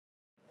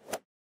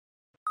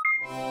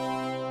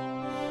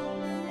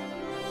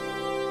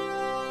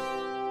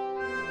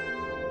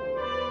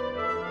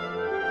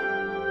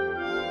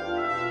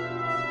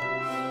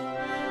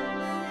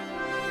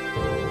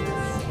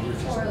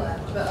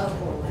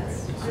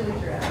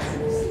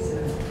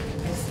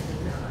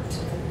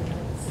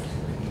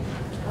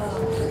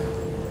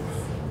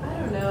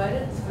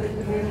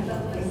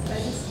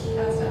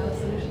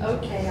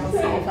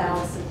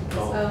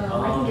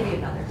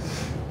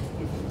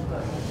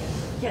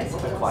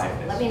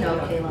quietness. Let me know,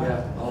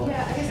 Kayla.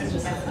 Yeah, I guess it's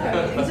just,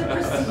 these are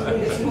perceived,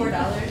 it's $4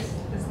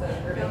 is the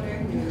urban beer.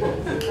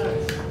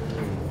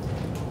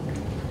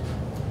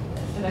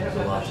 And I don't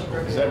know how she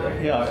broke Is it that,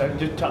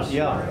 down.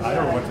 yeah, I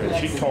don't know what the,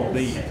 she told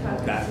me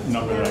that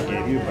number that I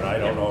gave you, but I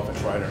don't know if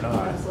it's right or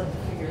not. So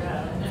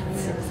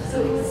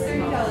it was $30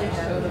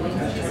 total,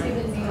 she's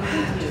given me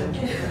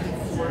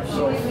she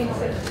gave me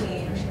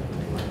 15.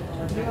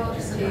 You all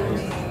just gave me.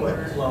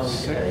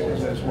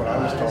 Six, that's what I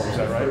was told, is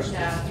that right?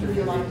 Yeah. I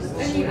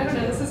mean, I don't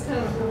know, this is kind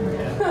of.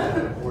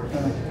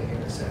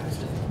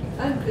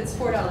 It's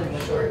 $4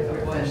 short of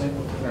what.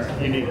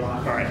 You need it,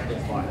 all right,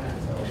 fine.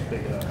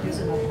 Big enough. Do you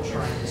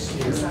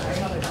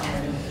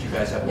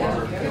guys have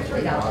water?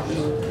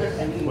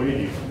 What do you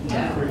need?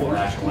 Well,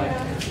 National Life.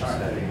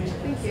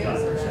 Thank you.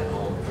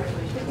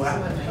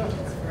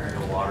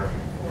 No water.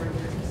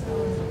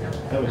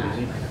 That was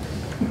easy.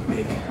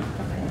 Big.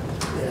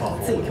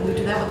 Let's see, can we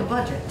do that with the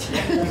budget?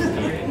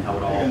 How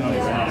it all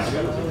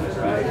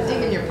right?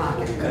 Dig in your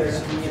pocket. Because,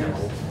 you know,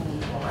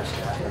 all my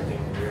staff,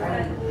 everything,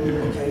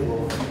 we're okay,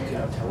 well, you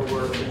know,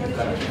 telework, you've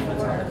got to keep it on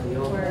the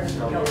field.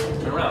 So,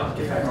 turn around,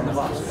 get back on the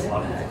bus. There's a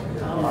lot of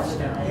bus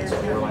down. So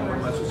we're like,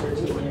 what was there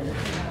doing?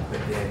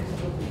 But then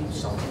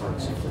some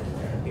parts of the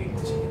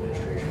agency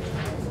administration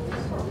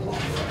are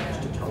authorized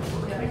to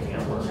telework, making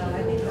it work.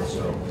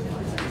 So, of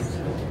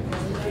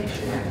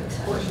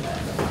course,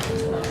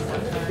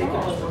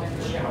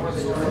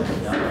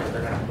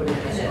 they're gonna put it in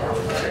the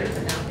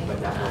but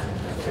that wasn't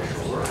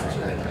official word. So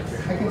then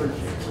official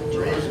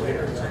years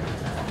later, it's like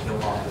no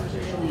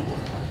authorization.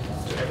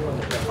 So everyone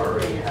that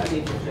already had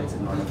agents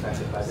and aren't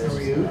affected by this is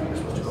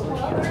supposed to go with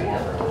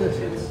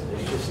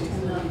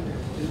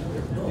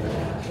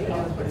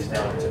but it's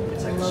now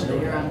it's like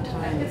You're on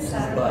time.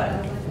 but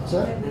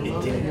it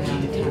didn't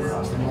need to be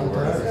across the board. A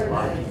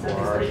lot of people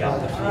are already out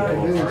the field,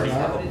 already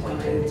have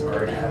appointments,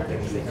 already have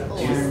things they can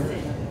do.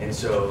 And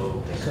so,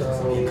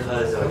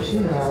 because of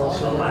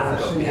the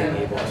lack of being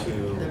able to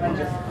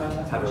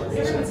have a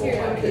reasonable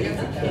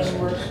vacation,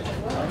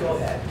 go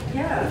ahead.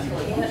 Yeah.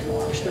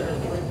 You're still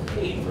going to get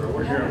paid for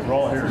We're here, we're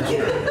all here.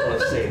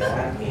 Let's say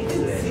that means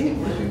that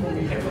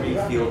every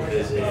field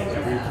visit,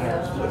 every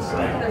camp, I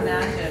can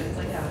imagine, it's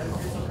like, yeah, there's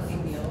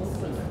cooking meals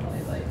and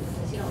probably like.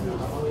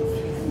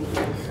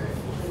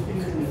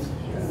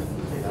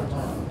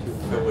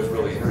 It was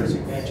really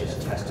interesting. We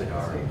just tested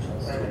our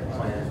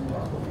plan.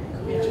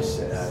 We just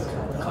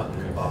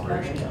company of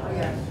operations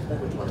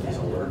with one of these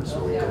alerts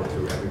where we go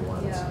through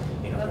everyone's,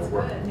 you know,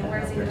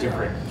 their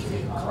different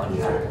contact.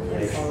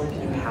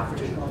 You have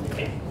to,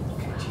 it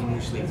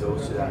continuously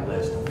goes to that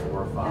list 4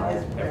 or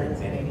 5 every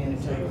minute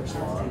until you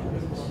respond.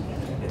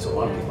 And so a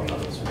lot of people know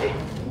it's fake.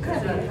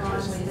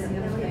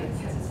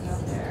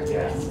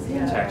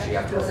 Yeah, text you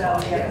have to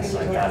respond. Yes, I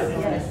got it.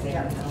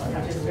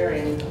 Which is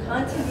very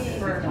on TV.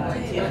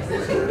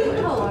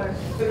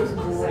 It was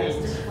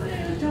great.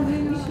 Don't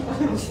make me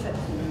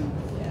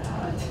yeah,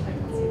 I can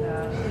see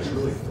that. There's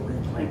really 3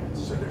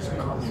 plans. So there's a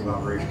company of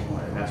operations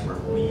plan. That's where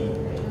we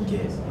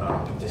get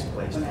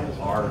displaced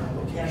from our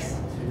location.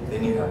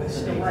 Then you have the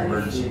state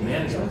emergency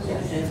management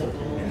plan.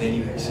 And then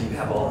you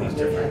have all these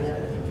different.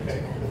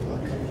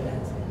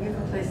 We have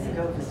a place to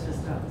go if it's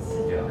just us.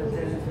 Yeah. But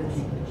then if it's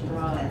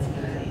drawn, it's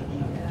good.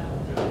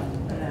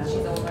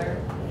 She's older.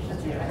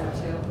 That's the other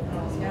two.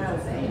 Yeah,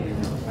 same.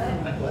 I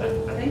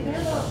think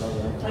they're about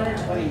 10 or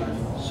 20.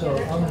 So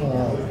I'm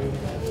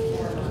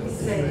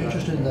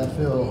interested in that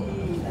field.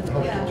 I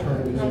hope to turn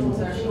it in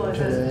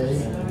today.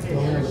 The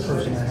only other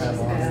person I have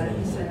on it,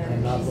 and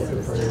I'm not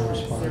looking for any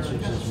responses,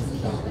 is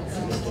Don.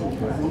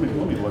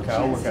 Let me look,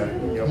 I'll look at it,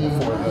 you know,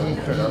 before our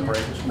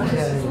break. I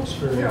had an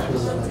experience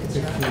with him like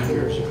 15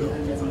 years ago.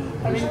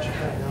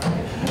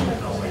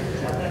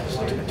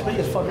 To me,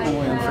 it's fucking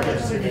annoying for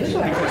this.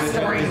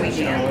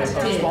 Because a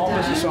small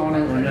business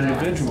owner or an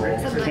individual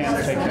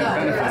can't take that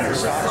benefit of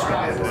stock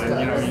split. And,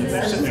 you know, you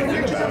sit there and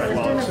think about it,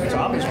 well, it's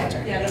obvious.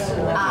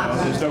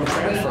 There's no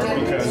transfer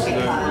because the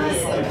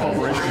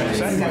corporation is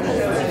sending it.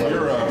 If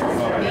you're a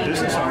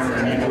business owner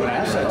and you do an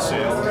asset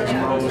sale as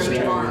opposed to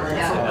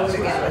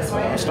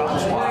a stock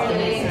swap,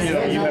 you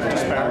know, you have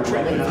disparate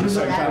treatment for the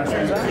same kind of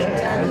transaction.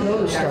 I know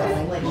this stuff.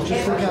 You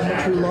just look how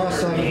much we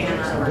lost on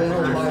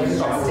Venom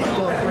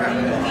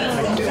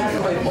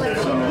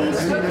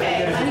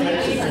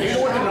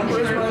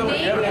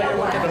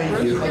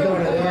I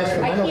don't ask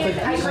them. I don't think I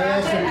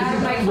asked them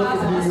to look at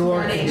New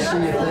York and see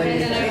if they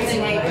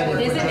had a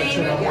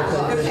protection on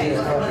what they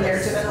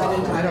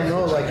I don't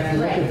know, like if you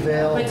look at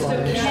Vail on the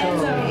show,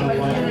 you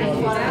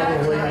might have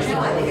other ways to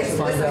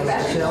find out what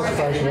the sales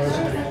price was.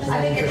 And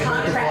then you just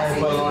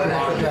multiply it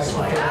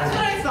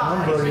by the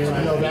number, you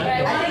know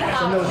that.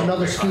 So there was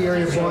another ski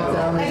area bought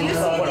down in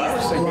What I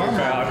was thinking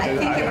about, I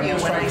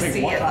was trying to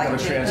think what kind of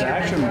a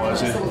transaction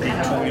was it between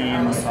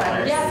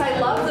Yes, I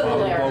love the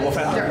Valerian. Global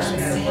Founders.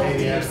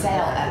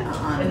 Sale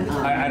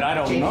And I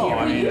don't know,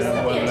 I mean,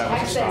 whether that was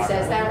was a text that stock.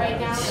 says that right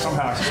now?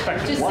 Somehow I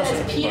suspect It it just wasn't.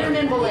 says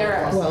Peterman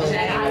Bolero. Well, And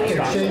it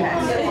I- changed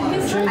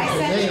I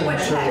sent you what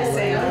the text name,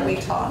 saying when we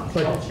talked.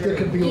 but there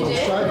could be You little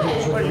did? side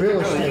hits with real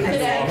Really, estate. you can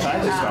do all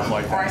kinds of stuff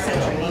like Or I that. sent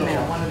you an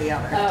email, one or the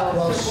other. Oh.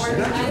 Well,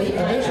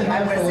 there's a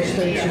handful of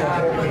states that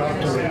have opened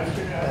up to it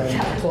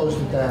and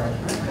closed it down.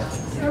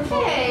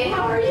 Okay,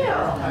 how are you?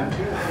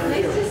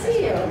 Nice to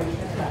see you.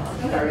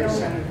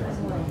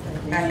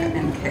 Becca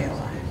and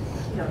Kayla.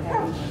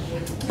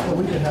 Well,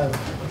 we could have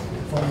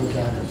fun with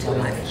that in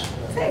finance.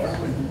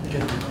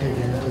 Get dig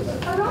into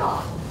that. At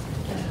all.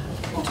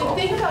 The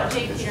thing about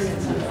Jake Peterman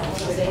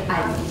sometimes is they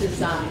have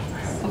designs.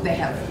 Oh, they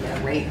have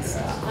great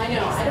stuff. I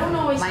know, I don't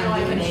always know I My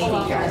new can navy pull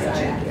off the velvet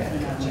design. jacket.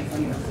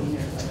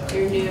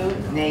 Your new,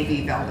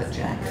 Navy velvet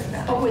jacket.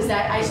 oh, was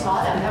that, I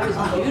saw that, that was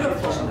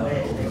beautiful.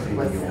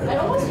 I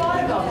almost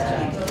bought a velvet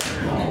jacket.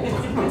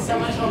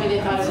 Someone told me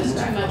they thought it was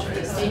too much for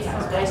the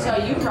steakhouse, but I saw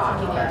you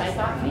rocking it, and I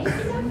thought, maybe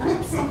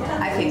that's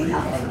I think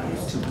nothing.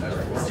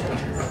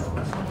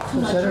 So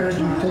Senator, did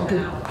you take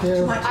good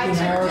care of Tim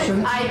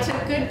Harrison? I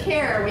took good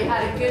care. We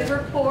had a good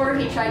rapport.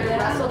 He tried to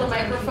wrestle the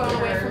microphone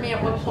away from me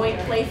at one point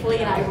playfully,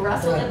 and I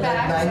wrestled it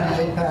That back.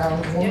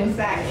 98-pound woman?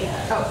 Exactly.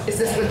 Oh, is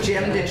this with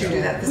Jim? Did you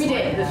do that this We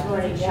morning? did this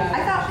morning, I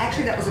yeah. thought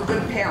actually that was a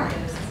good pairing.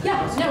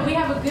 Yeah, no, we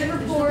have a good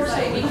rapport, so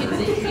we can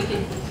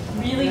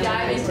really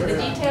dive into the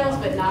details,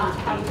 but not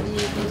have any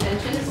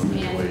contentions, and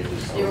there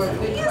were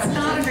good He's questions.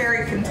 not a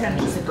very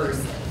contentious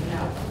person.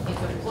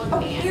 Oh,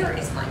 here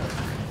is my.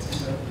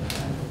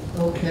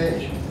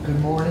 Okay, good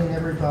morning,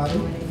 everybody.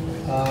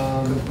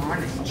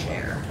 Morning,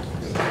 Chair.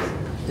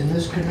 In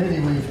this committee,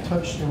 we've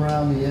touched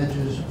around the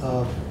edges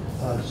of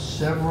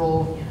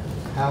several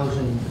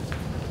housing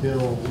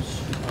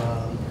bills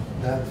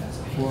that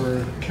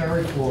were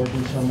carried forward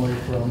in some way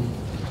from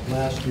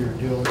last year,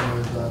 dealing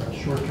with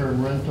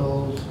short-term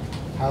rentals,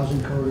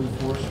 housing code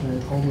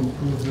enforcement, home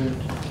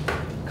improvement,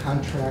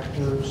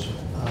 contractors.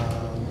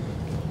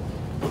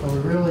 But we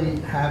really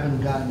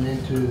haven't gotten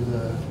into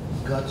the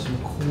guts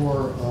and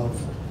core of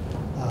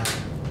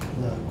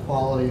the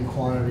quality and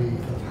quantity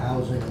of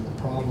housing and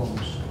the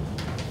problems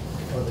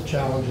or the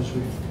challenges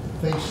we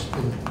face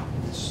in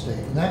this state.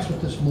 And that's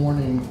what this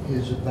morning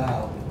is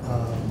about.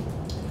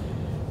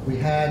 We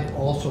had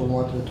also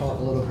wanted to talk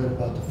a little bit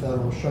about the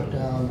federal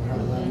shutdown and how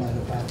that might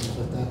have happened,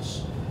 but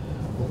that's,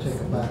 we'll take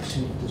a back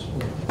seat at this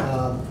point.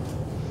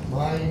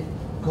 My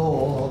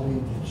goal, I'll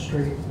be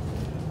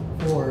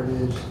straightforward,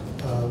 is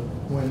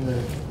when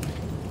the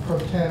pro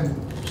tem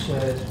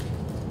said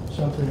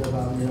something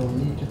about, you know,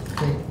 we need to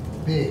think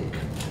big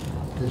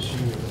this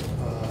year.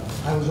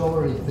 I was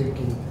already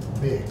thinking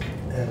big,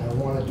 and I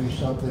want to do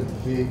something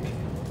big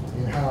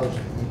in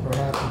housing, and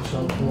perhaps at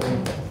some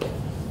point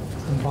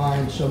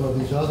combine some of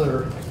these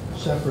other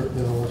separate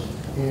bills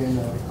in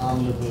an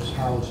omnibus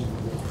housing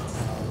bill.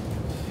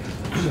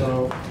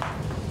 So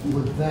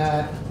with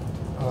that,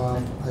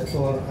 I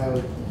thought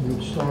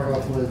we'd start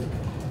off with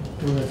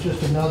doing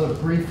just another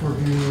brief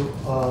review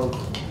of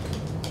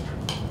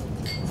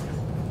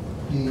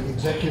the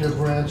executive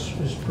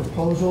branch's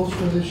proposals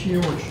for this year,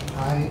 which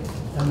I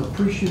am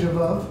appreciative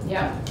of.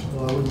 Yep.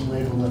 Though I wouldn't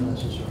label them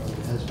necessarily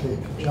as big.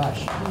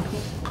 Josh?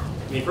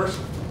 Me first?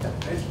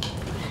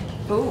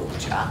 Ooh,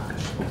 Josh.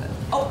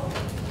 Oh,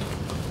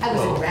 I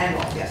was in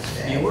Randolph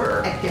yesterday. You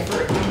were? At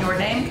Gifford, and your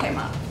name came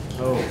up.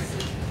 Oh,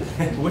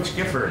 which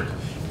Gifford?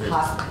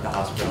 Hospital. The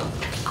hospital.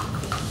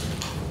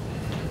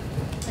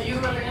 Are you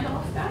a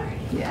Randolph guy?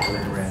 I Yeah.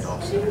 live in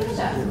Randolph. I didn't know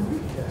that.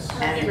 Yes.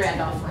 I lived in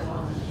Randolph for a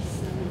while.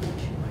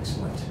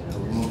 Excellent.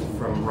 We moved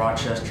from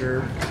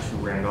Rochester to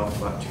Randolph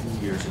about 2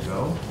 years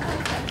ago.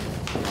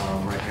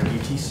 Right here at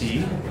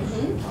UTC.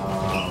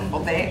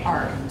 Well, they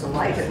are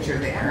delighted you're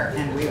there,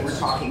 and we were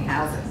talking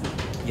housing.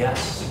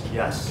 Yes,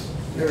 yes.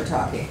 We were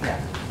talking, yeah.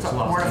 It's a So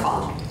lot of more to fun.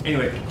 follow.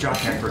 Anyway, Josh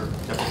Hanford,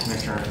 Deputy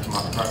Commissioner of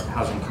Vermont Department of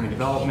Housing and Community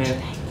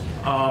Development.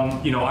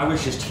 You know, I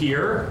was just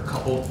here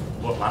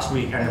last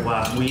week, end of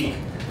last week.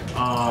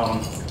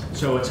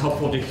 So it's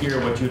helpful to hear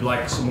what you'd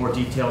like some more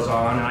details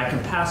on, and I can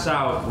pass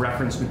out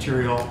reference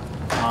material.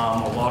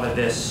 A lot of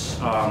this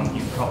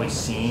you've probably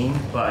seen,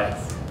 but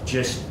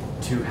just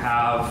to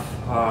have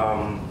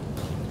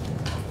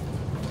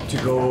to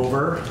go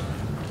over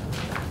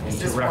and to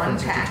Just one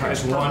reference package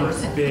it's per one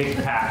person. big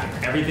packet.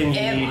 Everything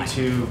you need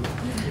to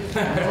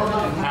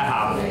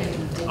have.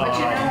 But you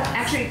know,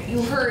 actually,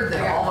 you heard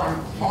that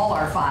all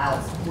our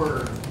files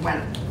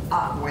went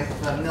up with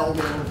the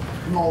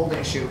mold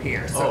issue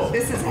here. So Oh,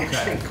 this is okay.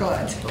 actually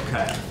good.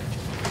 Okay.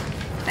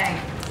 Thank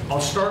you. I'll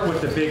start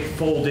with the big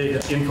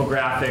folded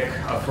infographic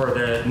for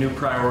the new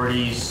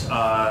priorities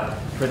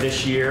for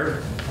this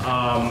year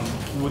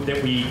that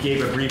we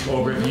gave a brief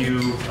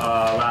overview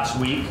last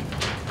week.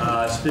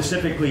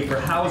 Specifically for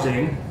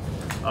housing,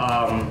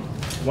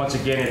 once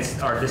again, it's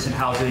our Distant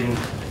Housing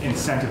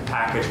Incentive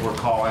Package we're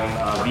calling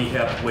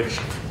VHIP, which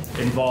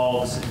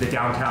involves the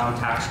downtown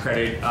tax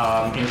credit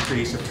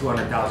increase of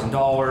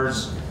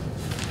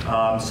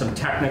 $200,000, some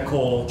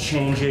technical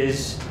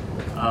changes.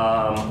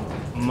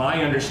 My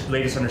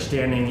latest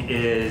understanding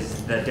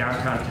is the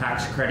downtown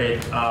tax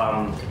credit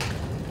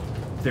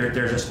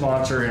there's a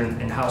sponsor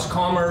in House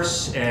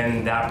Commerce,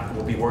 and that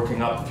will be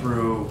working up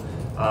through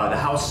the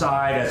House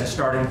side as a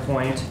starting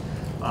point.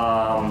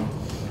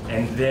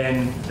 And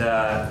then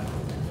the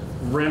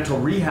rental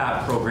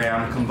rehab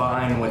program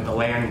combined with the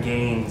land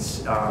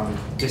gains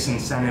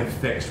disincentive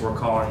fix, we're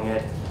calling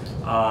it,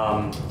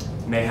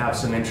 may have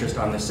some interest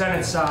on the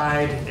Senate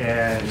side,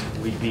 and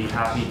we'd be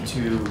happy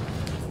to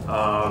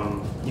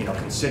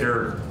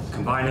consider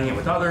combining it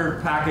with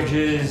other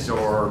packages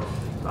or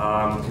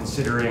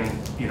considering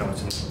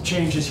some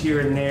changes here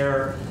and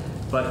there.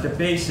 But the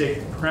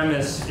basic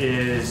premise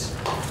is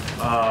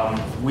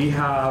we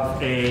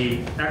have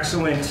a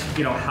excellent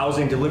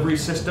housing delivery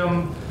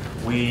system.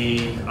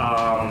 We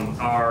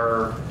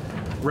are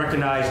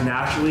recognized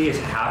nationally as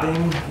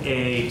having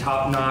a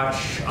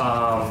top-notch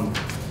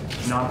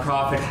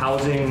nonprofit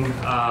housing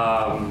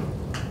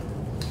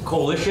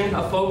coalition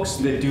of folks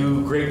that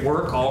do great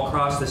work all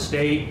across the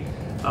state,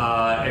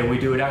 and we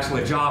do an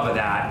excellent job of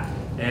that.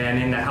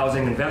 And in the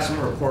housing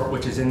investment report,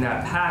 which is in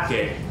that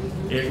packet,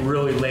 it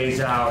really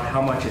lays out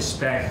how much is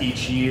spent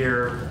each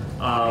year,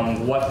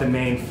 what the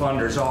main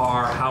funders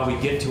are, how we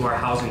get to our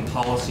housing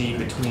policy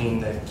between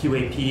the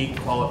QAP,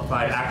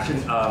 Qualified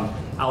Action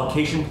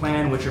Allocation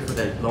Plan, which are for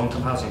the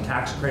low-income housing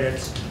tax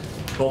credits,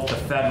 both the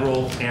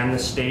federal and the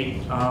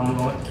state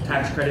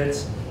tax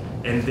credits,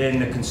 and then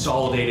the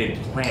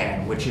consolidated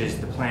plan, which is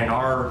the plan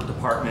our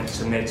department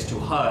submits to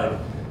HUD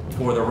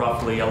for the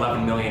roughly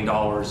 $11 million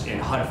in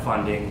HUD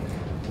funding,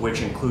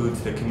 which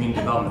includes the Community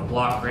Development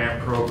Block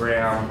Grant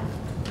Program,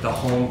 the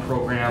Home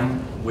Program,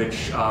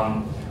 which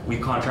we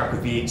contract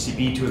with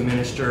VHCB to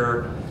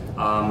administer,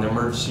 the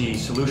Emergency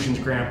Solutions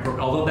Grant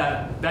Program. Although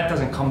that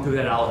doesn't come through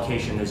that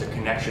allocation, there's a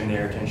connection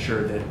there to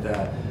ensure that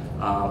the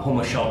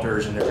homeless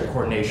shelters, and there's a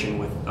coordination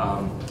with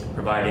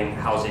providing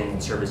housing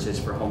and services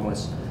for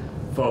homeless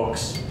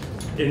folks.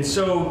 And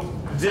so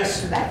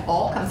this... So that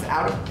all comes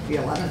out of the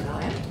 11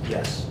 million?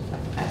 Yes.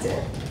 That's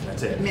it?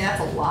 That's it. I mean, that's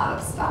a lot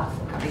of stuff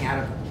coming out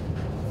of...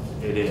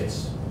 It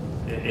is.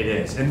 It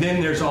is. And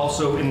then there's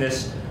also in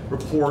this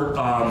report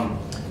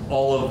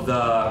all of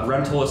the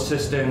rental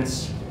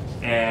assistance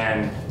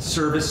and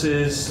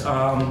services.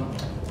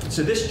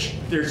 So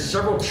there's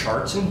several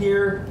charts in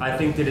here. I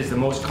think that is the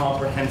most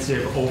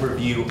comprehensive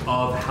overview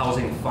of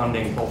housing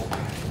funding, both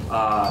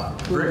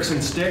bricks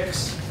and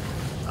sticks.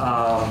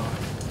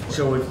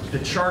 So the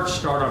charts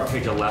start on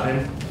page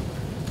 11,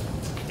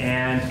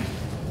 and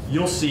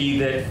you'll see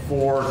that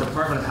for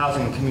Department of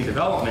Housing and Community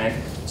Development,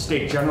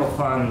 state general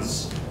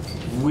funds,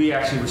 we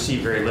actually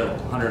receive very little,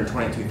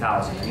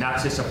 $122,000, and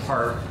that's just a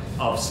part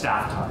of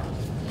staff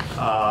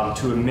time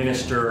to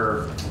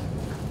administer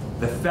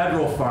the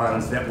federal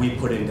funds that we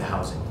put into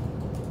housing.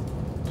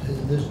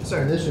 And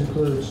this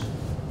includes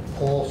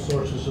all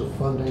sources of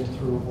funding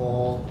through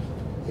all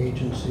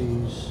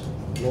agencies,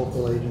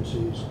 local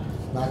agencies,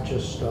 not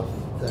just stuff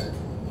that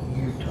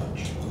you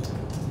touch.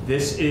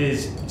 This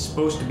is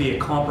supposed to be a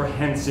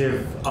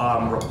comprehensive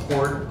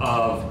report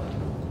of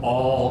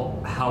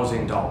all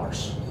housing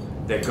dollars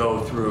that go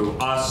through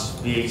us,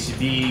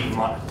 VHCB,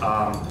 Vermont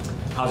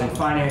Housing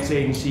Finance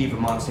Agency,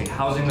 Vermont State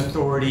Housing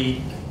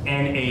Authority,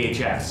 and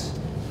AHS.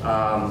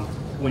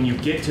 When you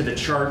get to the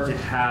chart, it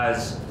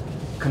has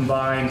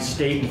combined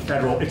state and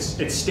federal,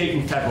 it's state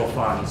and federal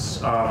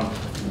funds.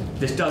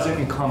 This doesn't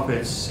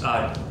encompass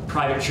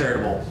private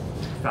charitable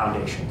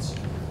foundations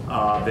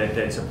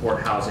that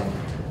support housing.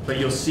 But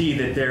you'll see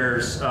that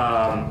there's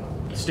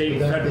state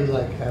and federal. Would that be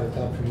like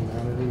Habitat for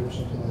Humanity or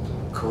something like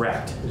that?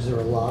 Correct. Is there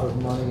a lot of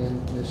money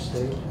in this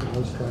state in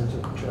those kinds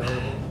of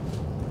charitable?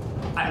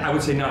 I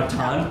would say not a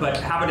ton, but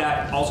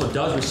Habitat also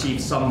does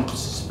receive some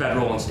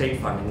federal and state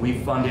funding.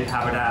 We've funded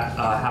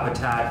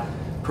Habitat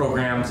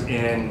programs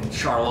in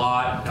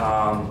Charlotte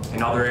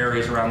and other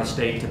areas around the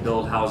state to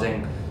build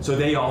housing. So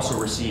they also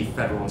receive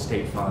federal and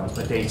state funds,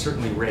 but they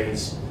certainly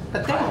raise.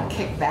 But they don't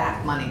kick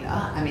back money to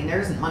us. I mean, there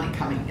isn't money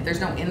coming,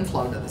 there's no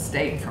inflow to the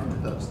state from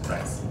those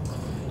things.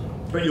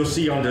 But you'll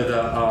see under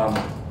the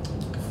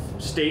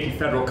state and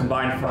federal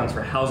combined funds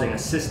for housing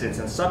assistance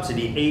and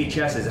subsidy,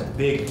 AHS is a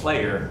big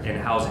player in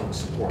housing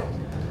support.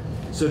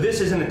 So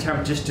this is an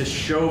attempt just to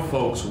show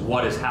folks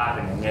what is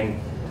happening. And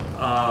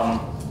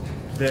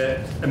the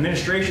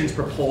administration's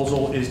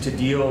proposal is to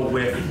deal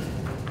with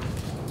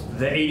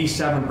the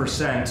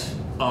 87%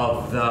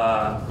 of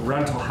the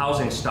rental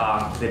housing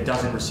stock that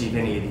doesn't receive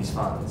any of these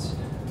funds.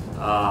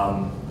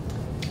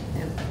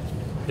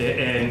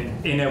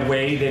 And in a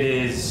way that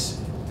is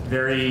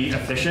very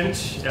efficient,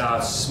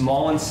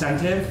 small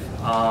incentive.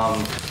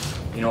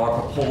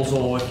 Our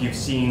proposal, if you've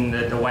seen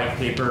the white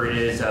paper,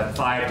 is a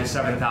 $5,000 to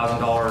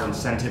 $7,000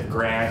 incentive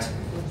grant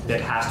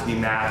that has to be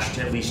matched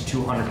at least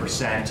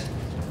 200%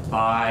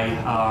 by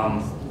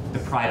the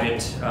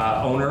private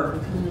owner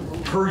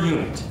per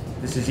unit.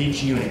 This is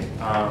each unit.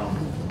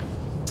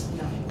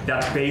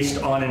 That's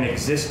based on an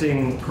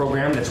existing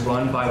program that's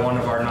run by one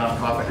of our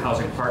nonprofit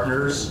housing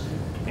partners,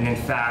 and in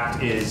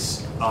fact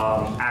is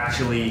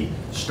actually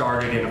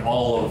started in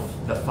all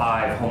of the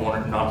 5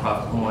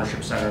 nonprofit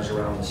homeownership centers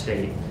around the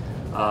state.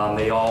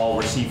 They all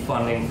receive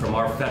funding from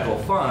our federal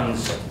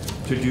funds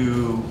to to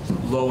do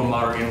low and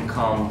moderate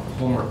income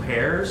home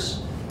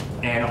repairs,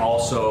 and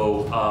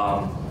also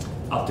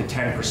up to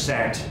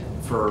 10%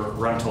 for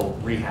rental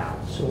rehab.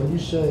 So when you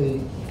say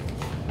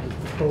the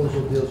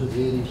proposal deals with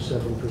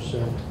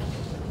 87%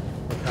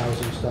 of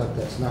housing stock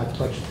that's not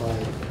touched by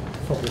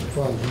public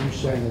funds, are you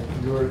saying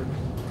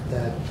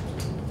that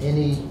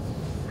any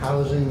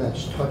housing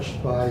that's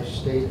touched by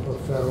state or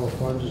federal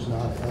funds is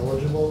not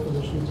eligible for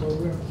this new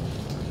program?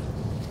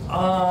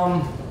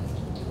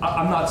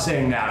 I'm not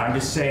saying that. I'm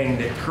just saying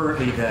that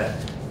currently the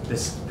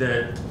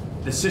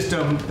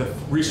system, the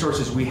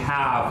resources we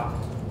have,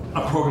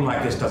 a program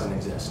like this doesn't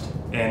exist.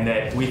 And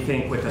that we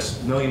think with a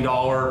 $1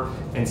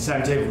 million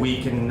incentive,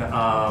 we can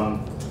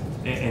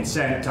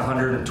incent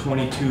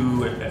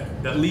 122,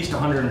 at least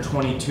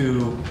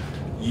 122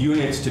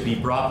 units to be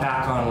brought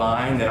back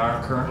online that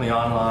aren't currently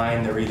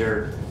online. They're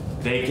either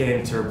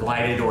vacant or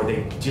blighted, or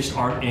they just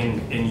aren't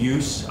in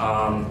use.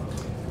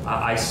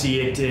 I see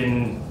it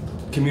in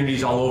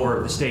communities all over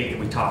the state that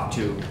we talk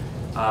to.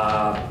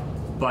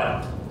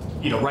 But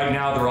right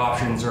now their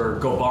options are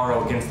go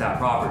borrow against that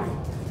property.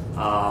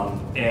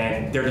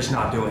 And they're just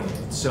not doing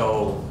it.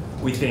 So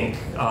we think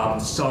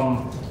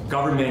some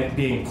government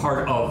being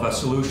part of a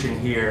solution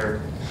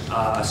here,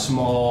 a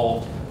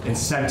small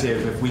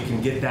incentive, if we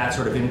can get that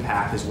sort of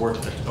impact, is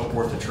worth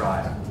a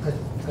try.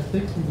 I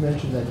think you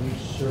mentioned that you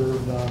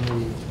served on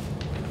the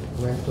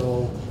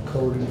rental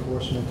code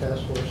enforcement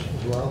task force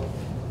as well.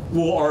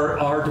 Well,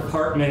 our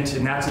department,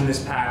 and that's in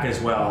this pack as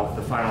well,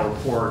 the final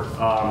report,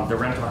 the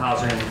Rental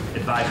Housing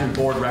Advisory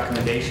Board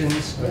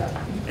recommendations.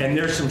 Yeah. And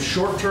there's some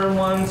short-term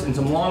ones and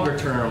some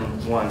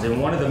longer-term ones.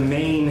 And one of the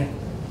main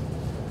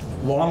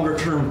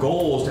longer-term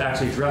goals to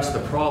actually address the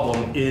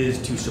problem is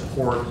to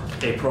support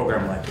a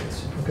program like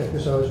this. Okay,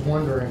 because I was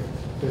wondering,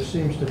 there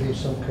seems to be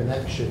some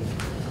connection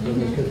that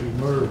they could be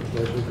merged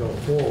as we go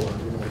forward,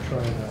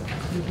 trying to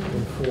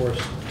enforce,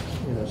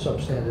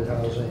 substandard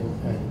housing,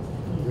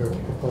 and you're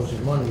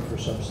proposing money for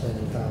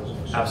substandard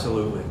housing. So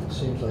Absolutely. it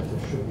seems like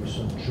there should be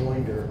some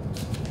joinder,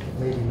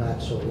 maybe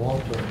not so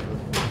long-term,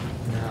 but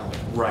now.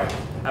 Right.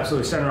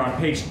 Absolutely. Senator, on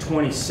page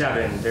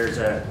 27, there's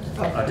a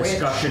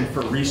discussion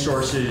for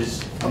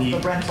resources Of the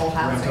rental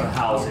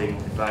housing.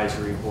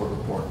 Advisory Board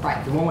report.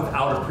 Right. The one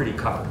without a pretty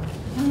cover.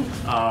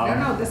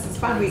 No, this is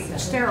fun.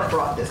 Sarah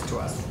brought this to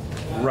us.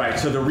 Right.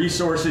 So the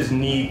resource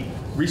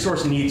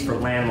needs for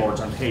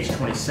landlords on page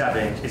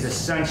 27 is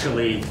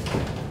essentially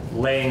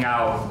laying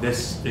out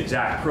this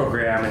exact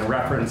program and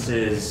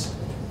references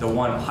the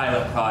one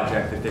pilot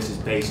project that this is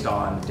based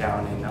on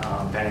down in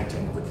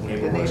Bennington with the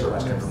neighborhoods of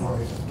Western Vermont.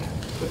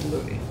 With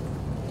Louis.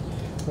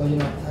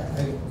 Well,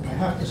 I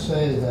have to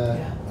say that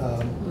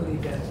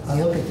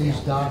I look at this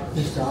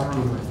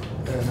document,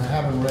 and I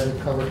haven't read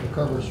it cover to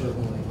cover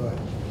certainly, but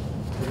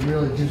it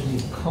really gives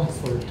me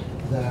comfort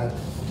that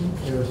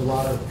there's a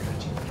lot of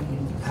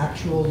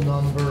actual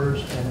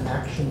numbers and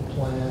action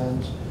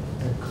plans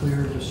and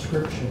clear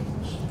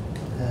descriptions.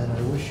 And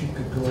I wish you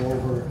could go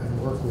over and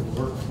work with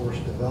workforce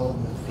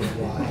development for a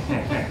while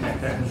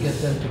and get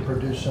them to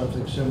produce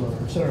something similar.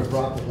 Senator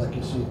Brock would like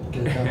you to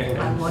get it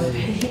down to one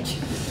page.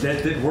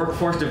 That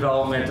workforce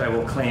development, I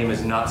will claim,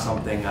 is not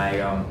something I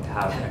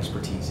have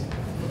expertise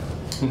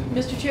in.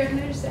 Mr. Chair, can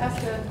I just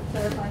ask a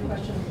clarifying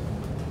question?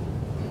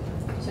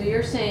 So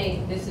you're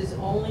saying this is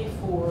only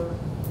for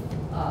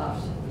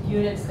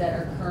units that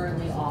are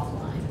currently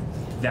offline?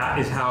 That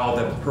is how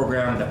the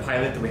program, the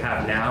pilot that we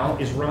have now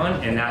is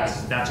run, and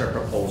that's our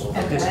proposal.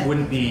 But this Okay.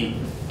 wouldn't be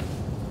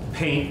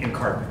paint and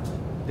carpet.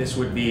 This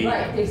would be...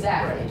 Right,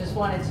 exactly. I just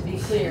wanted to be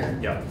clear.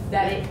 Yep.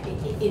 That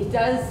it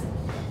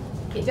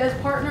does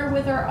partner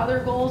with our other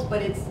goals,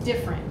 but it's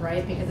different,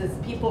 right? Because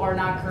people are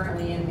not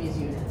currently in these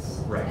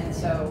units. Right. And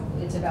so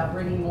it's about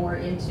bringing more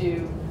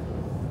into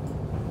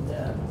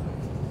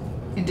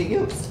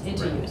use.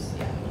 use,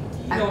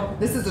 yeah.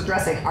 This is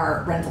addressing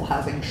our rental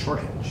housing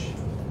shortage.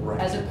 Right.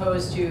 As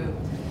opposed to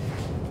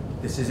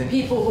This isn't...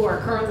 people who are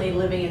currently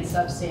living in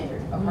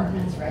substandard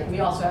apartments, right? We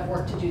also have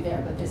work to do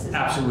there, but this is...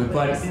 Absolutely,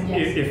 but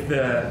yes. if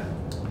the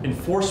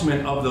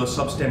enforcement of those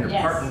substandard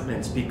Yes.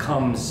 apartments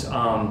becomes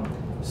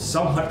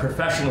somewhat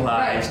professionalized,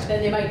 Right,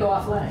 then they might go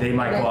offline. they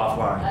might go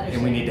offline, and we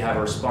Understood. need to have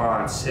a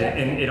response. Yeah.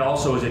 And it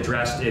also is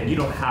addressed, and you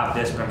don't have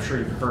this, but I'm sure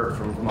you've heard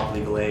from Vermont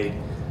Legal Aid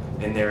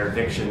and their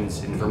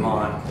evictions in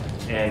Vermont,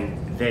 and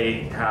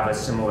they have a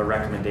similar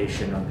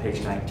recommendation on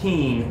page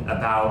 19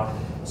 about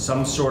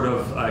some sort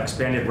of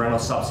expanded rental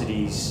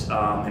subsidies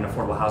and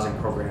affordable housing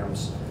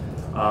programs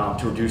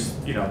to reduce,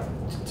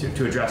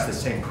 to address the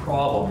same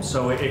problem.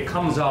 So it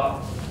comes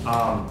up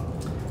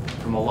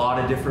from a lot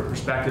of different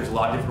perspectives, a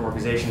lot of different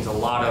organizations, a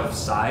lot of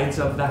sides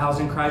of the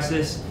housing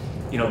crisis.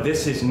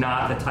 This is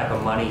not the type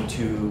of money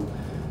to,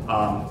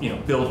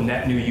 build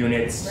net new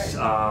units.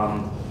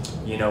 Right.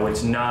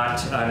 It's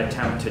not an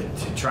attempt to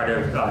try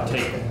to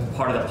take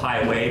part of the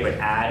pie away, but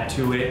add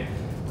to it.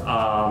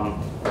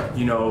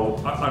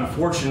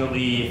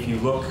 Unfortunately, if you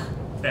look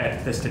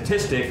at the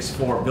statistics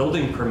for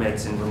building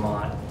permits in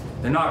Vermont,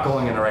 they're not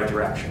going in the right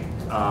direction.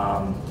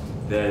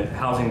 The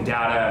housing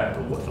data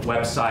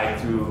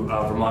website through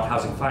Vermont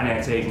Housing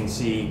Finance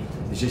Agency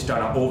has just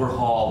done an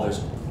overhaul.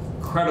 There's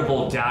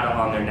credible data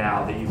on there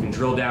now that you can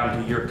drill down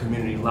to your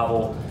community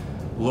level,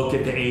 look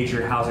at the age of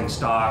your housing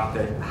stock,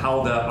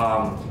 how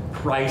the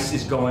price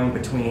is going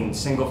between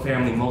single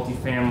family,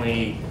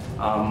 multifamily,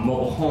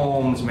 mobile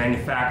homes,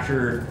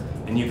 manufactured,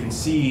 and you can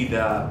see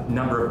the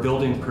number of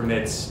building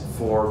permits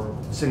for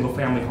single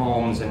family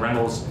homes and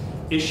rentals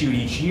issued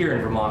each year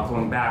in Vermont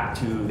going back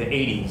to the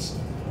 80s.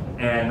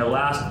 And the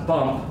last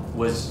bump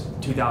was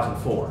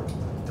 2004.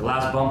 The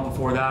last bump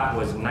before that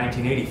was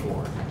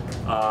 1984.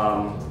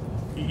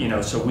 You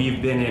know, so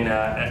we've been in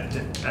a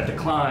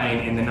decline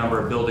in the number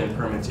of building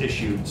permits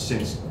issued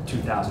since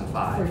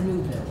 2005. For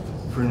new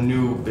builds. For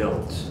new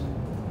builds.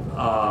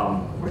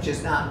 Which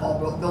is not all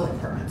building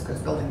permits, because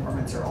building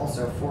permits are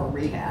also for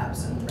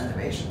rehabs and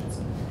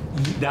renovations.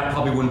 That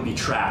probably wouldn't be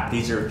tracked.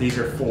 These are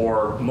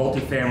for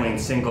multifamily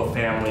and single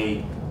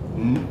family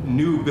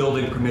new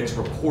building permits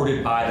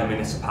reported by the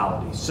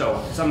municipalities.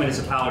 So some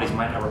municipalities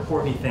might not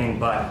report anything,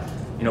 but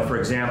you know, for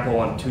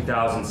example, in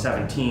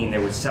 2017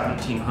 there was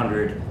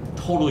 1,700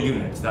 total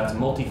units. That's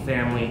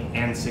multifamily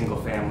and single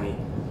family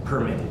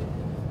permitted.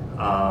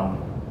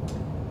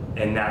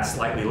 And that's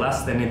slightly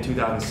less than in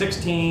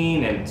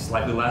 2016 and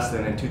slightly less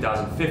than in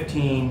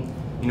 2015.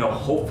 You know,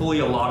 hopefully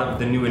a lot of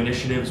the new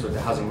initiatives with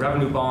the housing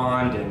revenue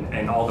bond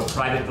and all the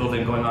private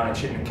building going on in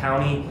Chittenden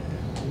County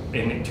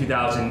in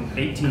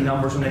 2018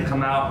 numbers when they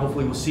come out,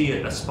 hopefully we'll see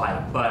a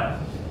spike. But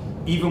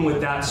even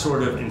with that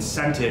sort of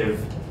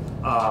incentive,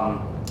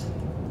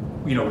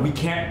 you know, we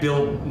can't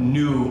build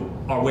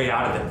our way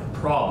out of the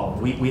problem.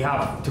 We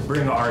have to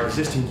bring our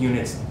existing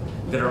units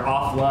that are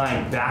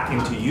offline back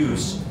into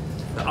use.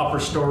 The upper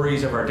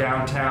stories of our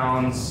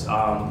downtowns,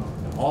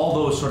 all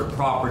those sort of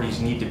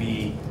properties need to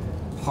be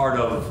part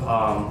of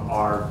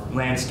our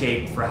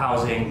landscape for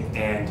housing,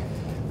 and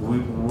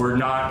we're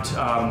not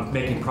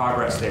making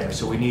progress there.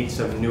 So we need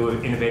some new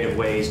innovative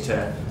ways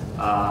to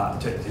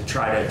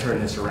try to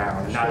turn this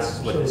around, and that's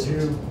what this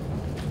is. So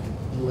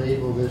you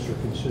label this or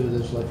consider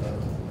this like a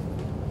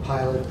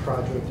pilot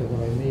project, and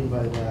what I mean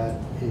by that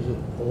is it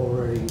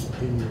already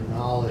in your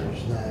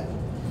knowledge that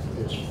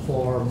there's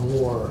far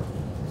more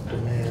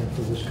demand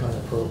for this kind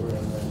of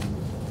program than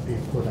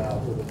being put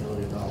out with $1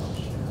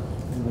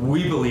 million?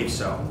 We believe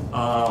so.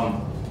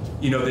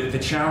 You know, the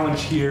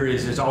challenge here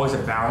is there's always a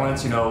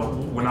balance. You know,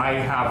 when I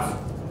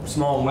have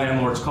small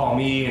landlords call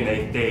me and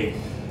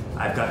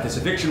I've got this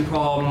eviction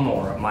problem,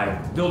 or my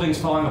building's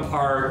falling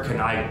apart,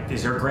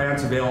 is there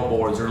grants available,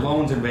 or is there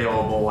loans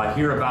available? I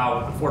hear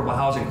about affordable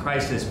housing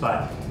crisis,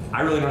 but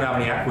I really don't have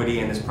any equity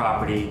in this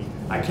property.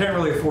 I can't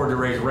really afford to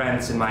raise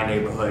rents in my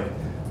neighborhood.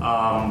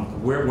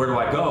 Where do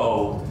I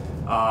go?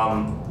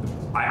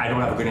 I don't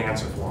have a good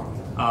answer for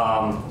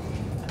them.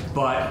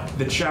 But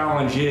the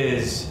challenge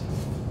is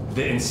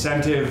the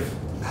incentive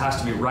has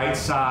to be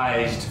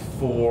right-sized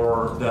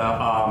for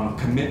the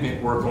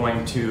commitment we're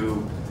going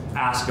to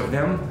ask of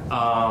them.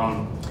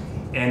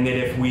 And that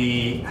if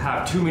we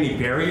have too many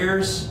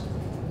barriers,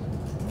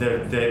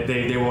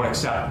 they won't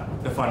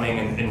accept the funding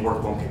and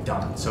work won't get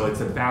done. So it's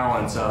a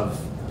balance of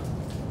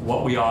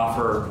what we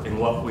offer and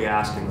what we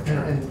ask in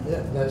return. And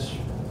that's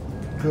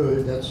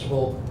good, that's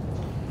all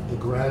the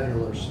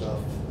granular stuff,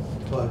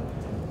 but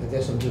I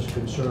guess I'm just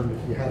concerned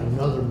if you had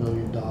another $1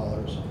 million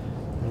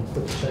and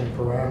put the same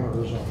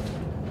parameters on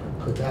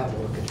it, could that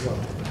work as well?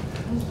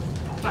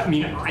 I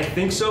mean, I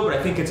think so, but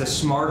I think it's a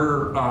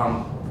smarter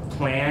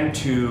plan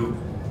to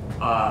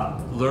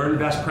learn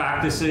best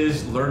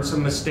practices, learn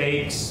some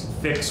mistakes,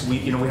 fix. We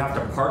have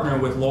to partner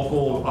with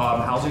local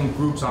housing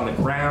groups on the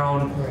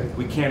ground. Right.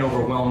 We can't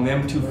overwhelm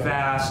them too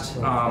fast,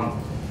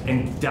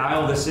 and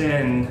dial this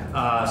in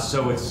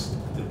so it's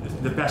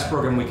the best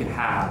program we can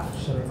have.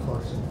 Senator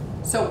Clarkson.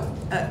 So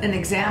an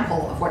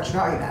example of what you're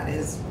talking about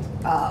is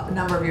a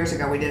number of years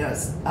ago we did a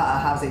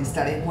housing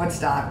study in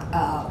Woodstock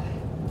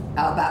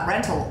about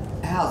rental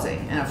housing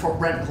and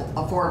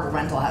affordable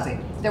rental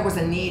housing. There was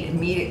a need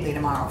immediately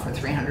tomorrow for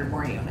 300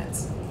 more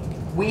units.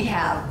 We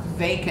have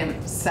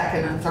vacant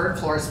second and third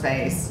floor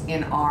space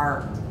in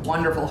our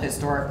wonderful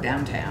historic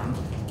downtown,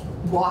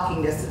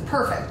 walking distance,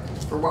 perfect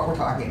for what we're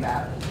talking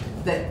about,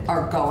 that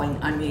are going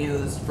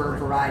unused for a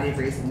variety of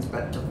reasons,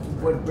 but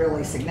would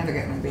really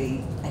significantly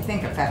be, I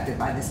think, affected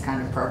by this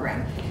kind of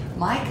program.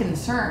 My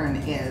concern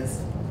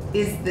is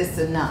this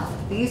enough?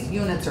 These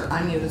units are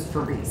unused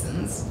for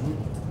reasons.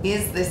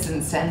 Is this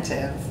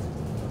incentive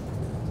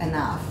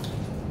enough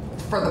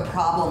for the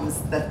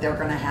problems that they're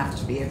going to have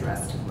to be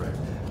addressed? Right.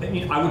 I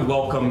mean, I would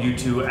welcome you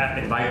to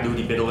invite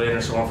Ludy Biddle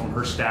or someone from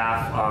her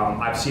staff.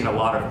 I've seen a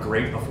lot of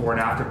great before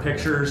and after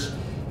pictures.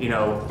 You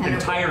know, And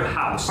entire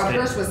house. But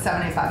hers was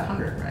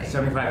 7,500, right?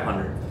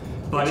 7,500.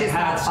 But Which it is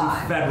had not some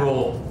five.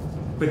 federal,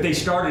 but they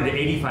started at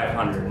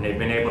 8,500 and they've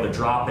been able to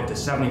drop it to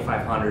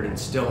 7,500 and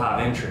still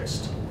have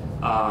interest.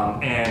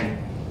 And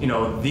you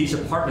know, these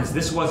apartments,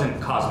 this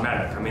wasn't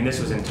cosmetic. I mean, this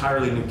was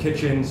entirely new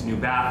kitchens, new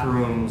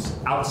bathrooms,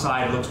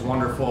 outside looks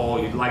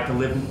wonderful. You'd like to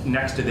live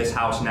next to this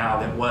house now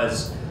that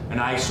was an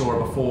eyesore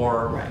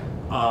before. Right.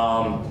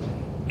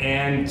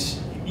 and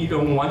you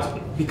don't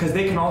want, because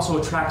they can also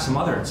attract some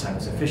other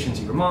incentives.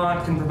 Efficiency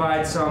Vermont can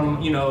provide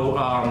some,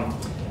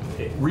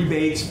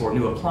 rebates for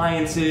new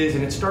appliances,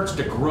 and it starts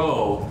to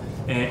grow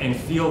and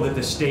feel that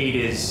the state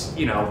is,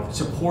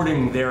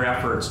 supporting their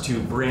efforts to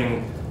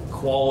bring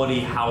quality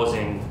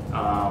housing,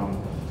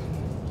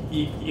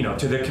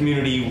 to the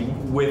community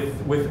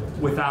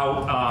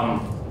without,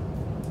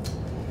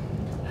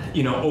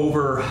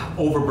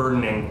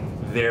 overburdening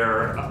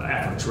their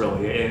efforts,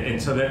 really.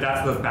 And so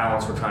that's the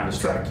balance we're trying to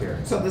strike here.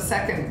 So the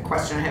second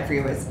question I have for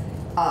you is,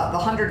 the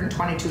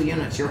 122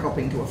 units you're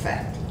hoping to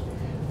affect,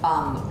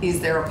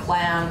 is there a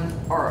plan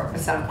or a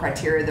set of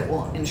criteria that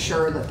will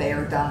ensure that they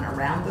are done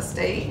around the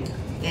state?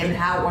 And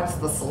what's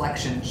the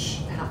selection?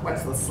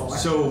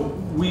 So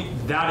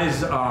that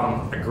is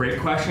a great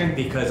question,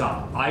 because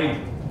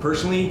I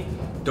personally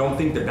don't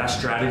think the best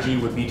strategy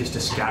would be just to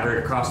scatter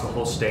it across the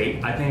whole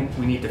state. I think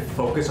we need to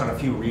focus on a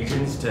few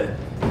regions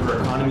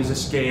for economies of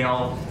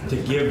scale, to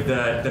give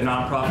the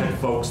nonprofit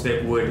folks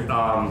that would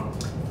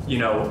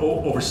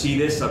oversee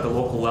this at the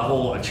local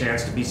level a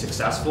chance to be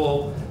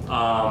successful.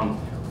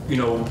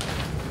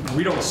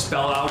 We don't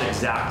spell out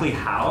exactly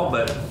how,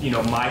 but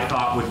my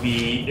thought would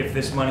be, if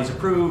this money's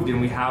approved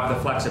and we have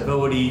the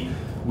flexibility,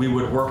 we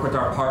would work with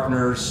our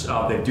partners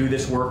that do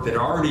this work, that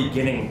are already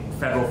getting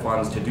federal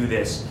funds to do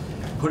this,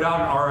 put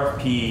out an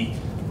RFP,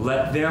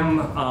 let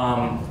them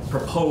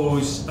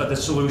propose the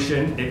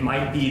solution. It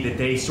might be that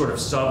they sort of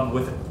sub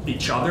with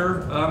each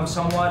other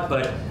somewhat,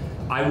 but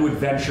I would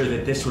venture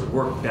that this would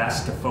work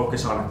best to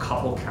focus on a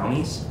couple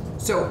counties.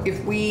 So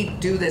if we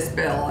do this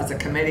bill as a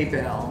committee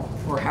bill,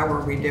 or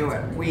however we do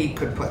it, we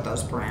could put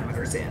those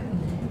parameters in,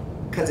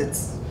 because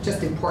it's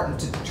just important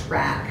to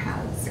track how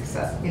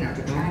success,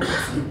 to track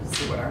this and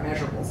see what our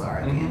measurables are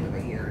at the end of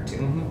a year or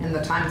two. And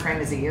the time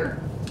frame is a year?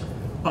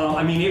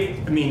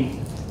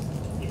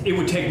 It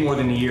would take more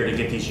than a year to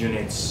get these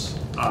units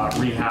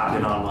rehabbed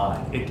and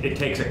online. It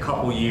takes a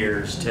couple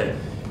years to.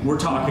 We're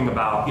talking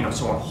about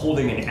someone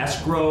holding in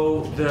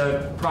escrow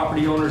the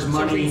property owner's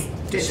money,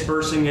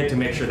 dispersing it to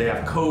make sure they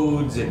have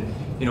codes, and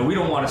we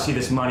don't want to see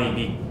this money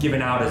be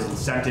given out as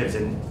incentives,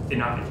 and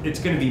it's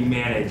going to be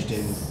managed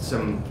in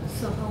some.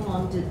 So how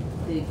long did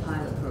the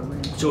pilot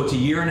program? So it's a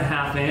year and a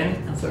half in,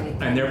 Okay.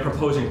 and they're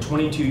proposing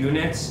 22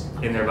 units,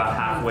 and they're about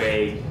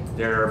halfway.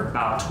 They're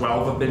about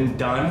 12 have been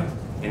done,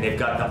 and they've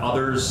got the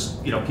others,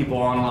 people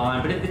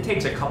online, but it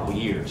takes a couple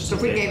years. So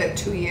if we gave it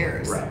 2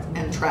 years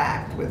and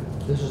tracked with.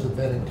 This is the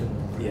Bennington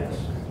one. Yes.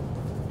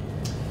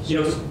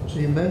 So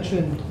you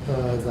mentioned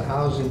the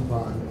housing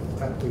bond.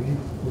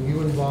 Were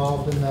you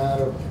involved in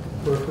that or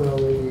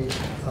peripherally?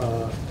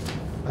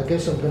 I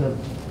guess I'm going to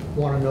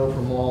want to know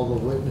from all the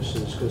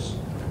witnesses, because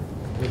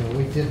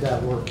we did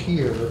that work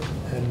here,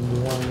 and we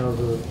want to know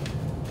the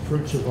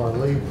fruits of our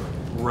labor.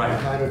 Right.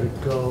 How did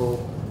it go?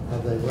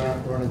 Have they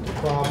run into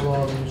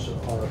problems?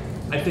 Or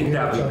I think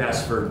that would be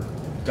best for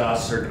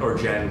Gus or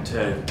Jen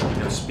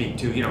to speak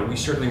to. We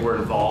certainly were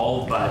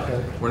involved, but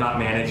we're not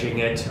managing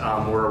it.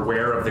 We're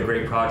aware of the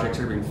great projects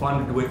that are being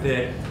funded with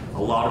it.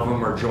 A lot of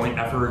them are joint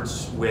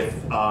efforts with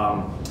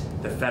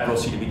the federal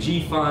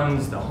CDBG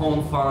funds, the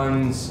home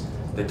funds,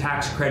 the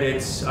tax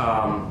credits,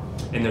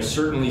 and there's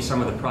certainly some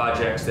of the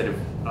projects that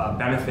have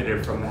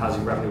benefited from the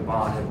housing revenue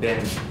bond have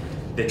been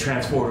the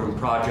transformative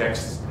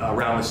projects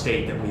around the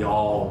state that we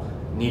all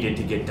needed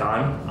to get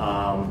done,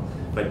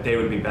 but they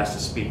would be best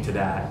to speak to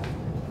that.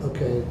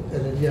 Okay,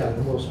 and then,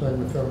 and we'll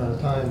spend a fair amount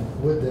of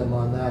time with them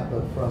on that,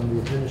 but from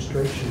the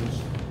administration's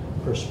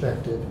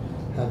perspective,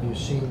 have you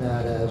seen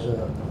that as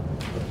a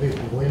big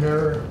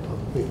winner, a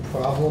big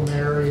problem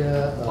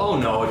area? Oh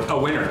no, a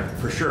winner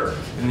for sure.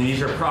 And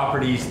these are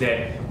properties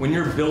that when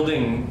you're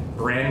building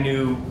brand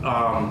new,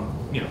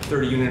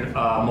 30-unit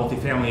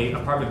multifamily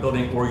apartment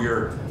building, or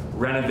you're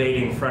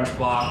renovating French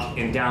Block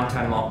in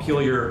downtown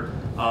Montpelier,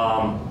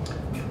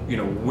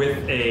 with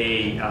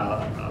a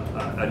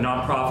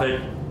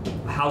nonprofit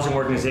housing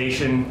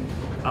organization,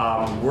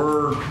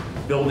 we're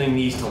building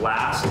these to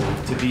last,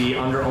 to be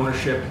under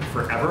ownership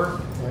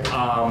forever,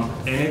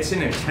 and it's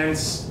an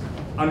intense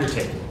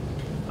undertaking.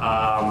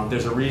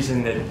 There's a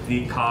reason that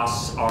the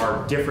costs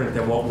are different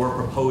than what we're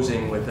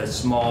proposing with a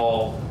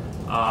small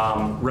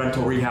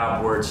rental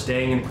rehab, where it's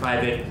staying in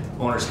private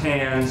owners'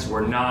 hands.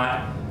 We're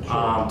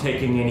not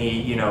taking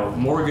any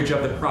mortgage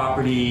of the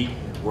property.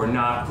 We're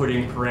not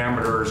putting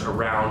parameters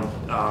around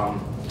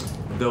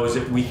those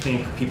that we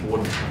think people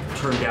would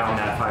turn down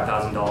that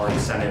 $5,000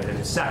 incentive in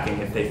a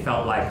second if they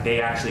felt like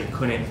they actually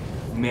couldn't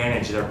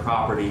manage their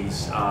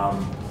properties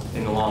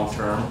in the long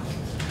term.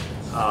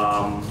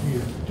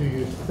 Do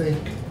you think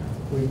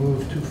we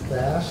moved too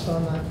fast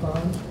on that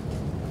bond?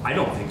 I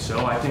don't think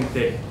so. I think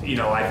that,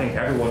 I think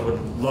everyone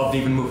would love to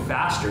even move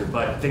faster,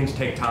 but things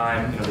take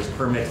time. There's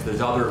permits,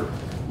 there's other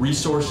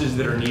resources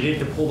that are needed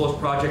to pull those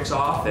projects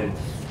off, and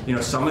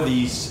some of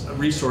these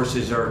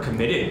resources are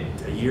committed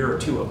a year or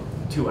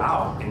two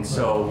out, and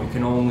so we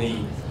can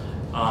only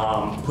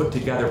put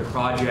together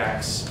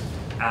projects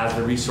as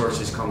the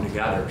resources come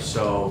together.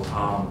 So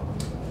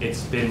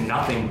it's been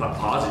nothing but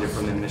positive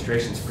from the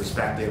administration's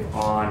perspective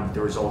on the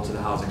results of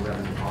the housing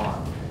revenue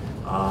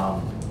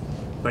bond.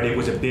 But it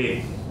was a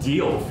big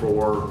deal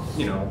for,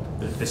 you know,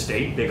 the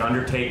state, big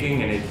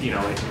undertaking, and it, you know,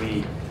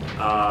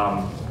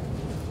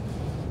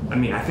 I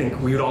mean, I think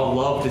we would all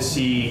love to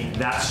see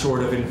that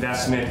sort of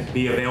investment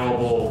be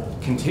available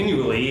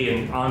continually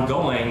and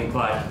ongoing,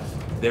 but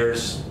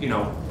there's, you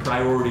know,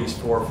 priorities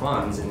for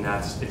funds, and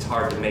it's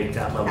hard to make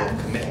that level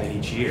of commitment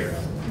each year.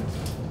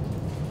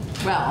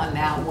 Well, and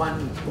now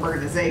one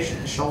organization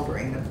is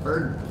shouldering the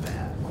burden of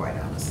that, quite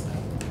honestly.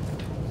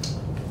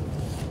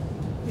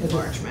 In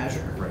large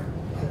measure.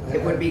 Right.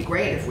 It would be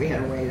great if we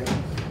had a way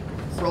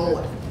to roll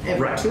it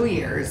every Right. 2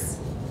 years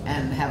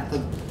and have the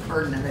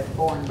burden of it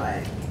borne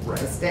by Right.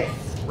 the state.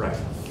 Right.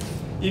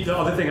 The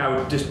other thing I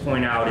would just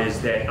point out is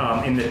that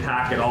in the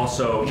packet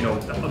also, you know,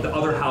 the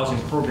other housing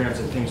programs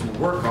and things we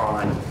work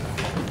on,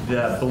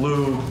 the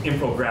blue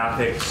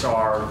infographics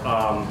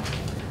are,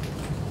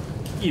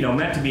 you know,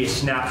 meant to be a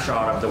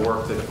snapshot of the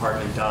work the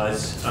department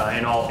does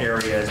in all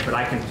areas, but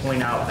I can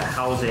point out the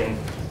housing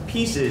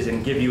pieces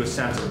and give you a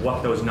sense of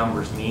what those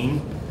numbers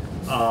mean.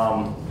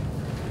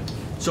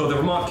 So the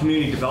Vermont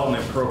Community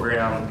Development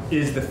Program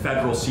is the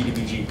federal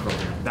CDBG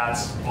program.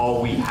 That's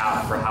all we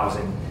have for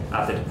housing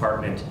at the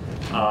department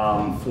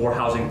for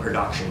housing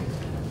production,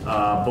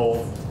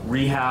 both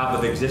rehab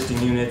of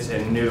existing units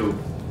and new.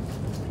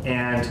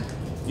 And,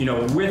 you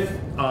know, with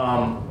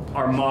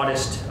our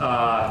modest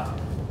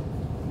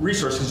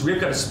resources, we've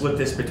got to split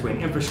this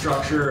between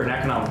infrastructure and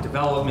economic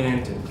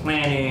development and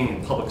planning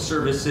and public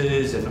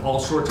services and all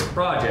sorts of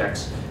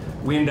projects.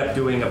 We end up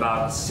doing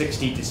about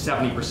 60 to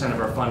 70% of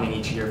our funding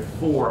each year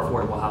for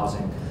affordable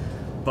housing.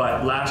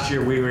 But last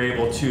year we were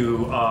able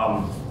to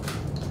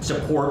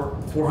support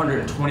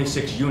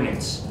 426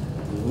 units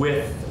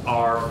with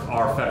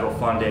our federal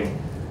funding.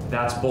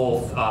 That's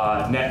both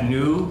net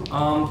new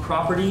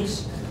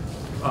properties,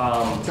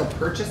 So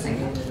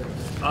purchasing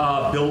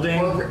building,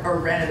 or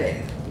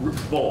renovating.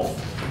 both,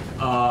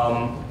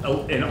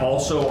 and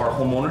also our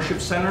homeownership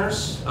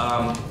centers,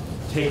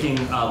 taking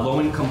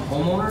low-income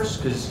homeowners,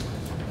 because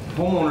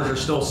homeowners are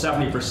still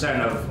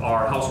 70% of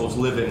our households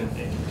live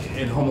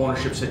in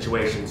homeownership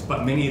situations,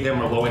 but many of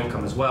them are low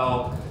income as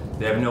well.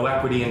 They have no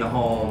equity in the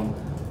home.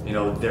 You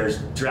know, there's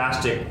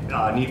drastic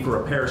need for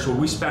repair. So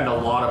we spend a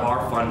lot of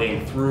our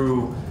funding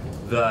through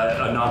the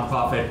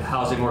nonprofit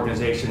housing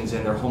organizations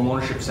and their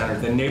homeownership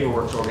centers, the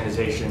NeighborWorks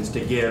organizations, to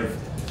give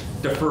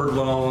deferred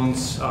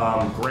loans,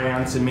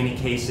 grants in many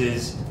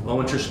cases,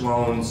 low interest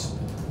loans,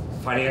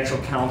 financial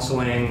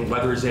counseling,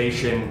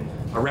 weatherization,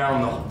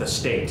 around the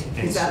state.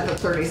 And Is that the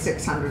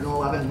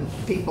 3,611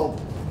 people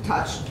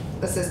touched,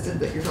 assisted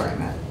that you're talking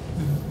about?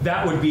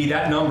 that would be,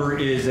 that number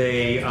is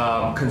a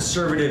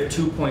conservative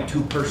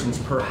 2.2 persons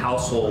per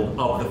household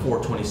of the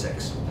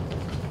 426,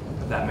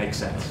 if that makes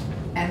sense.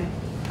 And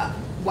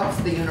what's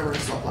the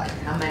universe look like?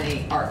 How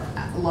many are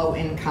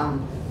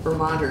low-income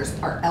Vermonters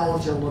are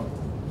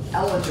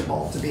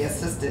eligible to be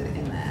assisted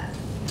in that?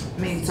 I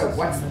mean, so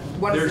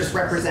what does this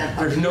represent?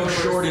 There's no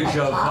shortage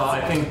of,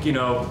 I think, you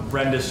know,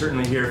 Brenda's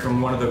certainly here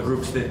from one of the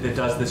groups that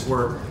does this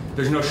work.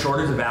 There's no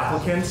shortage of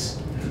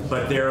applicants,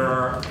 but there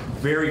are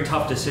very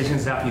tough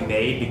decisions that have to be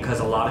made because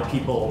a lot of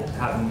people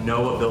have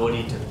no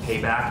ability to pay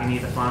back any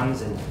of the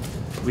funds, and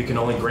we can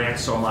only grant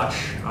so much.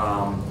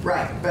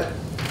 Right, but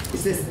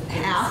is this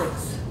half?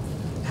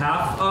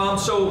 Half?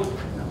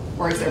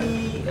 Or is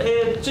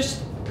it?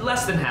 Just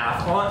less than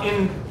half.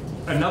 In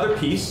another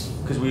piece,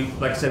 because we,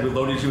 like I said, we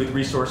loaded you with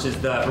resources,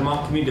 the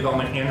Vermont Community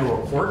Development Annual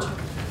Report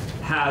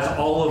has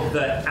all of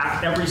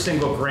every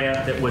single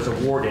grant that was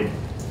awarded.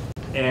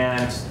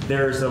 And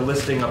there's a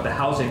listing of the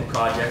housing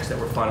projects that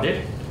were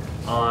funded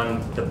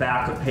on the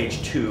back of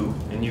page 2,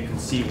 and you can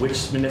see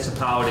which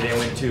municipality they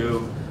went to,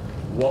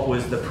 what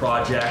was the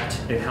project,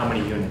 and how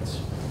many units.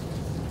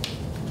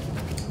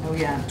 Oh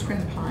yeah,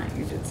 Twin Pine,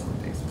 you did some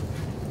of these.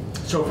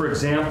 So for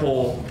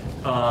example,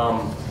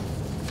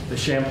 the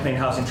Champlain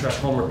Housing Trust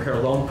Home Repair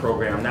Loan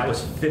Program, that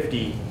was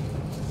 50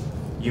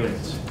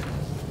 units.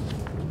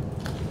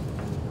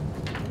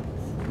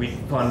 We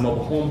fund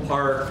mobile home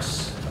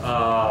parks,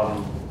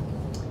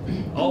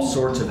 all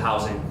sorts of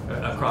housing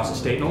across the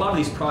state. And a lot of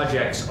these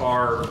projects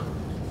are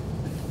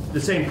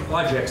the same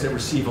projects that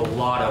receive a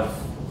lot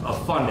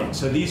of funding.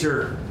 So these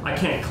are, I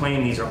can't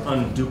claim these are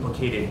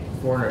unduplicated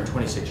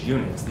 426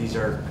 units. These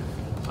are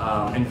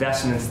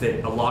investments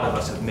that a lot of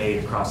us have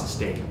made across the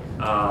state.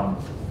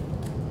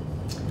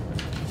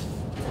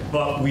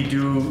 But we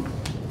do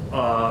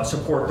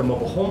support the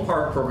mobile home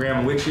park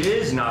program, which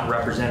is not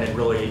represented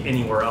really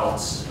anywhere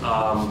else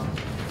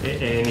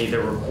in any of the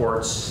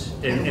reports.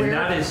 And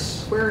that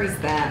is... Where is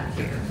that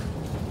here?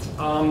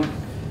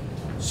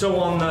 So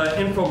on the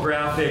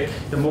infographic,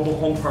 the mobile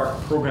home park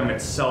program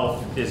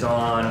itself is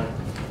on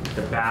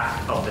the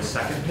back of the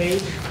second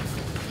page.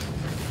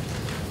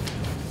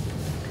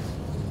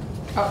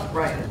 Oh,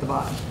 right at the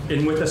bottom.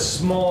 And with a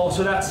small,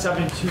 so that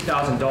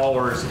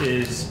 $72,000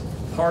 is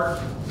part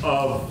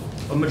of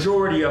a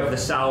majority of the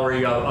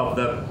salary of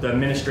the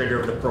administrator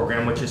of the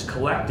program, which is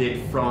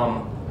collected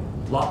from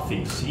lot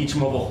fees. Each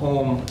mobile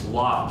home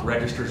lot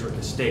registers with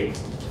the state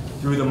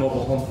through the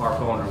mobile home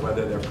park owner,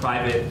 whether they're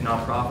private,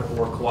 nonprofit,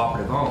 or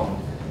cooperative owned.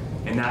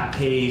 And that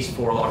pays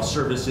for a lot of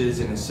services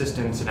and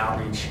assistance and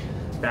outreach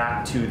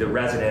back to the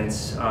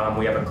residents.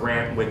 We have a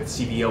grant with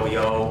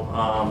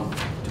CBOEO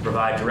to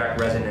provide direct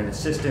resident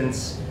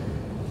assistance.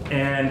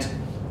 And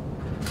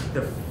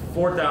the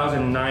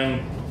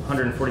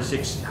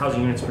 4,946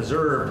 housing units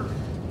preserved,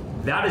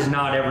 that is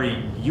not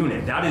every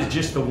unit. That is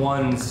just the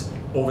ones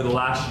over the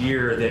last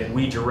year that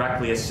we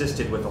directly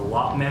assisted with a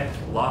lot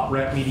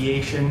rent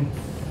mediation,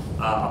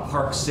 a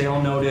park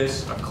sale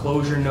notice, a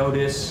closure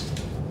notice,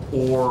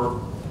 or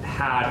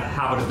had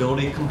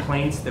habitability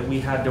complaints that we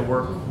had to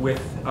work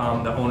with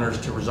the owners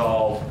to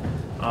resolve.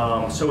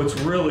 So it's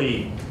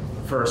really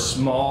for a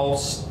small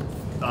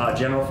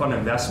general fund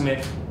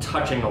investment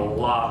touching a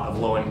lot of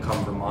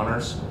low-income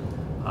Vermonters.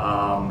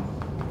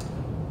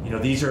 You know,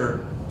 these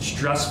are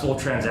stressful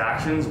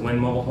transactions when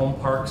mobile home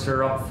parks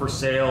are up for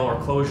sale or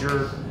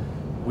closure.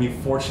 We've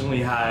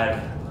fortunately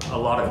had a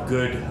lot of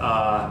good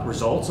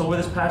results over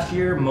this past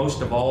year.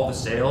 Most of all the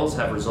sales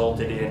have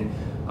resulted in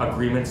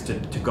agreements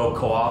to go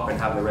co-op and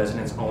have the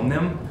residents own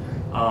them.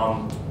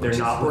 They're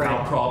not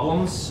without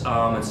problems,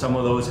 and some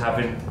of those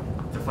haven't,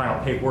 the final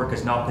paperwork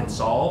has not been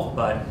solved,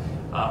 but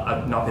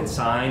not been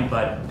signed,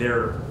 but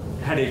they're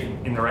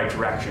headed in the right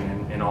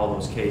direction in all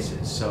those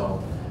cases.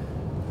 So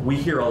we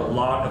hear a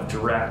lot of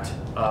direct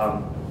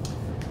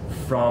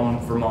from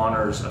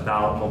Vermonters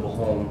about mobile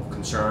home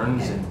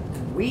concerns. And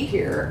we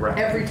hear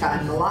every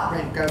time the lot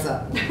rent goes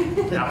up.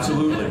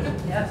 Absolutely.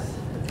 Yes.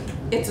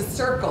 It's a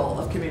circle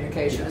of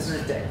communication,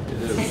 isn't it, Dick?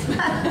 It is.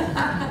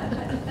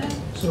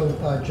 So,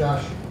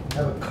 Josh, I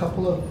have a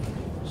couple of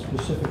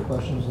specific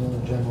questions and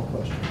then a general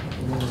question.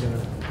 And then we're going to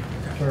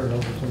turn it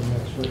over to the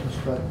next witness.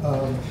 But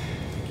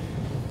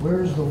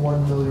where's the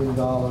 $1 million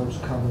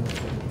coming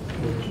from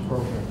for this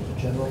program? Is it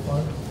general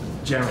fund?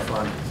 General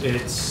fund.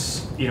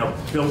 It's, you know,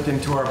 built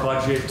into our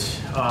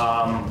budget,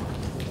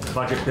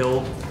 budget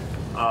build.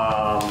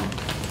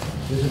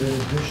 Is it an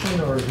addition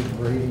or is it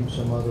grading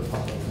some other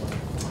pot of money?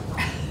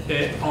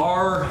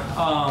 Our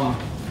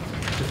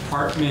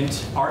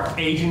department, our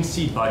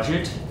agency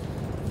budget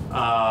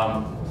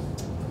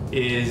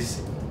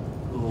is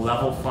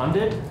level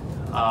funded.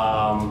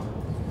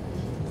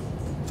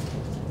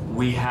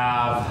 We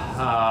have,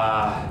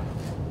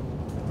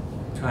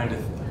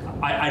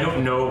 I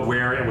don't know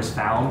where it was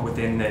found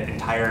within the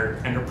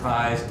entire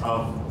enterprise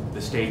of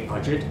the state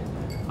budget,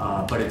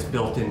 but it's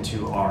built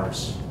into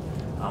ours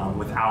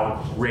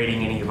without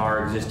rating any of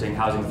our existing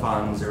housing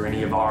funds or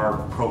any of our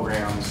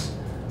programs.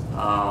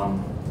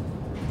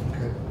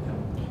 Okay.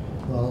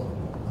 Well,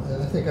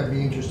 I think I'd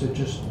be interested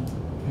just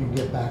if you can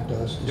get back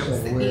to us to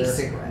say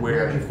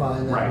where'd you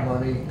find that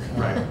money?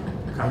 Right.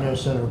 I know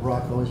Senator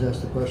Brock always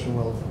asked the question,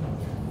 well,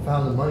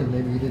 found the money,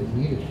 maybe you didn't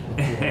need it.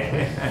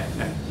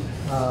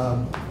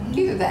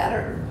 Either that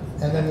or...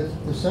 And then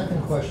the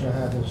second question I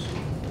have is,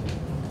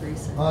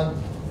 on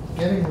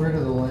getting rid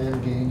of the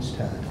land gains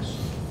tax,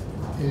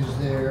 is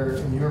there,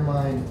 in your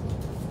mind,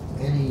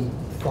 any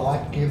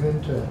thought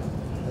given to,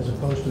 as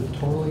opposed to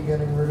totally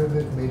getting rid of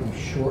it, maybe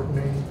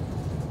shortening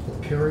the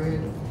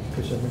period?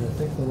 Because I mean, I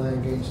think the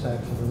land gains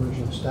tax that was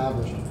originally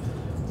established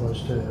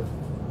was to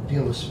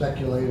deal with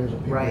speculators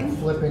and people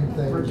flipping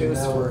things. Reduce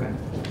and now we're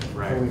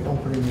Right. are we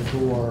opening the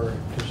door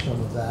to some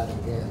of that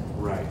again?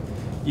 Right.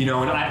 You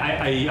know,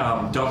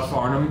 and Doug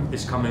Farnham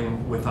is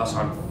coming with us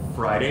on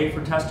Friday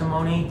for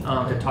testimony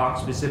to talk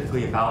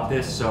specifically about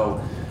this.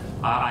 So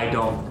I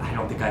don't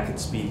think I could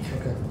speak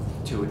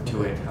to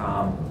it.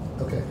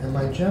 Okay. And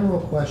my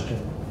general question,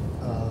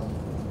 I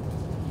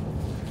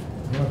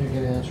don't know if you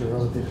can answer or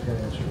other people can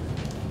answer.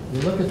 You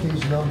look at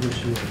these numbers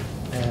here,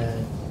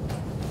 and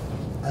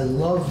I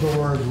love the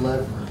word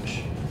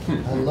leverage.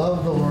 I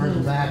love the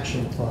word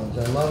matching funds.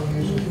 I love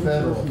using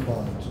federal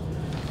funds.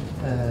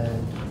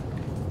 And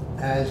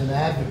as an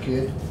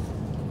advocate,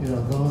 you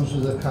know, those are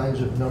the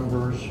kinds of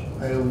numbers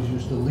I always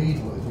used to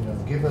lead with. You know,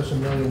 give us $1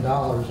 million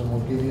and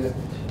we'll give you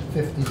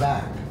 50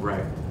 back.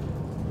 Right.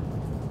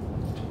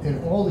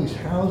 In all these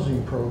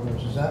housing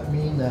programs, does that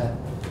mean that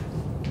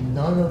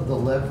none of the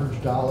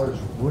leverage dollars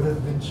would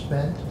have been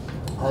spent,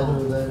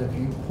 other than if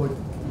you put,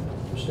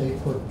 the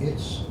state put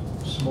its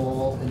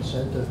small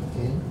incentive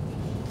in?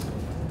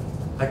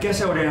 I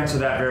guess I would answer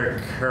that very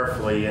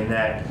carefully in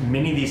that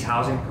many of these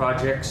housing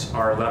projects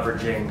are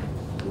leveraging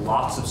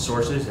lots of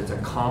sources. It's a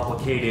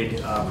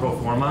complicated pro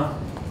forma,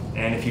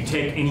 and if you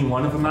take any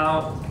one of them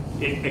out,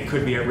 it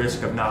could be at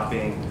risk of not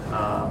being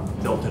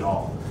built at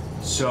all.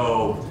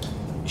 So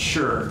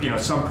sure, you know,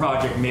 some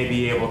project may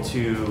be able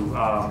to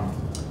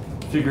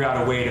figure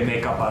out a way to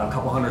make up a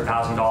couple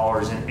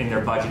 $100,000 in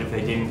their budget if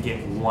they didn't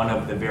get one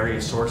of the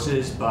various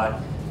sources, but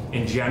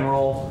in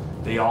general,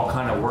 they all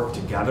kind of work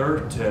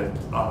together to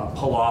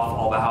pull off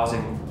all the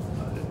housing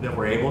that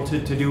we're able to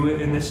do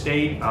it in this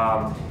state.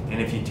 And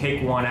if you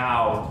take one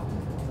out,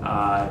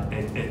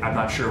 I'm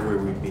not sure where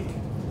we'd be.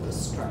 The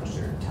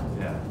structure.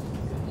 Yeah.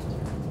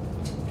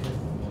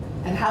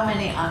 And how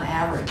many on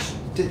average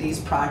do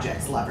these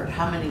projects leverage?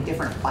 How many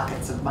different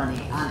buckets of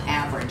money on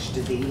average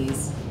do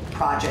these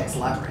projects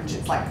leverage?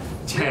 It's like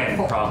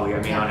 10 probably,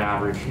 I mean, on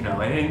average, you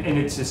know, and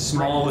it's as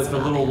small as the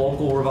little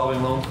local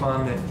revolving loan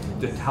fund,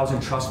 the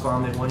housing trust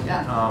fund that went,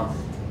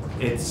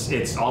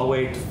 it's all the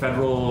way to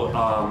federal,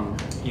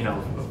 you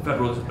know,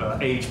 federal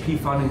AHP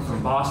funding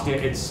from Boston.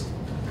 It's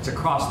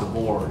across the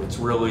board. It's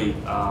really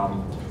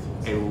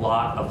a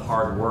lot of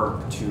hard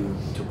work to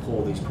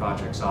pull these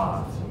projects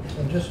off.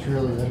 And just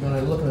really, when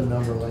I look at a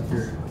number like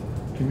your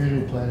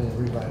community planning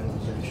and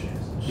revitalization,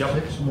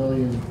 Yep. $6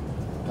 million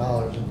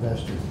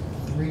invested,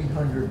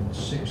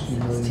 $360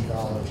 million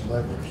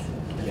leveraged.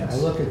 Yes. I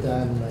look at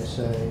that and I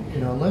say,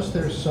 you know, unless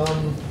there's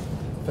some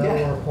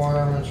federal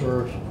requirements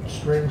or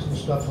strings and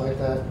stuff like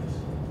that,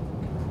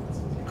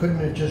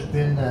 couldn't it just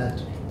been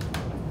that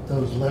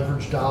those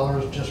leveraged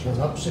dollars just went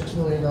up $6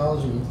 million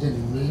and you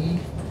didn't need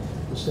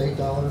the state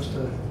dollars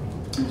to?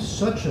 It's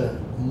such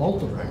a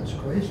multiple, it's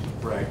crazy.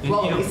 Right. And,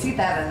 Well, you know, we see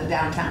that in the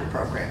downtown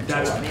program too.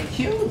 That's- I mean,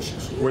 huge.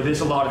 where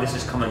a lot of this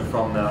is coming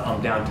from the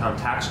downtown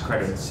tax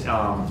credits.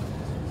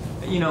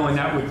 You know, and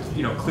that would,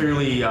 you know,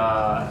 clearly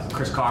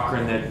Chris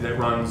Cochran that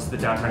runs the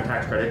downtown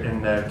tax credit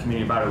and the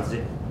community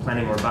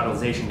planning or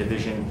revitalization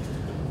division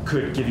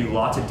could give you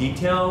lots of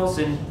details.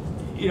 And,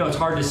 you know, it's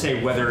hard to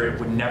say whether it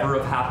would never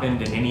have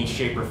happened in any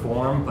shape or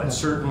form, but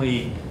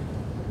certainly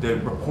the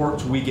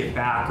reports we get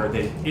back are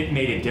that it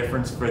made a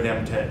difference for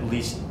them to at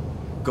least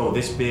go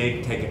this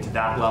big, take it to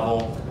that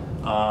level.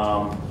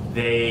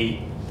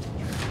 They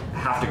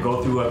have to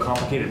go through a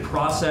complicated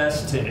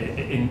process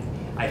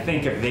I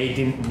think if they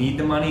didn't need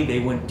the money, they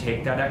wouldn't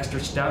take that extra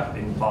step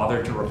and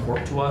bother to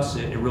report to us.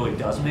 It really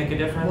does make a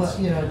difference.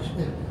 Well, you know,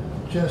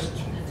 just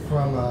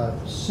from a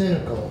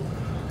cynical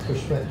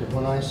perspective,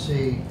 when I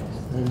see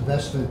an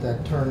investment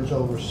that turns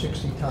over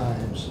 60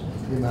 times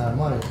the amount of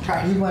money,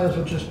 Right. we might as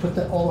well just put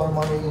all our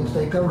money in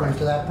state government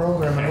to that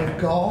program and we'd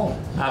go home.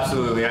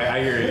 Absolutely,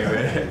 I hear you.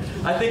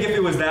 I think if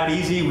it was that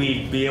easy,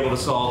 we'd be able to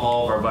solve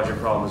all of our budget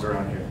problems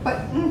around here.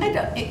 But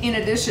in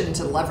addition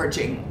to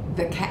leveraging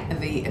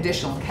the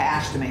additional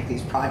cash to make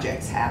these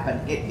projects happen,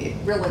 it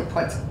really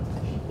puts,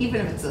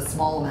 even if it's a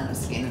small amount of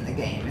skin in the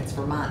game, it's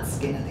Vermont's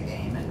skin in the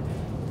game, and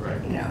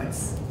Right. you know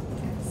it's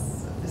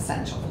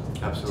essential.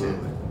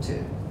 Absolutely.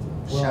 To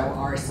show Well,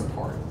 our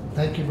support.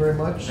 Thank you very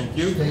much. Thank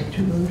you. Stay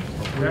tuned.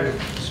 We Okay.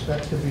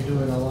 expect to be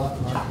doing a lot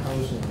in our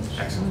housing.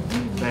 Excellent.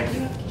 Thank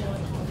you.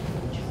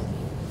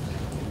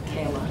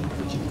 Kayla,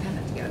 would you kind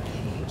of get a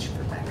page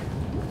for Becca?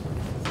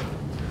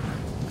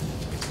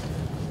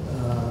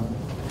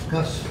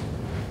 Gus,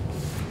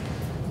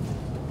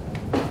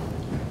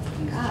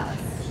 Gus.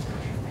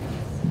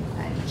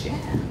 And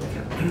Jen.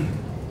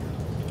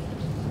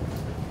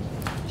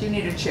 Do you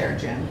need a chair,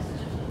 Jen?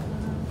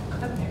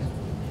 Okay.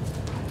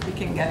 We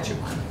can get you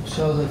one.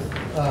 so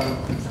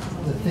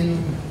the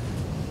theme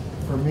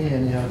for me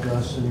anyhow,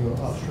 Gus, and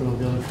I'm sure there'll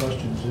be other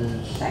questions,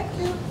 is, Thank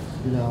you.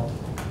 you know,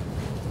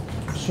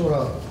 sort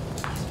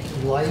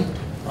of light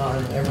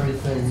on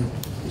everything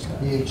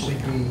the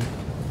HCP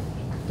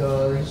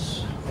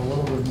does, a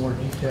little bit more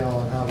detail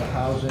on how the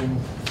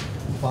housing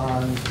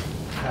bond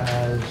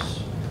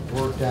has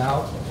worked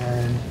out,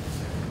 and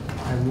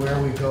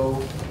where we go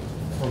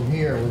from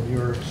here with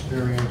your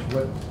experience.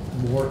 What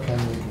more can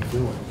we be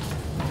doing?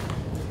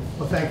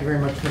 Well, thank you very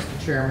much,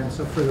 Mr. Chairman.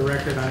 So for the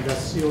record, I'm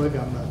Gus Seelig.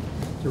 I'm the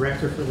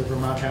Director for the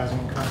Vermont Housing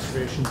and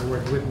Conservation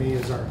Board. With me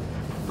is our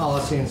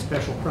Policy and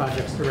Special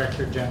Projects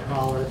Director, Jen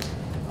Holler.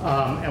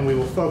 And we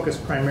will focus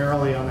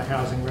primarily on the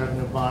housing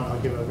revenue bond. I'll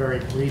give a very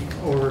brief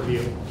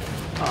overview.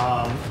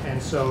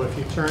 And so if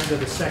you turn to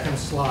the second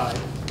slide,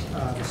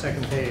 the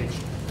second page,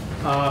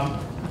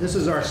 this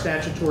is our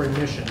statutory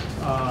mission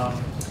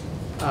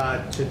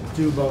to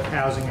do both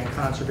housing and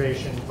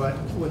conservation. But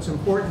what's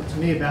important to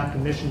me about the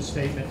mission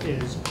statement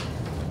is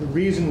the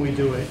reason we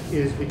do it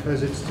is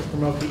because it's to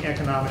promote the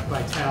economic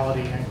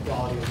vitality and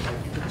quality of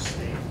life for the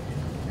state.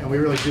 And we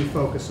really do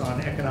focus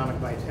on economic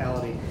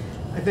vitality.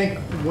 I think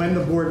when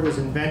the board was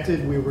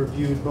invented, we were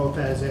viewed both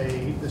as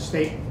the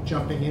state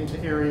jumping into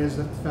areas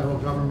that the federal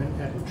government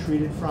had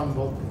retreated from,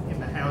 both in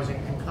the housing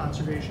and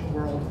conservation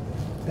world.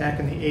 Back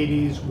in the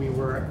 80s, we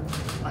were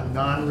a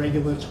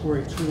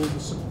non-regulatory tool to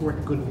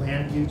support good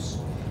land use.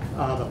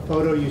 The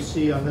photo you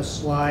see on this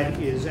slide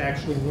is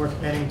actually North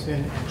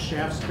Bennington and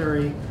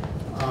Shaftesbury,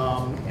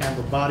 and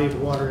the body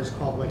of water is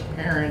called Lake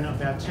Perrin.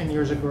 About 10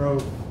 years ago,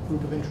 a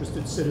group of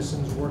interested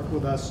citizens worked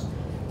with us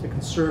to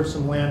conserve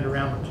some land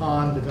around the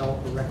pond,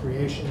 develop a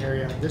recreation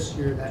area. This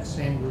year, that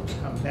same group's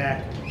come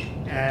back,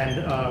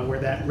 and where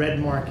that red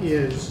mark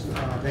is,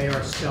 they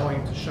are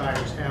selling to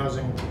Shires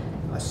Housing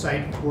a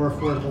site for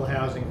affordable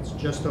housing. It's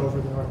just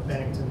over the North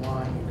Bennington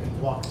line. You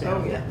can walk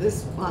down. Oh yeah,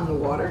 this on the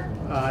water?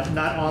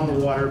 Not on the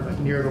water, but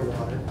near the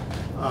water.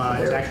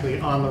 It's actually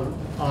on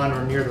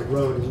or near the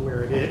road is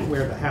where it is,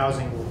 where the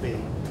housing will be.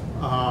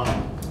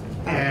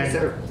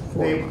 And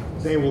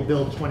they will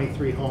build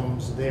 23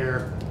 homes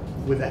there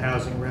with the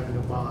housing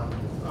revenue bond.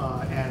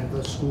 And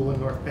the school in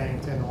North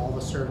Bennington, all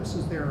the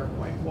services there are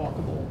quite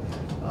walkable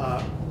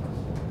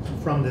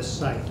from this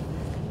site.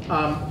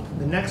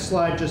 The next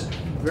slide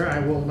I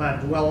will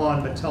not dwell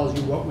on, but tells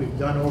you what we've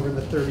done over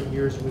the 30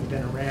 years we've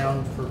been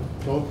around for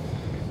both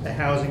the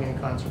housing and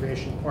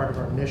conservation part of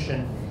our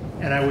mission.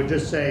 And I would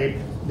just say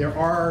there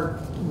are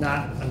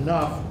not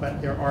enough,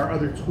 but there are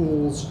other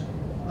tools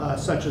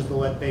such as the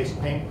lead-based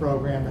paint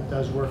program that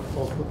does work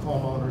both with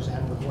homeowners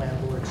and with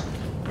landlords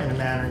in a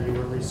manner you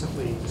were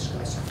recently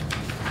discussing.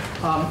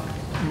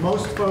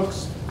 Most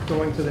folks,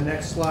 going to the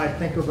next slide,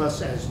 think of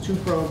us as two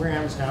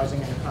programs,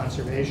 housing and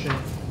conservation.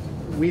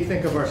 We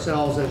think of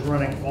ourselves as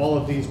running all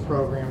of these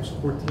programs,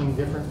 14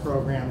 different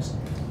programs.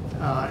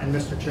 And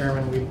Mr.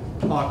 Chairman, we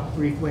talked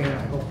briefly, and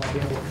I hope I'll be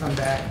able to come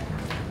back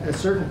at a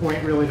certain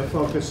point really to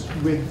focus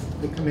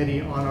with the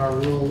committee on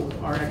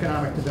our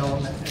economic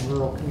development and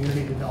rural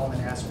community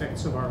development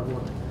aspects of our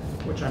work,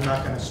 which I'm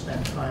not going to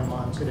spend time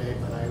on today,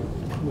 but I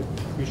would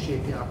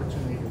appreciate the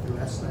opportunity to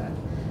address that.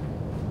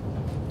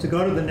 To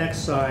go to the next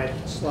slide,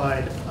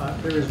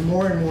 there is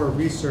more and more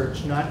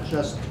research, not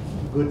just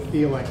good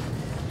feeling,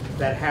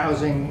 that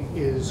housing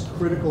is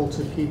critical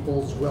to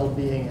people's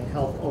well-being and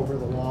health over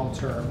the long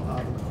term.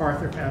 The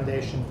MacArthur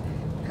Foundation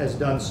has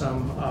done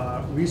some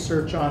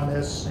research on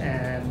this,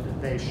 and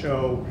they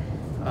show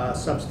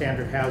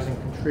substandard housing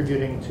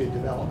contributing to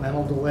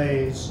developmental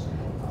delays.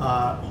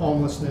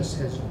 Homelessness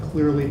has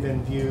clearly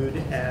been viewed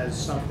as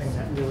something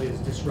that really is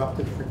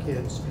disruptive for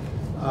kids.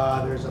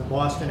 There's a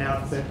Boston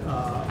outfit,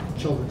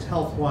 Children's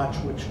Health Watch,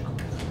 which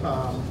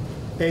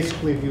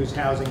basically views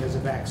housing as a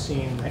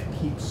vaccine that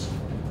keeps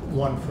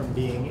one from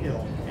being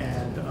ill.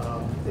 And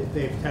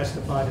they've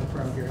testified in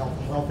front of your Health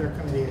and Welfare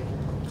Committee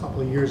a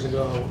couple of years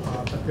ago,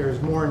 but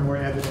there's more and more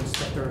evidence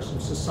that there are some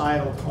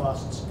societal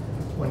costs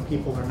when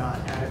people are not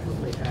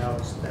adequately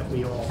housed that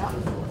we all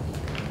pay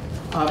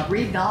for.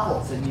 Read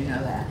novels and you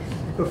know that.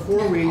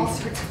 Before we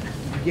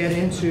get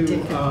into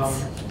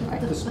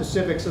the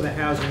specifics of the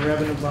housing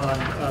revenue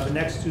bond, the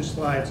next two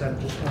slides I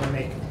just want to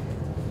make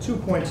 2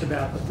 points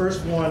about. The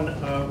first one,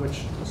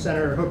 which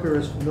Senator Hooker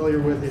is familiar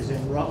with, is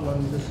in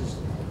Rutland. This is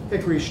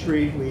Hickory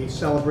Street. We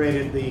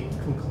celebrated the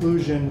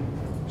conclusion,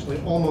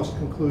 actually almost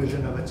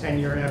conclusion, of a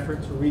 10-year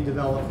effort to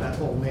redevelop that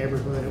whole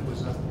neighborhood. It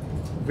was a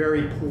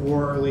very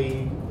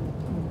poorly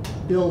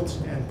built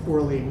and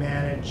poorly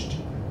managed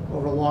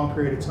over a long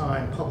period of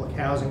time public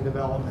housing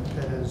development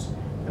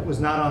that was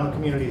not on the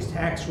community's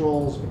tax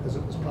rolls because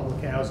it was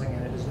public housing,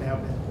 and it has now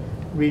been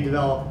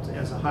redeveloped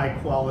as a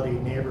high-quality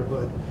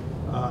neighborhood.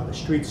 The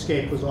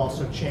streetscape was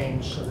also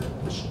changed so that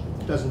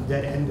it doesn't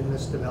dead end in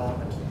this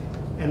development.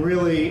 And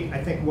really,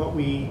 I think what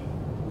we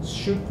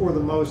shoot for the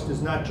most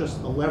is not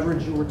just the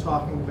leverage you were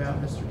talking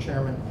about, Mr.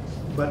 Chairman,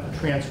 but the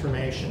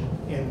transformation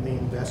in the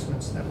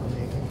investments that we're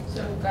making.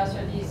 So, Gus,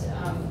 are these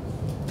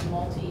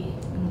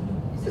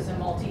is this a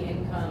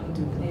multi-income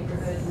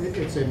neighborhood?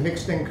 It's a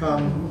mixed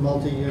income,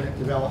 multi-unit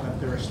development.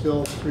 There are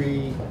still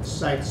 3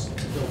 sites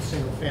to build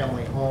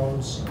single-family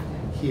homes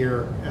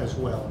here as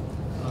well.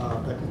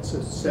 But it's a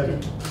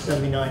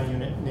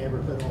 79-unit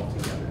neighborhood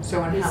altogether.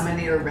 So and how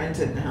many are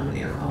rented and how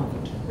many are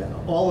owned?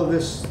 All of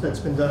this that's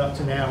been done up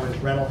to now is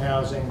rental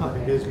housing, but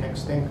it is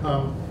mixed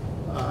income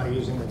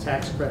using the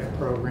tax credit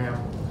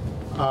program.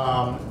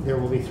 There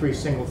will be 3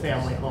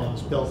 single-family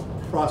homes built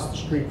across the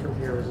street from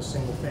here as a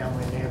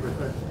single-family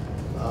neighborhood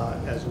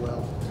as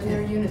well. And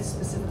there are units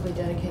specifically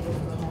dedicated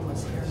for the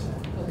homeless here.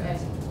 Okay.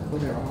 Well,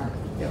 there are.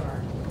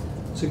 Yeah.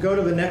 So go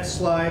to the next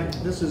slide.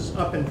 This is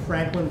up in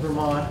Franklin,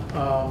 Vermont.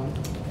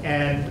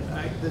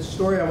 The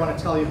story I want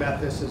to tell you about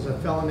this is a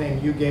fellow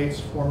named Hugh Gates,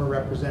 former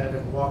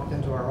representative, walked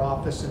into our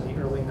office in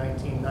the early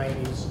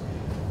 1990s.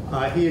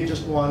 He had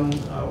just won,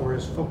 or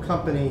his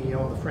company, he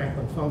owned the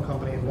Franklin Phone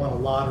Company, had won a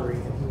lottery,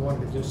 and he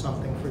wanted to do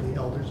something for the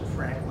elders of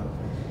Franklin.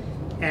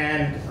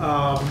 And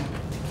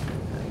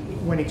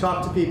when he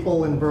talked to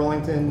people in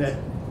Burlington at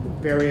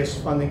various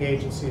funding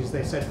agencies,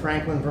 they said,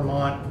 Franklin,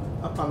 Vermont,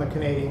 up on the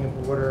Canadian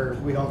border,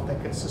 we don't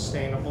think it's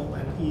sustainable.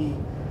 And he,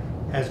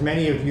 as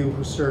many of you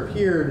who serve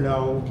here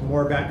know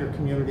more about your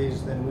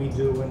communities than we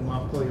do in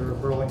Montpelier or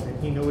Burlington,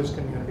 he knew his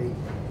community.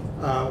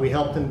 We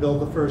helped him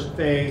build the first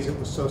phase. It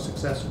was so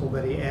successful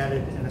that he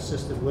added an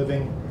assisted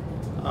living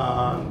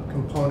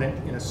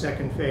component in a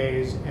second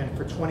phase. And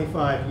for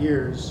 25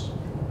 years,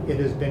 it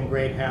has been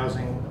great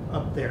housing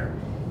up there.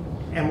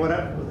 And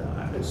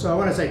so I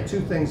want to say 2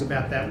 things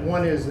about that.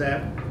 One is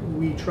that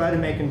we try to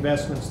make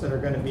investments that are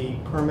going to be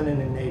permanent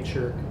in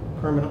nature,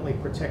 permanently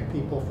protect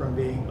people from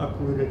being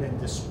uprooted and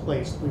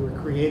displaced. We were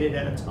created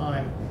at a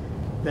time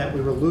that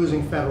we were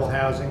losing federal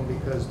housing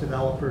because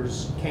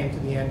developers came to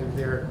the end of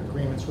their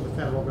agreements with the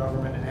federal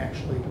government and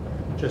actually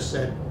just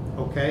said,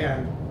 okay,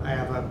 I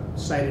have a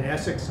site in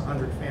Essex,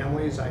 100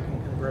 families, I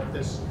can convert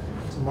this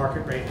to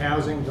market rate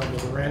housing, double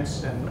the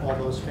rents, and all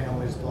those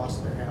families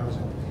lost their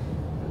housing.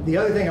 The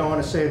other thing I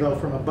want to say, though,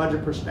 from a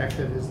budget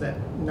perspective, is that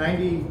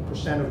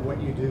 90% of what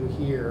you do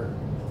here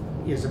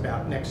is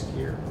about next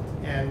year.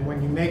 And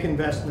when you make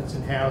investments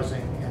in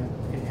housing, and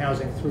in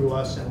housing through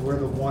us, and we're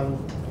the one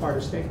part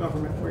of state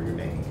government where you're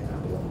making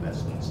capital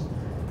investments,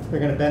 they're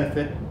going to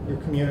benefit your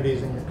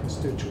communities and your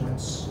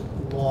constituents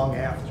long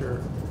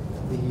after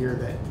the year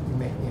that you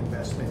make the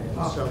investment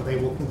in. So they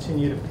will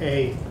continue to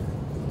pay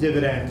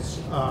dividends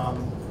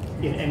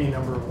in any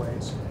number of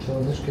ways. So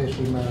in this case,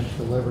 we managed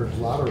to leverage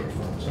lottery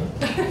funds,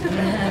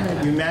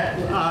 huh? You met,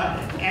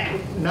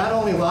 not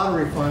only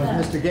lottery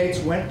funds, Mr. Gates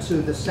went to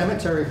the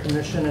Cemetery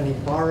Commission and he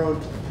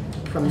borrowed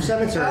from the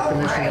Cemetery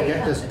Commission to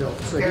get this built.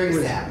 So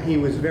he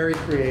was very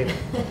creative.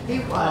 He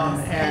was,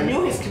 and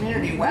knew his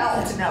community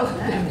well to know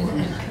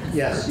that.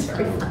 Yes.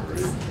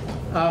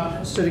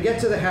 So to get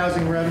to the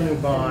housing revenue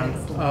bond,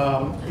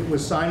 it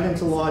was signed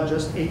into law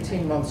just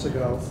 18 months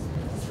ago.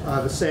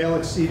 The sale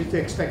exceeded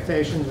the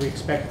expectations. We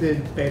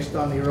expected, based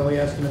on the early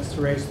estimates,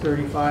 to raise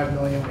 $35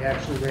 million. We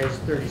actually raised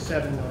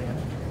 $37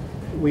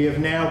 million. We have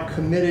now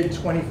committed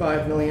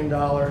 $25 million,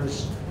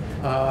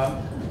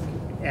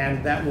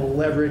 and that will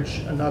leverage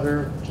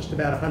another just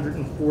about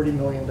 $140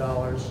 million.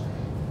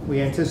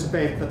 We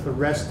anticipate that the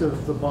rest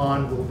of the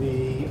bond will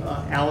be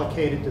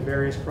allocated to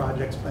various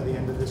projects by the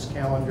end of this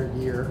calendar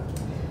year.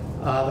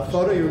 The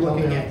photo you're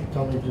looking at...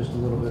 Tell me just a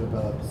little bit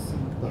about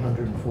the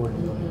 $140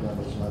 million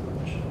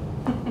leverage.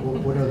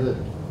 What are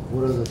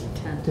the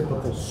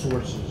typical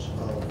sources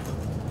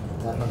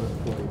of that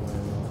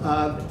 $140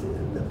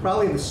 million?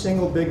 Probably the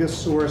single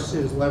biggest source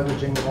is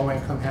leveraging the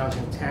low-income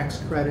housing tax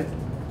credit.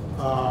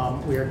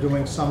 We are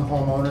doing some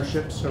home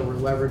ownership, so we're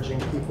leveraging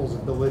people's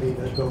ability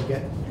to go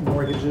get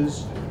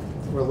mortgages.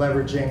 We're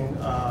leveraging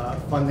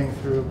funding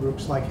through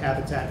groups like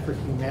Habitat for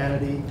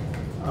Humanity.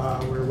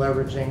 We're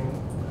leveraging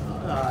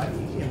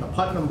in the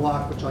Putnam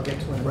block, which I'll get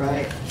to in a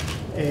minute,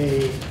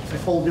 a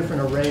whole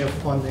different array of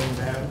funding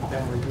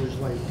than we're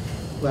usually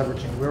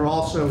leveraging. We're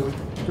also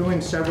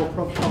doing several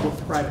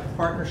public-private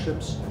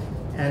partnerships,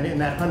 and in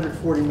that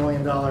 $140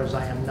 million,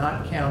 I am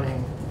not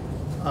counting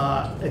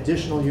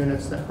additional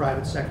units that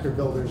private sector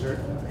builders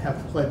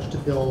have pledged to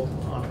build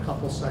on a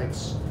couple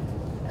sites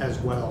as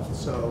well.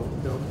 So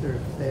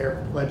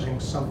they're pledging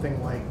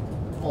something like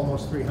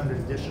almost 300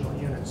 additional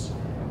units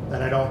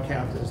that I don't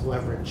count as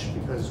leverage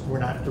because we're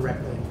not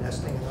directly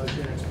investing in those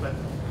units, but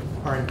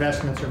our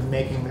investments are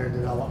making their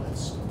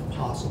developments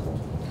possible.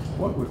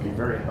 What would be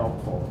very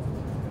helpful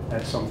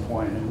at some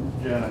point,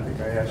 and Jen, I think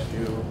I asked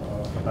you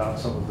about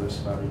some of this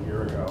about a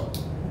year ago,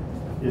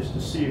 is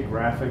to see a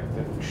graphic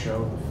that would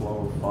show the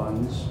flow of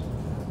funds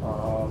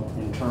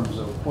in terms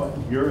of what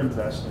you're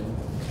investing,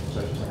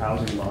 such as the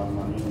housing bond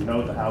money. We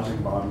know the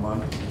housing bond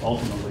money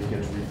ultimately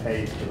gets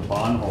repaid to the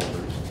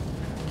bondholders.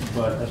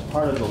 But as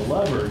part of the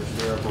leverage,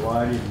 there are a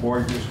variety of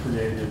mortgages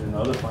created and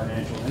other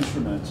financial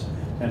instruments.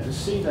 And to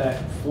see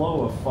that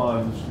flow of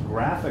funds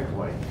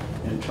graphically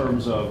in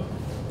terms of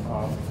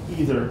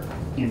either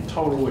in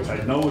total, which I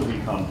know would be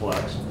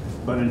complex,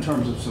 but in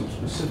terms of some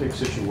specific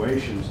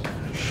situations,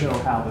 to show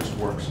how this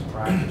works in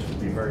practice would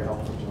be very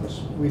helpful to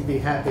us. We'd be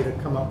happy to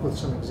come up with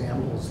some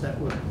examples that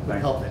would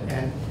help it.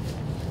 And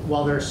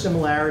while there are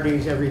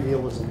similarities, every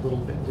deal is a little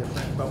bit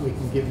different, but we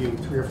can give you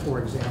 3 or 4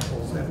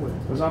 examples that would.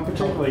 Because I'm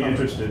particularly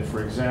interested,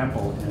 for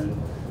example, in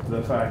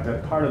the fact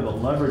that part of the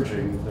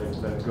leveraging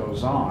that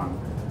goes on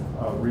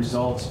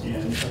results in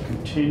a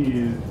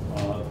continued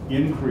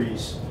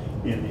increase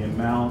in the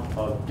amount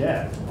of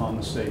debt on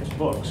the state's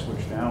books,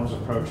 which now is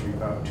approaching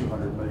about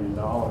 $200 million,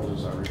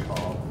 as I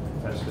recall.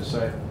 As to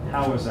say,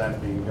 how is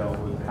that being dealt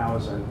with? How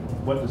is that?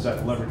 What does that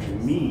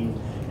leveraging mean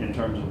in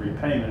terms of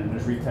repayment? And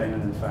is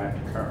repayment in fact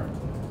occurring?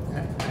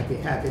 I'd be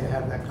happy to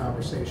have that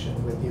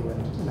conversation with you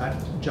and not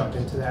jump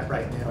into that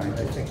right now, but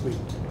I think we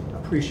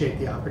appreciate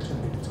the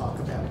opportunity to talk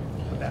about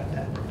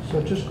that.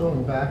 So just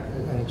going back,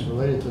 and it's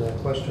related to that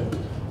question,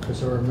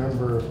 because I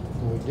remember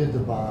when we did the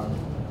bond,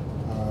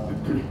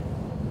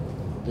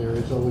 there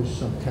is always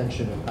some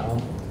tension of how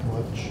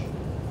much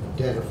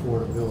debt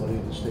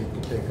affordability the state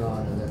could take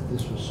on, and that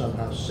this was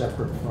somehow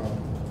separate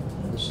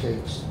from the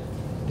state's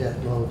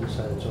debt load. This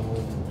had its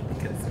own, I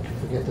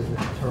forget the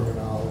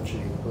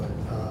terminology, but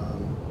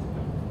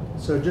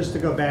so just to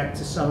go back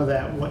to some of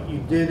that, what you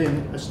did in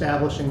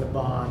establishing the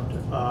bond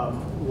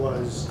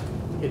was,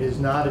 it is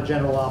not a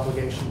general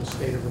obligation of the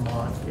state of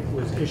Vermont. It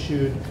was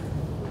issued,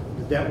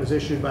 the debt was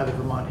issued by the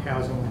Vermont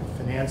Housing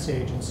Finance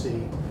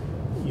Agency.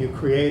 You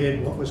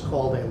created what was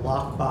called a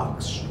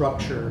lockbox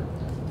structure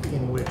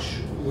in which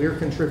we're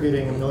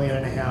contributing $1.5 million,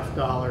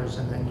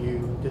 and then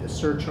you did a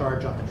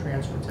surcharge on the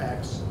transfer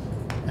tax,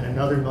 and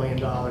another $1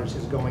 million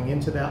is going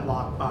into that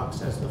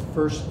lockbox as the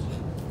first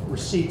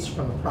receipts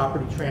from the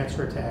property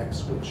transfer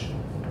tax, which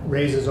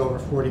raises over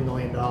 $40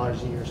 million a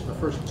year. So the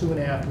first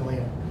 $2.5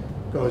 million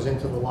goes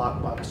into the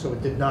lockbox. So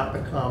it did not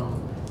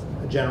become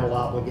a general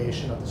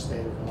obligation of the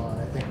state of Vermont.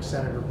 I think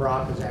Senator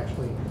Brock is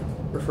actually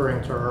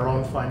referring to our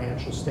own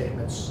financial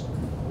statements,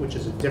 which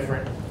is a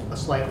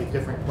slightly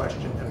different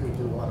question that we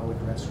do want to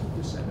address with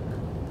the senator.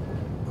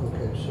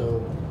 okay,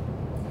 So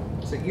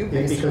you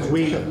Because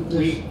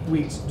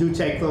we do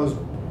take those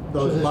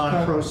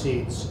bond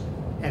proceeds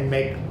and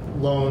make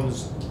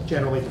loans,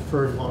 generally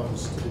deferred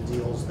loans, to the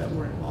deals that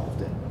we're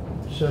involved in.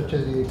 so to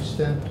the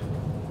extent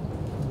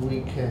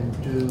we can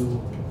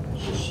do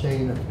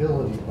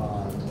sustainability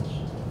bonds,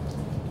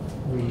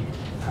 we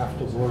have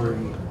to worry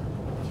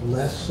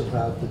less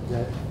about the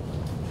debt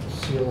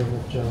ceiling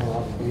of general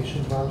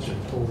obligation bonds are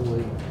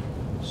totally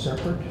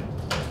separate?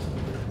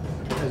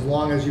 As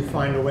long as you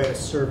find a way to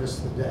service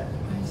the debt.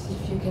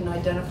 If you can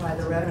identify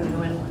the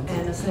revenue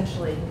and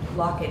essentially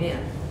lock it in,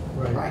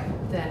 Right,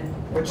 then.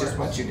 which is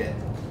what you did.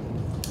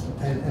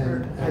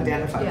 And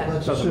Identify. Yeah.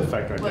 let's Doesn't assume-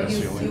 affect our Well, debt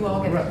you ceiling.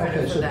 all get the Right, credit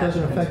okay, for so it that.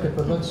 doesn't affect it,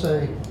 but let's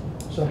say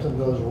something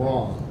goes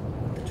wrong.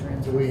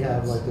 Do we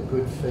have like the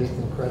good faith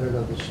and credit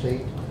of the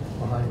state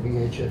behind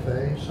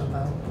VHFA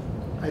somehow?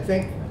 I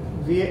think,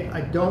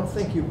 I don't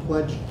think you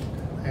pledged,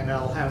 and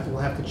we'll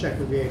have to check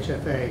with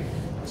VHFA.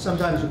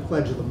 Sometimes you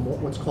pledge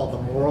what's called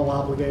the moral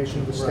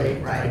obligation of the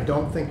state. Right. I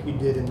don't think you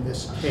did in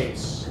this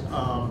case.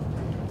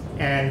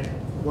 And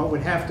what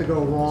would have to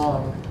go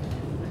wrong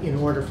in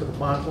order for the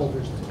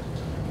bondholders,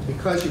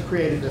 because you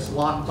created this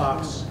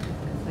lockbox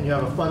and you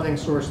have a funding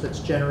source that's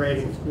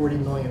generating $40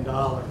 million,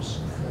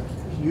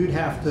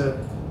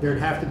 there'd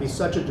have to be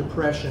such a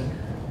depression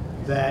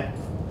that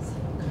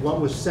what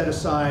was set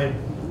aside,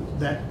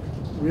 that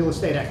real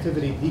estate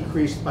activity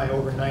decreased by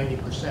over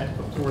 90%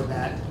 before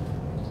that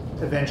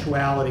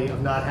eventuality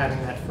of not having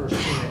that first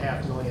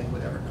 $2.5 million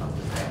would ever come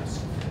to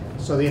pass.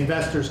 So the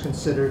investors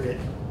considered it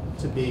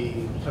to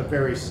be a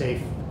very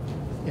safe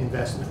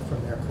investment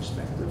from their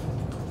perspective.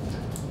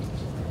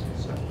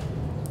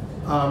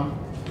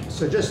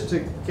 So just to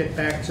get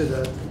back to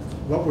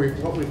what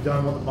we've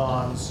done with the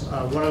bonds,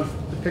 one of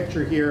the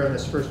picture here on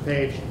this first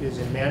page is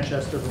in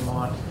Manchester,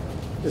 Vermont.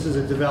 This is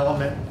a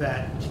development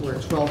where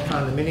 12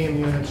 condominium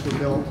units were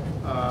built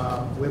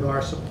with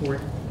our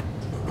support.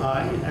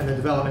 And the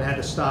development had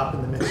to stop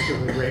in the midst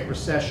of the Great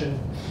Recession.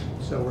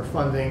 So we're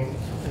funding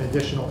an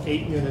additional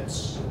 8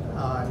 units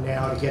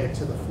now to get it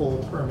to the full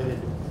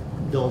permitted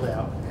build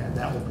out, and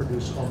that will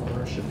produce home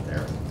ownership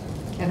there.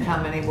 And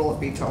how many will it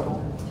be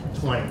total?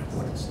 20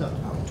 when it's done.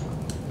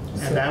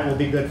 And that will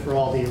be good for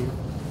all the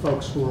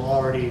folks who are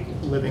already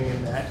living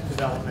in that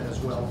development as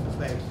well, because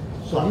they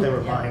thought they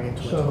were buying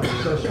into it 20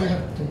 years ago.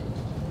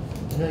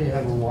 I know you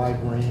have a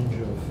wide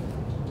range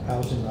of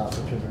housing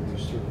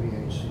opportunities through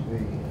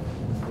VHCV,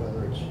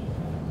 whether it's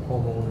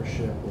home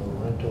ownership or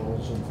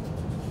rentals.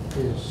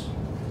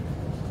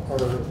 Are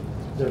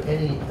there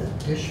any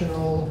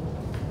additional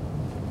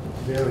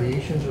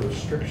variations or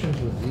restrictions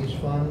with these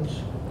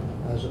funds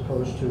as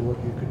opposed to what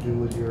you could do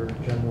with your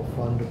general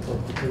fund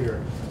appropriate,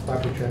 your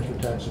property transfer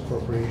tax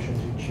appropriations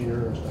each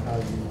year as to how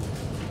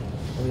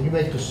I mean, you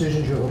make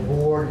decisions, you have a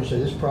board, you say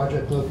this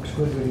project looks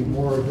good, we need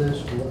more of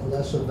this,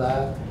 less of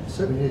that.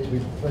 So we need to be,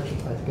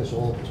 I guess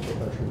all of it's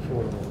perpetually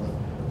affordable,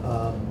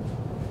 but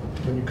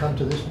when you come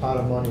to this pot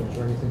of money, is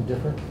there anything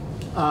different?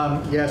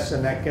 Yes,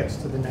 and that gets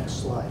to the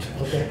next slide.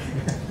 Okay.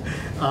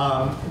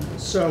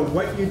 So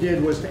what you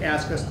did was to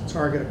ask us to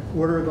target a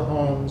quarter of the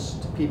homes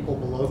to people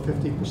below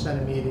 50%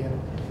 of median.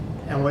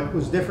 And what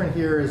was different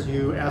here is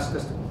you asked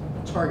us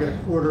to target a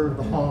quarter of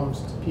the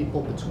homes to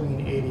people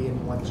between 80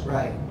 and 120.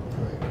 Right.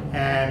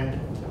 And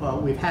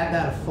we've had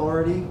that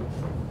authority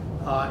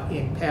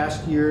in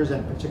past years,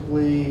 and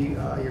particularly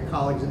your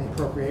colleagues in the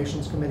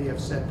Appropriations Committee have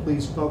said,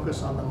 please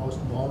focus on the most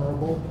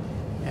vulnerable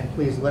and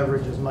please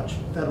leverage as much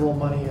federal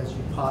money as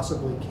you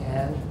possibly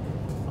can.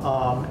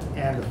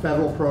 And the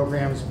federal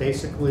programs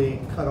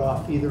basically cut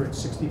off either at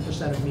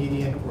 60% of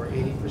median or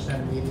 80%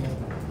 of median.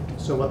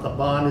 So what the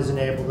bond has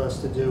enabled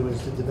us to do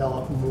is to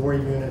develop more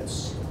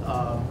units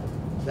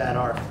that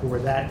are for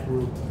that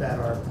group that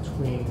are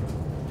between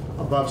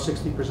above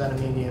 60% of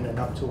median and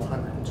up to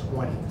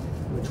 120,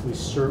 which we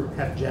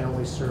have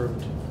generally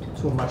served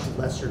to a much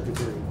lesser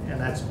degree. And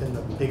that's been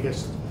the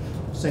biggest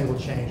single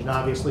change. And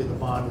obviously the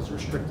bond is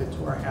restricted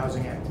to our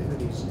housing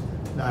activities,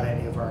 not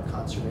any of our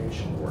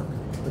conservation work.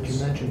 But you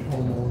mentioned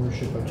home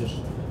ownership. I just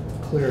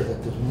clear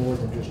that there's more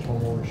than just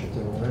home ownership.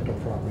 There are rental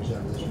properties out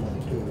of this money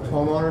too, right?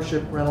 Home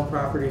ownership, rental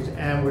properties,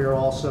 and we are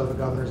also, the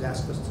governor's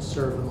asked us to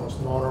serve the most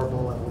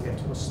vulnerable, and we'll get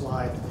to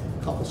a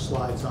couple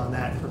slides on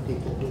that for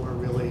people who are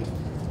really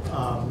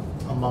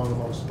among the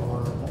most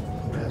vulnerable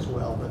as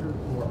well, but are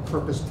more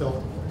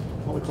purpose-built,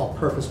 what we call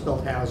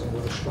purpose-built housing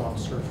with a strong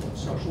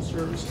social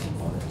service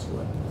component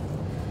to it.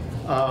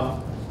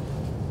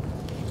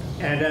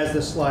 And as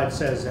this slide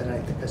says, and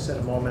I think I said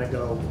a moment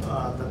ago,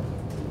 the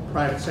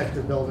private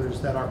sector builders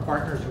that our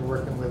partners are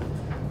working with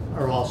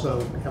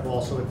have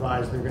also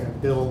advised they're going to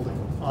build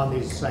on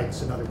these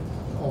sites another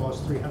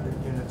almost 300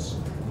 units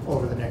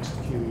over the next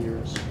few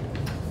years.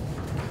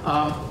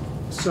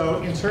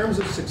 So in terms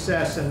of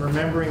success, and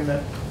remembering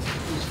that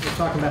we're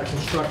talking about a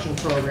construction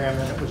program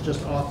and it was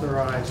just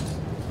authorized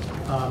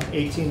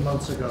 18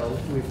 months ago,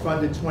 we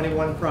funded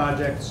 21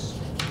 projects,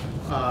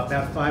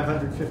 about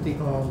 550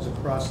 homes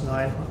across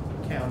 9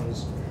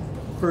 counties.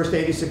 First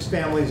 86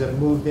 families have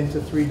moved into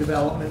 3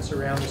 developments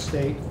around the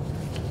state.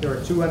 There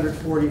are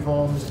 240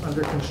 homes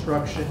under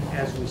construction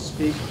as we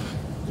speak.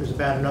 There's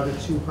about another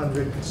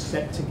 200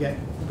 set to get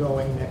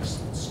going next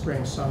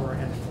spring, summer,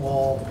 and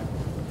fall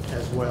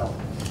as well.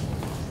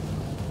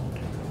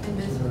 And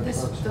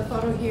the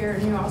photo here,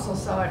 and you also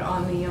saw it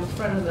on the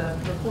front of the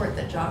report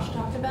that Josh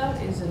talked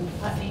about, is in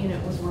Putney, and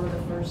it was one of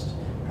the first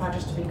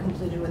projects to be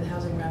completed with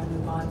housing revenue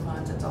bond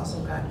funds. It's also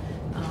got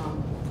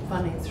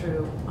funding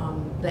through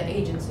the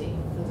agency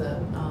for the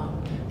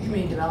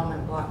Community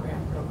Development Block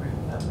Grant Program.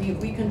 But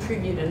we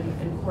contribute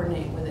and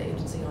coordinate with the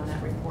agency on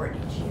that report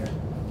each year.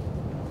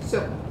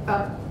 So,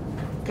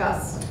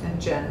 Gus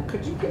and Jen,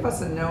 could you give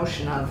us a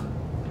notion of,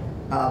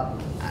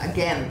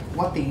 again,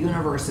 what the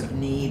universe of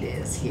need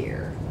is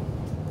here?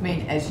 I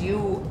mean, as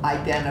you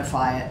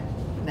identify it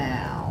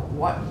now,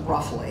 what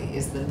roughly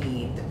is the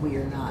need that we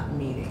are not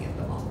meeting at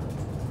the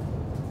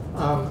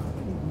moment?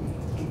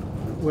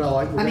 Well,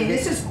 I mean,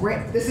 this is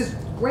great. This is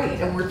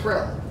great, and we're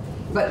thrilled.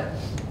 But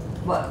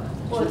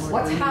It's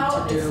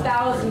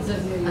thousands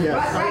of new units.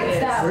 Yes. Right, It's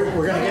thousands.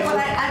 We're gonna get- But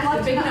I'd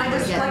like to, I'd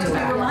just like to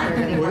be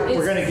reminded.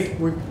 we're gonna get,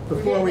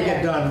 before we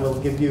get done, we'll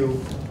give you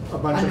a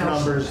bunch I of know.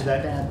 numbers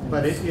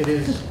but it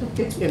is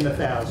in the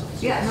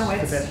thousands. Yeah, no,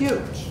 it's That-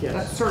 huge. Yes.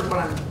 That's sort of what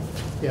I'm,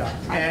 Yeah,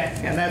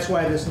 and that's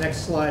why this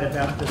next slide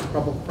about this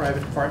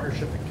public-private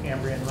partnership at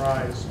Cambrian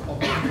Rise, called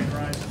Cambrian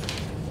Rise,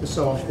 is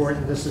so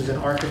important. This is an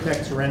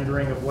architect's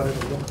rendering of what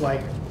it'll look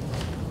like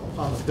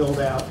on the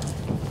build-out.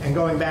 And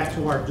going back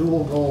to our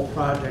dual goal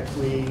project,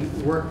 we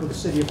worked with the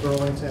city of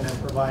Burlington and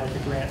provided a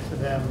grant to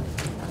them,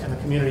 and the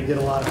community did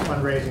a lot of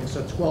fundraising.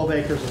 So 12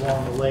 acres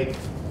along the lake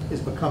is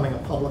becoming a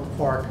public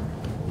park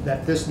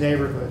that this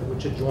neighborhood,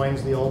 which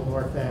adjoins the Old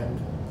North End,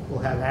 will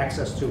have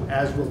access to,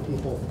 as will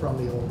people from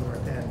the Old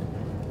North End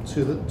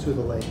to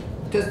the lake.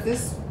 does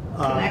this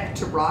connect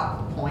to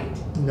Rock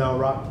Point? No,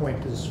 Rock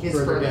Point is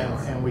further down,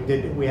 and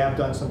we have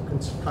done some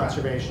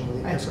conservation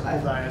with the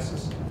Episcopal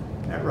Diocese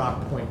at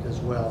Rock Point as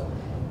well.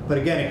 But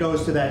again, it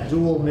goes to that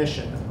dual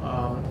mission.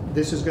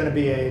 This is going to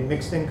be a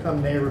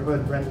mixed-income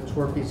neighborhood. Brenda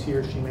Torpy's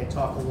here. She may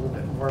talk a little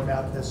bit more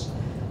about this.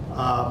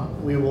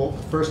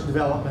 First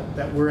development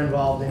that we're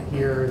involved in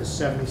here is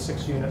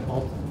 76-unit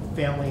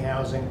multi-family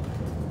housing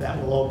that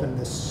will open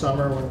this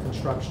summer when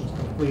construction is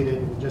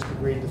completed. We just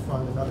agreed to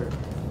fund another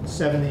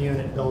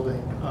 70-unit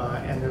building,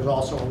 and there's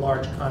also a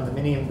large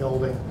condominium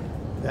building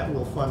that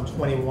will fund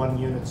 21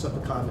 units of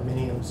the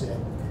condominiums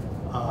in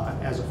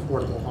as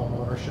affordable home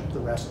ownership. The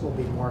rest will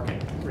be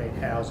market rate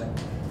housing.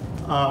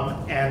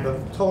 And the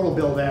total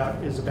build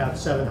out is about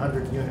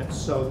 700 units,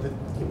 so that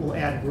it will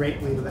add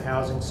greatly to the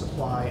housing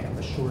supply and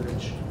the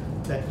shortage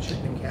that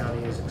Chittenden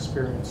County is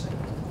experiencing.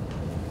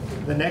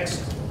 The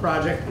next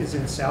project is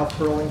in South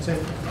Burlington.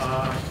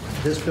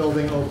 This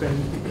building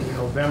opened in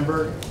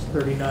November,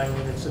 39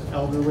 units of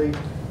elderly.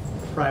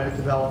 Private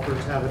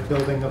developers have a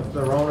building of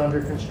their own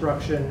under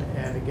construction,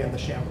 and again, the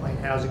Champlain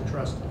Housing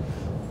Trust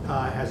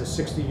has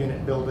a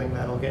 60-unit building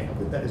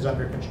that is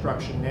under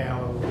construction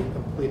now and will be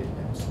completed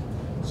next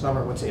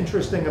summer. What's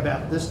interesting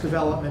about this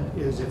development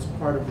is it's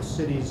part of the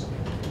city's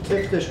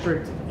TIF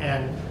district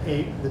and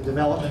the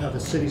development of a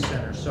city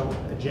center. So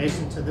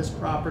adjacent to this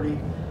property,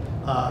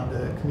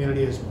 the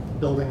community is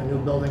building a new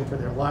building for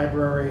their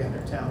library and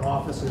their town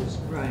offices.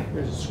 Right.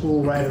 There's a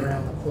school right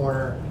around the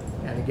corner.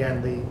 And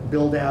again, the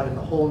build out in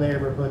the whole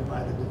neighborhood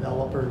by the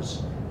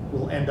developers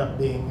will end up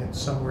being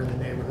somewhere in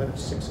the neighborhood of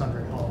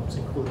 600 homes,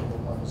 including the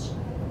ones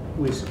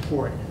we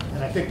support.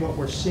 And I think what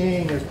we're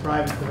seeing is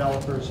private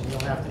developers, and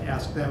you'll have to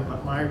ask them,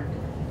 but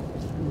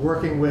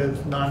working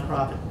with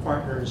nonprofit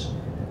partners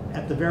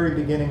at the very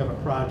beginning of a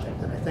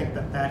project, and I think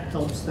that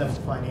helps them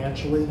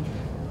financially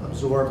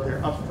absorb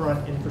their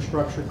upfront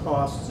infrastructure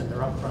costs and their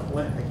upfront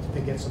rent.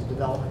 They get some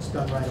developments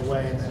done right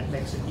away, and then it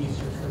makes it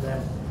easier for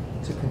them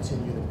to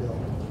continue to build.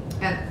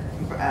 And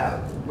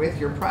with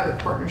your private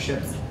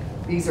partnerships,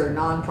 these are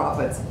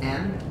nonprofits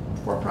and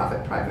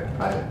for-profit private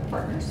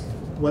partners?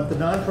 What the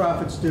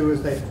nonprofits do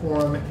is they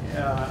form,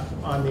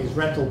 on these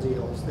rental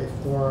deals, they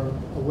form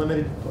a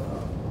limited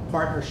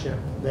partnership.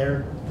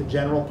 They're the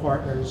general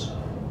partners.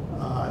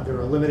 There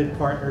are limited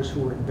partners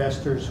who are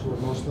investors who are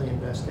mostly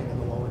investing in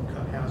the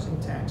low-income housing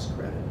tax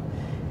credit.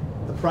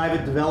 The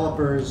private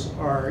developers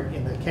are,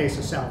 in the case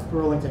of South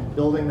Burlington,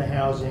 building the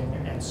housing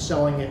and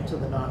selling it to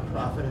the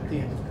nonprofit at the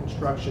end of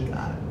construction.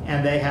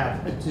 And they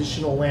have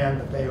additional land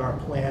that they are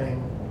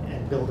planning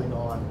and building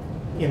on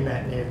in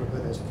that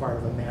neighborhood as part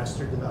of a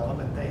master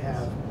development they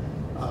have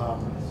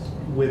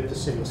with the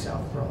city of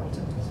South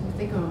Burlington. So we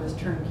think of them as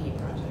turnkey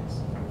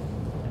projects.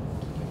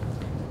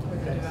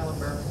 With the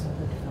developer,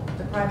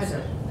 the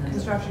private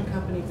construction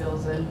company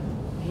builds it,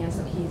 hands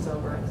the keys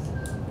over.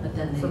 But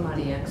then For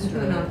money. the extra, To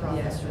the nonprofit.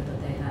 the extra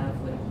that they have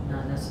would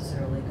not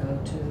necessarily go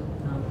to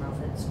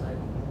nonprofits, but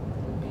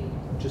would be.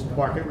 Just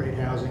market rate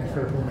housing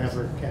for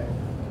whomever can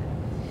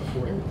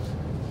afford it.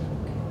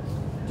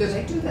 Do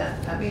they do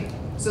that? I mean,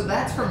 so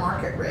that's for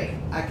market rate.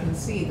 I can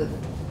see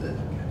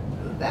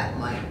that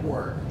might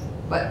work.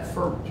 But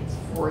for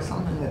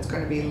something that's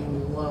going to be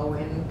low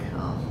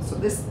income, so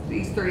these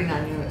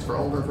 39 units for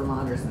older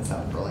Vermonters in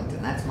South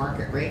Burlington, that's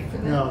market rate for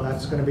them? No,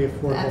 that's going to be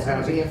affordable That's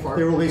gonna housing. be affordable.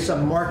 There will be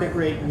some market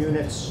rate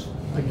units,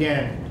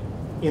 again,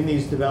 in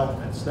these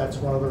developments. That's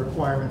one of the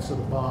requirements of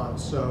the bond.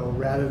 So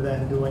rather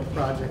than doing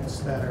projects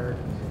that are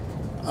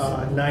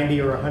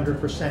 90 or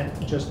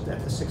 100% just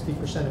at the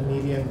 60% of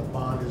median, the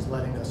bond is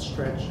letting us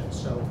stretch. And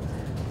so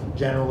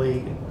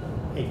generally,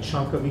 a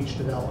chunk of each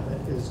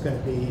development is going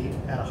to be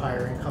at a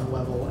higher income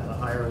level and a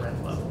higher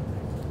rent level.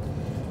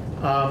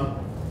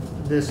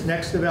 This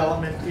next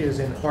development is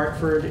in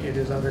Hartford. It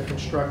is under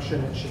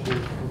construction. It should be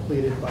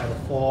completed by the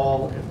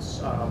fall.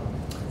 It's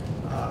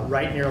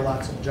right near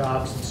lots of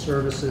jobs and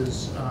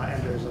services,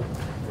 and there's a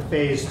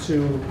phase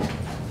 2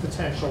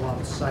 potential on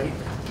the site.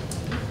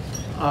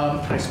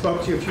 I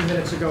spoke to you a few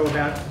minutes ago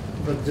about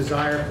the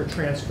desire for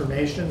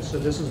transformation. So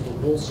this is the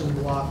Wilson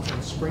block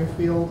in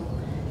Springfield.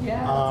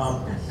 Yeah.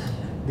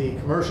 The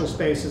commercial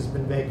space has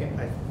been vacant,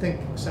 I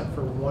think, except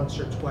for once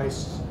or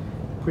twice,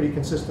 pretty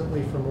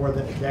consistently for more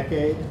than a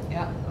decade.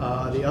 Yeah.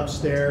 The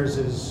upstairs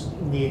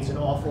needs an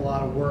awful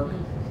lot of work.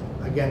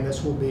 Again,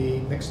 this will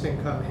be mixed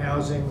income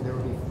housing. There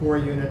will be 4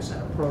 units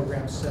and a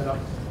program set up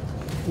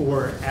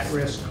for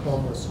at-risk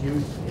homeless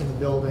youth in the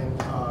building.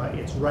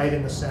 It's right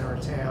in the center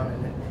of town,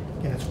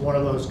 and it's one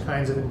of those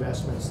kinds of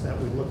investments that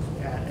we look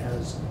at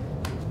as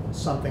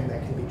something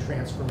that can be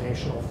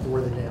transformational for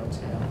the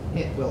downtown.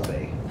 It will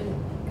be.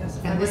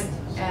 And this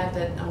add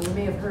that we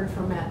may have heard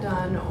from Matt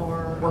Dunn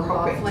or We're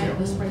Bob hoping Flint,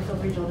 to. the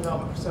Springfield Regional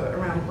Development, so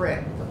around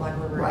BRIC, the Black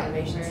River Right.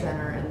 Innovation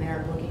Center, and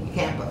they're looking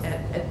Campus.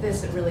 at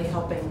this, at really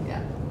helping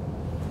Yeah.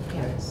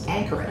 campus.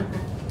 Anchor it.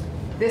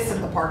 This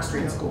and the Park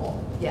Street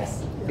School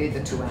Yes. be the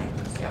 2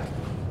 anchors.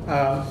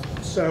 Yeah.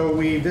 So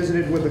we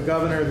visited with the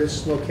governor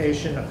this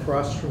location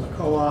across from the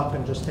co-op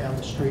and just down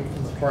the street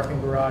from the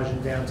parking garage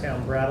in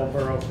downtown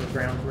Brattleboro for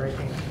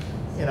groundbreaking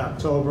in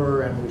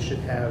October, and we should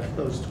have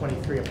those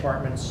 23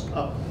 apartments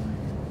up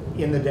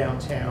in the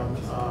downtown,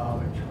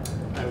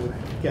 I would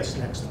guess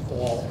next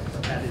fall,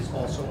 but that is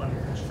also under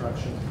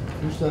construction.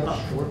 Who's that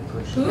short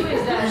person? Who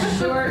is that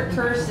short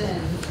person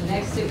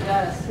next to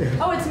Gus?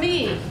 Oh, it's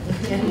me.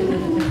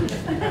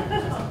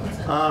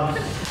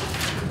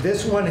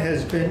 This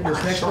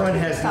next one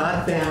has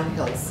not been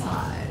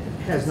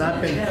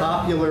Hillside.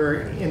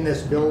 popular in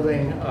this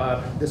building.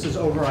 This is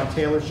over on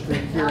Taylor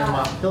Street here in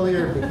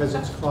Montpelier because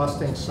it's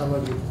costing some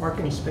of the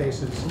parking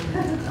spaces.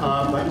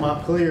 But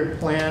Montpelier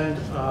planned,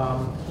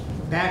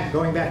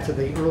 going back to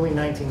the early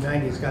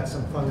 1990s, got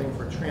some funding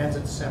for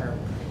transit center.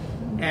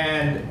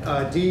 And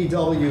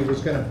DEW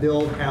was going to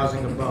build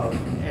housing above,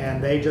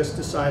 and they just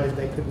decided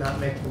they could not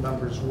make the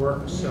numbers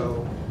work.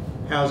 So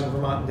Housing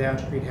Vermont and Down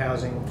Street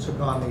Housing took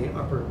on the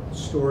upper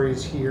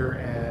stories here,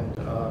 and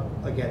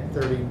again,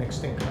 30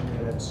 mixed income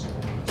units,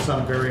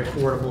 some very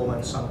affordable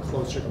and some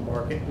closer to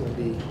market will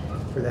be,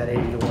 for that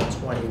 80 to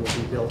 120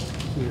 will be built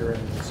here,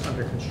 and it's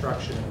under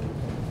construction. And you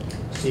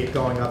can see it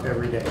going up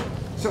every day.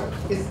 So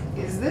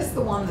is this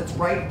the one that's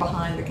right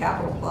behind the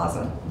Capitol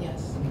Plaza?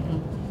 Yes.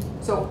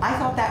 So I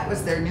thought that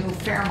was their new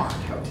Fairmont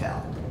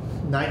Hotel.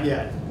 Not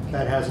yet.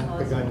 That hasn't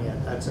begun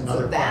yet. That's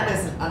another So that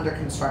project. isn't under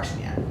construction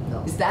yet?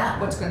 No. Is that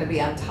what's going to be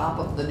on top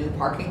of the new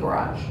parking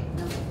garage?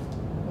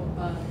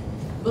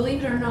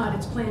 Believe it or not,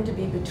 it's planned to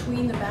be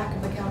between the back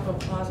of the Capitol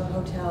Plaza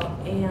Hotel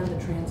and the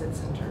Transit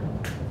Center.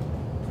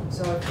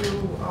 So if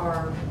you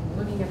are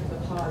looking at the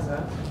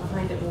plaza,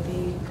 behind it will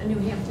be a New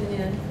Hampton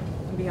Inn,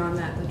 and beyond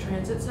that, the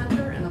Transit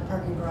Center, and the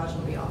parking garage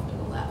will be off to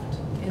the left,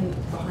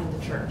 behind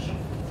the church.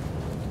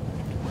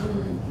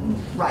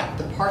 Right,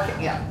 the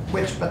parking, yeah,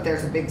 but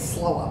there's a big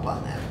slow up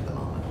on that at the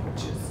moment,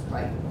 which is,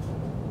 right?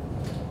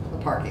 The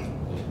parking,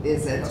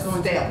 is it It's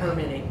going through stale?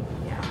 permitting,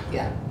 yeah.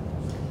 Yeah,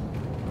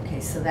 Okay,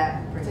 so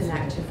that brings It's me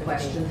an to the activity.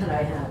 question that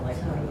I had, like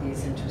how do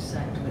these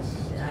intersect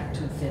with Act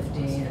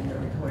 250 and the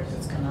report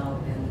that's come out,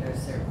 and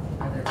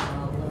are there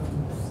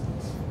problems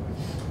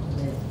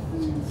with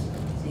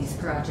these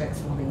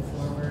projects moving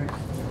forward,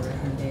 or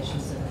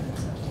recommendations that have been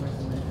set forth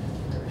in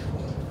the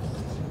report?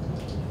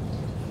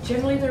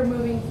 Generally, they're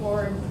moving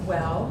forward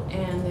well,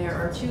 and there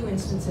are 2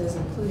 instances,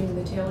 including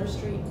the Taylor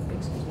Street,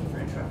 excuse me for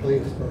interrupting.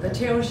 Please, go The ahead.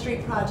 Taylor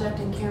Street project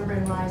in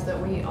Cambrian Rise that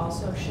we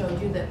also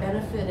showed you that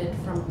benefited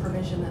from a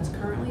provision that's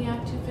currently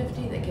Act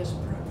 250 that gives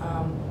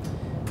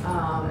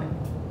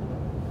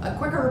a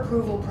quicker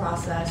approval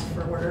process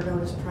for what are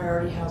known as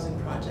priority housing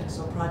projects.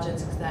 So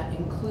projects that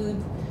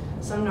include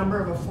some number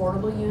of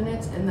affordable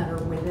units and that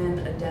are within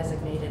a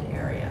designated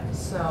area.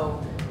 So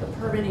the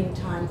permitting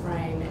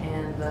timeframe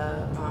and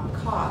the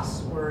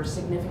costs were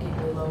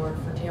significantly lower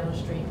for Taylor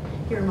Street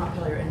here in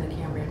Montpelier and the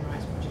Cambrian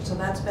Rise project. So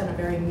that's been a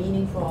very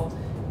meaningful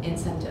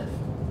incentive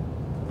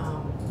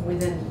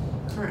within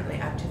currently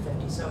Act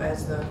 250. So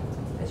as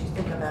you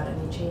think about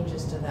any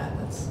changes to that,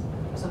 that's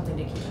something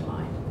to keep in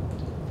mind.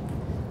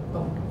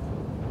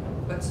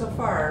 But so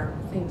far,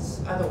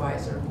 things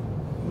otherwise are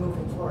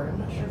moving forward. I'm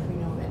not sure if we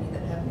know of any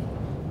that have any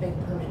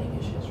big permitting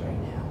issues right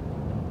now.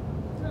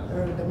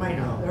 There might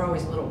not, there are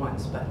always little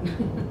ones, but.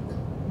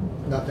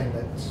 Nothing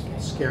that's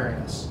scaring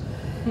us.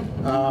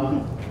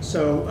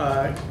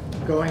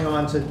 Going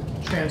on to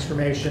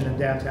transformation and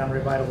downtown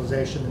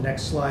revitalization, the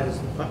next slide is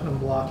the Putnam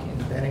Block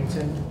in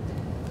Bennington.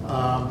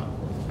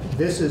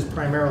 This is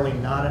primarily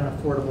not an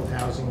affordable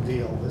housing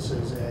deal. This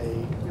is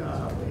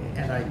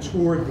and I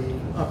toured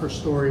the upper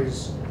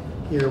stories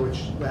here,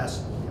 which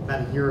last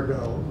about a year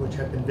ago, which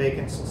have been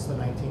vacant since the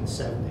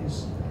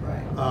 1970s.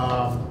 right.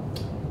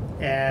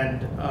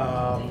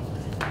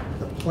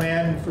 The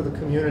plan for the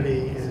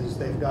community is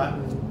they've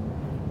gotten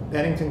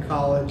Bennington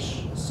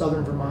College,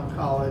 Southern Vermont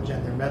College,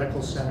 and their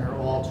medical center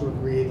all to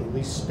agree the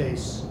lease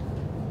space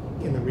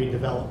in the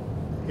redeveloped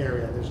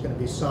area. There's going to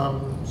be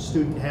some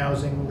student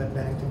housing that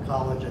Bennington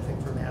College, I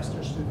think for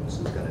master's students,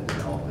 is going to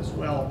develop as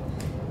well.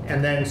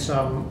 And then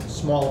some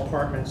small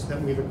apartments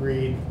that we've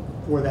agreed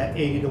for that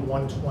 80 to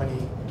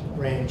 120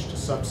 range to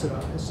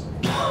subsidize.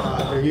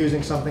 They're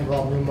using something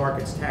called New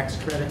Markets tax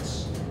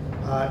credits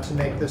to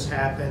make this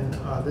happen.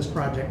 This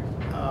project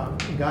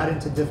got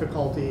into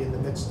difficulty in the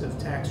midst of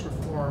tax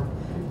reform,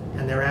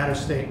 and their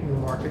out-of-state New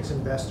Markets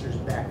investors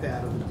backed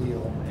out of the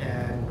deal.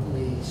 And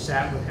we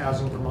sat with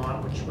Housing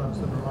Vermont, which runs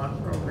the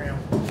Vermont program,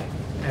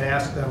 and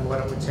asked them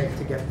what it would take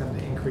to get them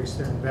to increase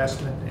their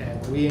investment.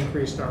 And we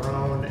increased our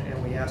own,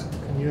 and we asked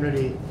the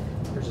community,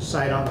 there's a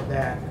site on the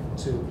back,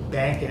 to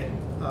bank it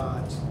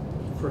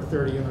for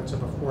 30 units of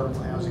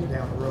affordable housing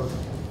down the road,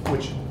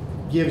 which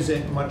gives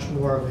it much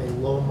more of a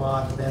low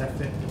mod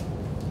benefit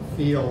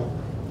feel,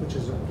 which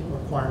is a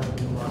requirement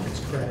of New Markets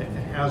credit.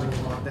 And Housing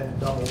Vermont then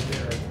doubled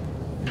their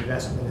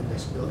investment in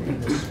this building,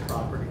 in this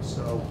property.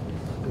 So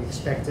we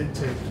expect it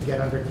to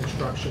get under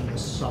construction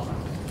this summer.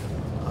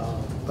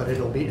 But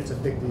it's a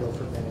big deal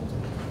for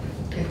Bennington.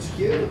 It's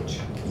huge.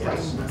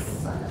 Yes.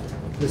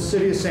 The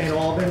city of St.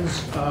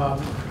 Albans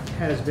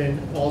has been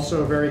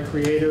also very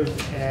creative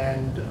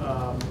and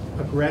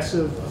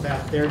aggressive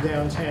about their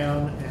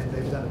downtown, and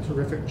they've done a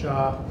terrific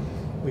job.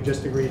 We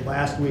just agreed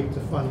last week to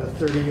fund a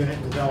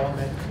 30-unit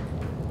development,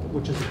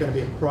 which is going to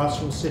be across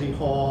from City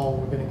Hall.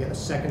 We're going to get a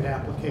second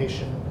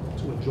application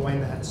to adjoin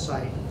that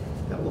site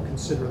that we'll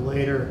consider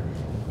later.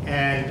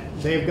 And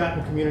they've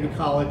gotten community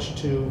college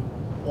to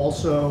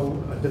also,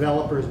 a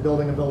developer is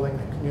building a building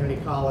at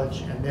community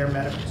college, and their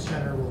medical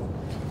center will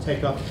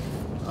take up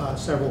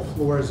several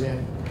floors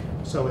in.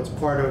 So it's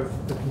part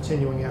of the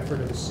continuing effort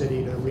of the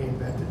city to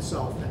reinvent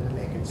itself and to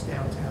make its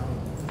downtown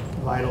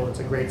vital. It's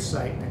a great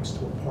site next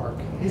to a park.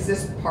 Is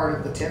this part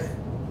of the TIF?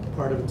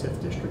 Part of the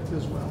TIF district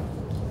as well.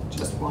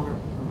 Just want to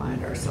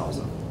remind ourselves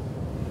of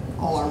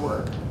all our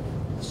work.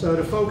 So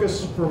to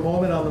focus for a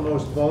moment on the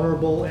most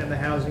vulnerable and the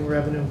housing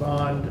revenue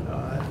bond,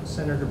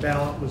 Senator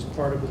Ballant was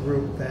part of a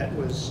group that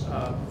was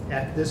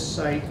at this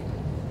site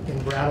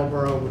in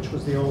Brattleboro, which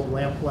was the old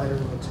Lamplighter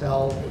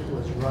Motel. It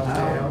was run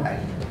down. Right.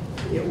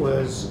 It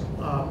was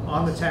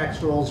on the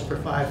tax rolls for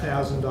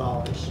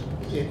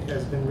 $5,000. It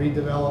has been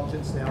redeveloped.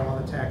 It's now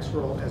on the tax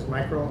roll as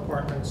micro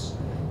apartments.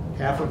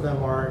 Half of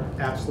them are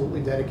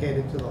absolutely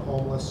dedicated to the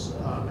homeless,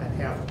 and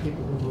half of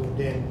people who moved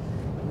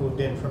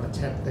in from a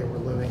tent they were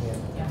living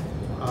in. Yeah.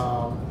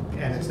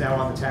 And it's now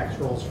on the tax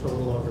rolls for a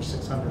little over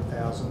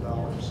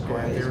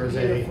 $600,000. And there is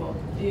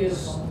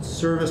a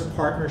service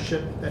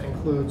partnership that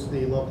includes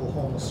the local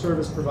homeless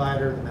service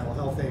provider, the mental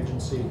health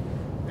agency,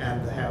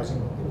 and the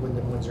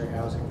Wyndham Windsor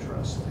Housing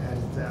Trust.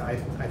 And I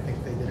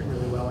think they did it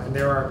really well. And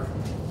there are,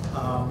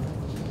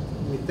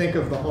 we think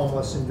of the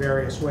homeless in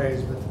various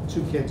ways, but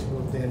 2 kids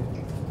moved in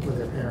with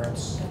their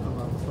parents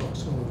among the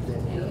folks who moved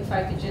in here. And if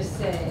I could just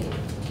say,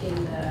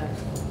 in the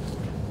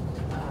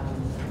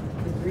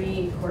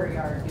green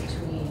courtyard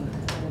between,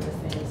 one of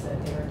the things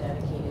that they were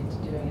dedicated to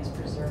doing is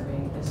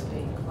preserving this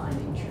big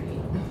climbing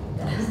tree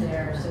that's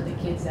there, so the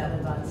kids that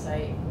live on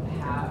site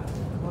have,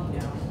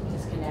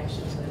 this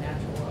connection to the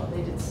natural world.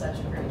 They did such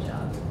a great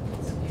job.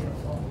 It's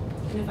beautiful.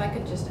 And if I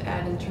could just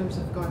add, in terms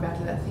of going back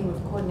to that theme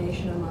of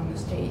coordination among the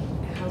state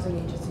housing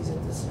agencies,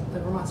 the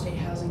Vermont State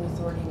Housing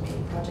Authority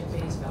made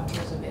project-based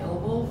vouchers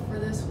available for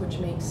this, which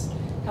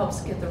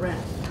helps get the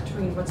rent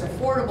between what's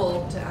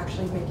affordable to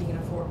actually making it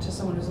afford to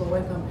someone who's low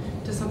income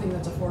to something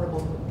that's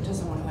affordable to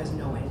someone who has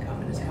no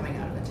income and is coming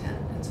out of a tent.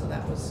 And so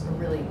that was a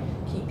really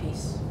key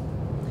piece.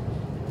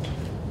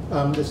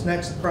 This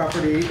next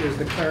property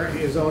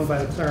is owned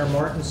by the Clara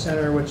Martin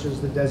Center, which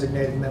is the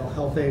designated mental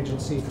health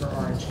agency for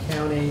Orange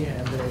County,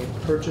 and they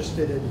purchased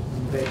it. It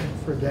had been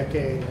vacant for a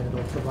decade, and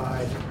it'll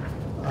provide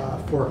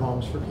 4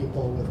 homes for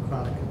people with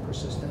chronic and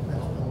persistent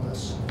mental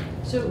illness.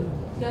 So,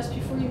 Gus,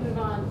 before you move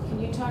on,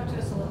 can you talk to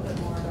us a little bit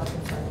more about the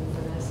funding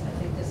for this? I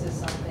think this is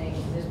something,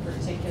 this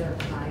particular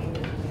kind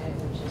of unit,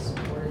 which is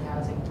supported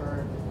housing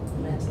for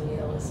mentally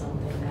ill, is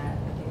something that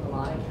I think a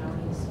lot of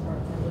counties are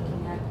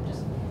looking at.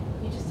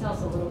 Can you just tell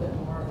us a little bit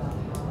more about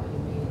how you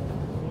made it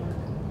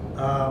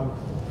work?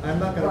 I'm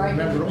not going to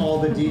remember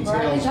all the details. Or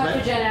I can talk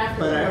to Jen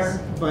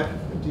afterwards. But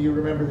do you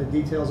remember the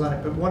details on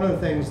it? But one of the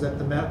things that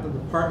the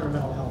Department of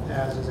Mental Health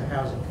has is a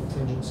housing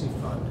contingency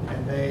fund,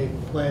 and they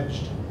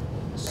pledged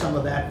some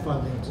of that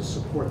funding to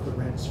support the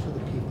rents for the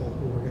people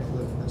who were going to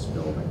live in this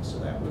building. So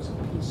that was a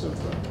piece of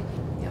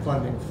the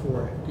funding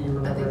for it. Do you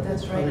remember I think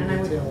that's right.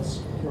 other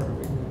details? Or do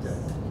we need to?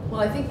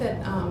 Well, I think that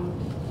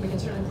we can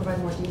certainly provide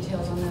more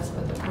details on this,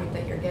 but the point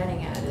that you're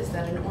getting at is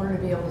that in order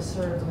to be able to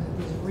serve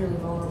these really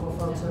vulnerable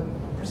folks with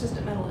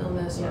persistent mental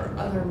illness or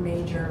other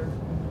major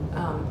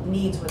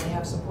needs where they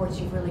have supports,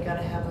 you've really got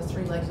to have the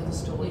 3 legs of the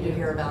stool you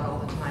hear about all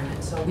the time.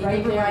 And so we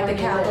can provide the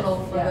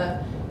capital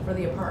for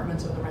the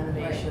apartments or the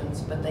renovations,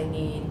 but they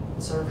need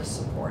service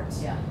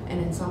supports. Yeah. And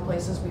in some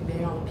places we've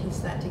been able to piece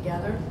that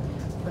together,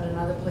 but in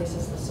other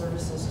places the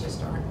services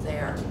just aren't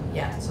there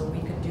yet. So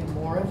we could do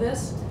more of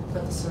this,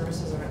 but the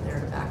services aren't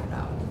there to back it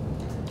up.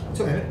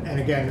 And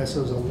again, this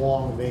is a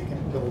long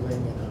vacant building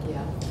in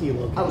a key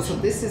location. Oh, so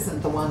this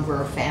isn't the one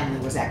where a family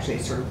was actually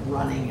sort of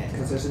running it,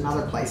 because there's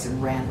another place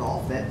in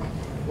Randolph that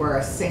where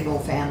a single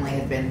family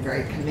had been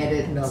very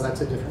committed. No,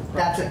 that's a different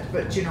That's project. it,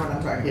 but you know what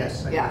I'm talking about?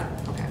 Yes, I do. Yeah,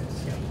 okay.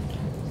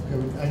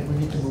 We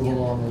need to move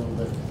along a little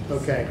bit.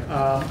 Okay,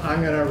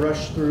 I'm going to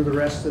rush through the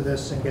rest of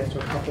this and get to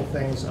a couple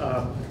things.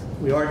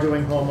 We are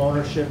doing home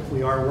ownership.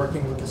 We are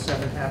working with the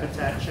 7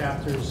 Habitat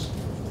chapters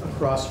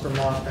across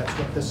Vermont. That's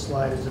what this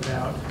slide is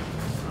about.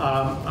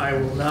 I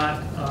will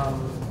not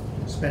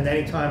spend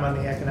any time on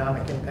the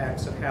economic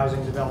impacts of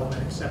housing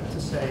development except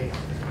to say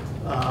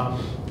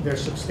they're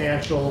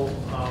substantial,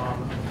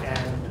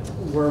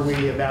 and were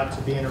we about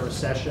to be in a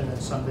recession,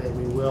 and someday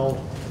we will,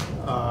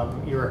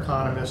 your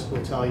economist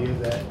will tell you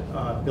that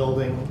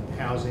building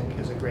housing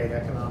is a great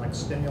economic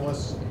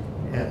stimulus,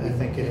 and we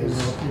think it is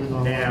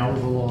now.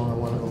 Move along, I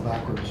want to go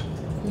backwards.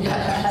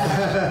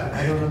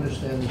 I don't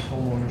understand this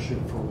home ownership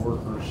for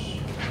workers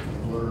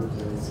blurb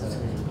there.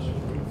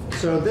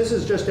 So this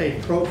is just a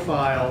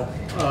profile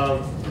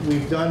of,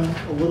 we've done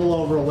a little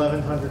over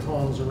 1,100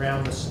 homes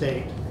around the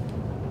state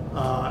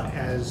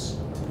as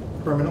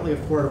permanently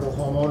affordable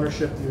home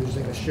ownership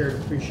using a shared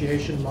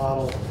appreciation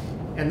model.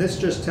 And this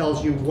just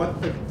tells you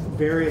what the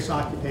various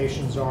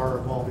occupations are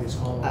of all these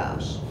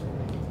homeowners.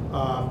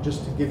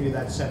 Just to give you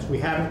that sense. We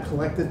haven't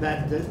collected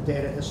that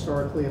data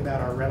historically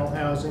about our rental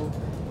housing.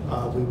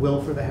 We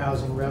will for the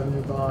housing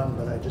revenue bond,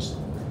 but I just,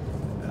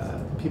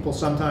 people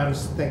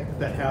sometimes think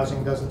that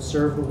housing doesn't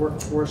serve the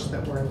workforce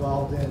that we're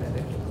involved in, and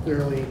it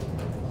clearly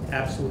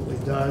absolutely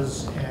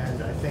does.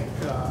 And I think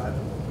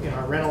in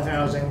our rental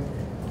housing,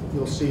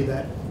 you'll see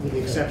that with the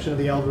exception of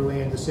the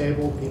elderly and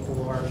disabled,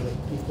 people are the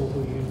people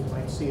who you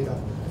might see at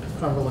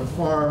Cumberland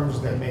Farms.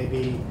 They may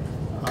be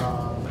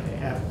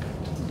at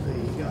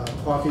the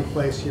coffee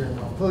place here in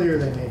Montpelier.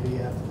 They may be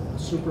at the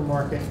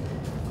supermarket.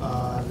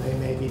 They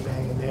may be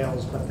banging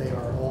nails, but they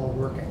are all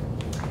working.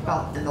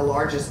 Well, and the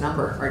largest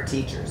number are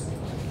teachers.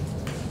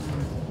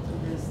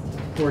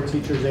 Or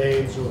teachers'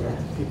 aides, or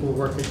people who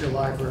work at your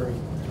library.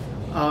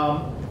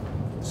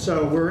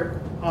 So we're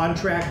on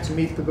track to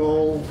meet the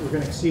goal. We're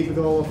going to exceed the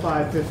goal of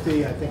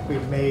 550. I think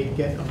we've made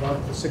get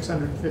above the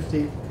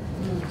 650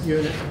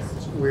 units.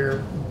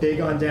 We're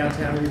big on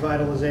downtown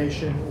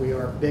revitalization. We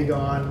are big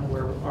on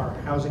where our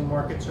housing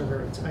markets are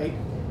very tight,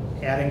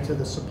 adding to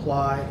the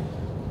supply.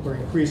 We're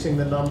increasing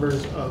the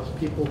numbers of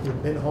people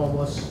who've been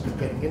homeless,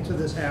 getting into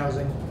this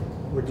housing.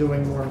 We're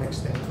doing more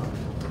mixed income.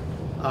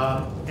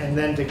 And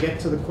then to get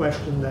to the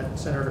question that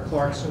Senator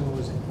Clarkson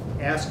was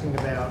asking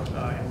about,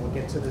 and we'll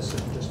get to this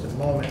in just a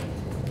moment,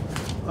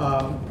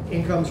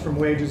 incomes from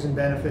wages and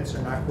benefits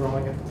are not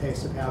growing at the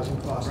pace of housing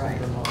costs in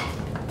Vermont.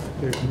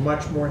 There's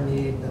much more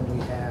need than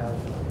we have.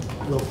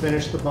 We'll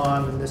finish the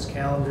bond in this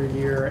calendar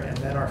year, and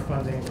then our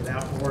funding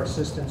without more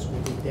assistance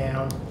will be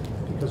down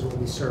because we'll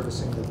be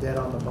servicing the debt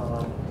on the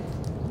bond.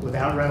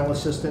 Without rental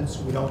assistance,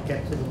 we don't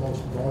get to the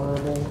most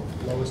vulnerable,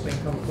 lowest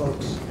income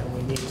folks, and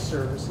we need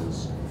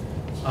services.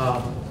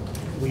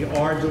 We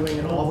are doing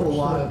an awful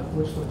lot.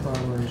 What's the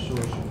primary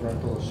source of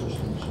rental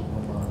assistance in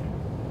Vermont?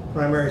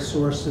 Primary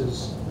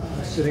sources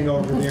sitting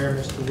over there,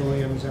 Mr.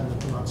 Williams and the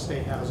Vermont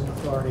State Housing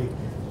Authority.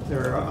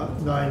 There are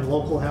 9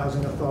 local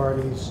housing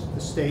authorities.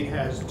 The state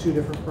has 2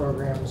 different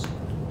programs,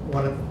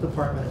 one at the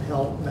Department of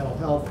Health, Mental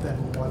Health,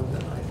 and one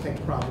that I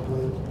think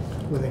probably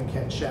within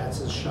Ken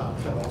Schatz's shop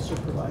that also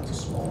provides a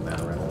small amount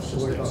of rental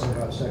assistance. So we're talking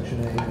about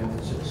Section 8 and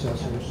its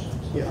successors?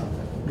 Yeah.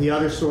 The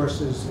other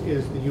source is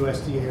the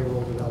USDA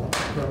Rural Development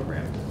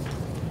Program.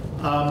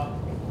 I'm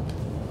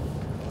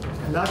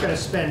not going to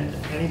spend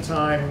any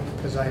time,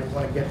 because I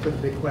want to get to the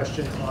big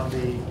question, on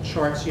the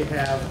charts you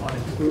have on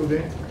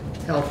improving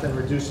health and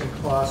reducing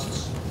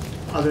costs,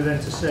 other than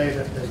to say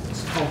that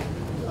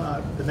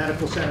the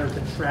medical center has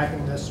been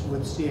tracking this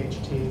with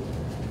CHT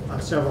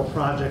on several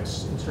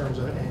projects in terms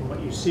of, and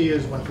what you see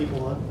is when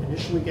people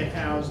initially get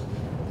housed,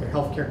 their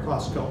healthcare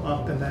costs go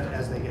up, and then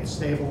as they get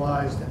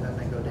stabilized, and then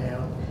they go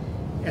down.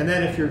 And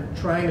then if you're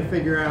trying to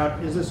figure out,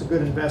 is this a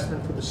good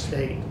investment for the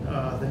state?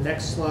 The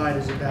next slide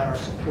is about our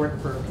support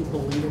for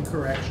people leaving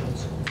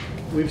corrections.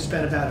 We've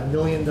spent about $1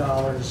 million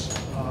on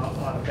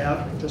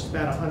just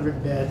about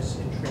 100 beds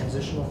in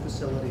transitional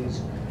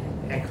facilities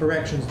and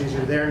corrections. These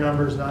are their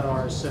numbers, not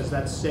ours. Says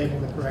that's saving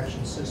the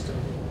correction system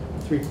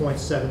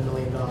 $3.7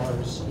 million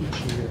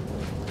each year.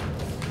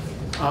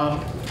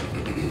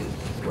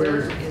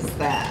 Where is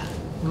that?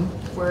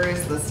 Where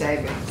is the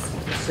savings?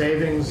 The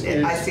savings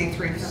is... I see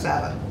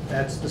 3.7.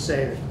 That's the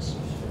savings.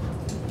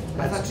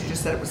 I thought you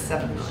just said it was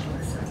 7 million.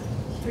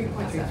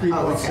 3.7.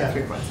 Oh,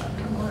 okay,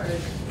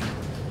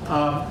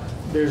 3.7.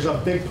 There's a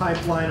big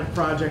pipeline of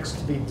projects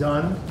to be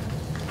done,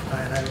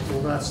 and I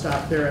will not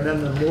stop there. And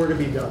then the more to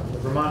be done. The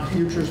Vermont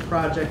Futures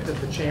Project at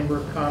the Chamber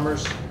of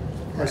Commerce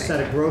has set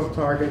a growth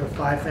target of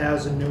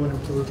 5,000 new and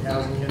improved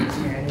housing units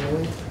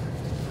annually.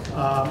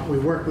 We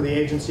work with the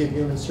Agency of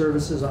Human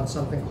Services on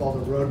something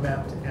called a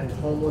Roadmap to End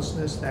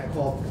Homelessness. That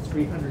called for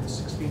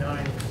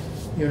 369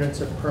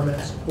 units of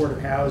permanent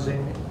supportive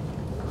housing.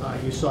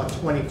 You saw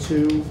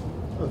 22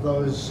 of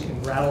those in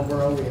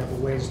Brattleboro. We have a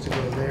ways to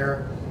go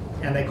there.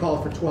 And they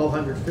called for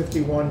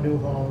 1,251 new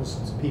homes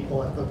to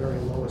people at the very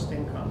lowest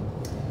income.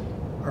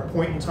 Our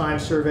point-in-time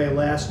survey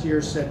last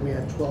year said we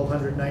had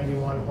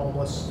 1,291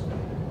 homeless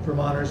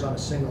Vermonters on a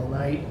single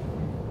night.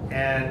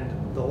 And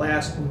the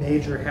last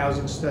major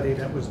housing study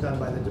that was done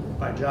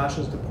by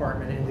Josh's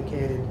department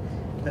indicated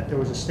that there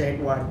was a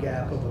statewide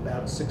gap of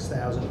about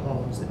 6,000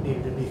 homes that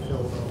needed to be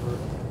filled over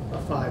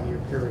a 5-year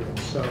period.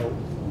 So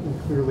we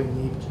clearly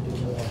need to do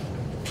more.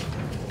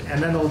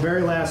 And then the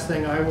very last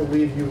thing I will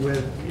leave you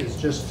with is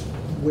just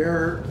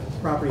where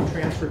property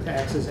transfer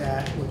tax is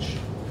at, which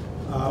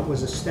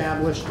was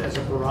established as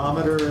a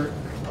barometer,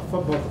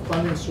 both a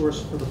funding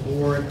source for the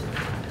board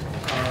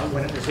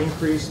when it was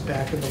increased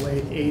back in the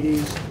late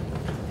 80s,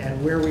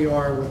 and where we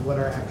are with what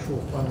our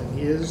actual funding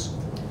is.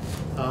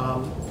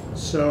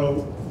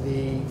 So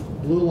the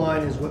blue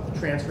line is what the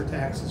transfer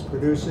tax is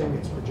producing.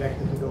 It's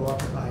projected to go up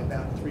by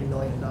about $3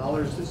 million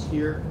this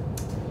year.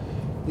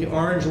 The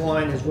orange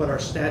line is what our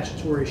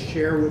statutory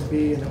share would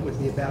be, and it would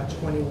be about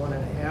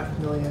 $21.5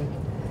 million.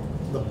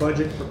 The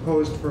budget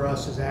proposed for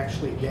us is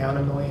actually down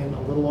 $1 million,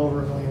 a little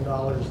over $1 million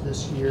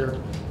this year.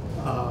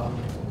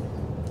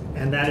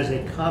 And that is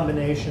a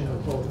combination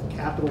of both the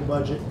capital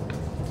budget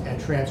and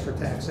transfer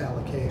tax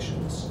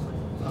allocations.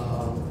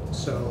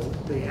 So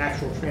the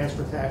actual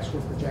transfer tax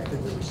we're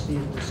projected to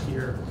receive this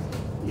year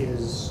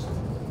is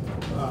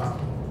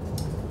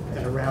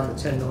at around the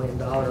 $10 million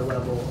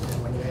level,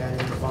 and when you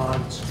add in the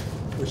bonds,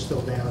 we're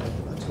still down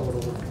a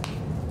total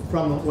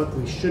from what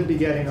we should be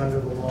getting under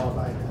the law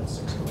by about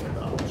 $6 million.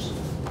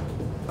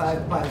 By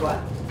what?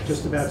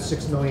 Just about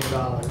 $6 million.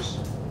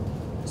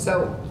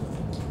 So,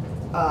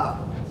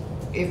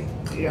 if,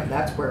 you know,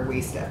 that's where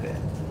we step in,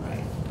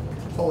 right?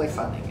 Fully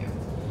funding you.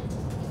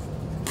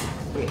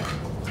 We are.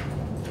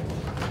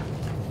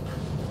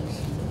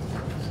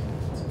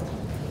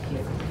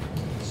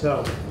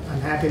 So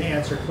I'm happy to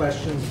answer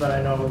questions, but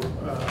I know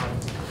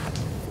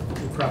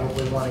you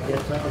probably want to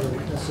get to other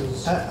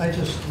witnesses. I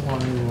just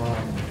want to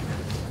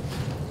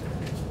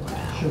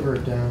sugar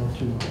it down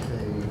to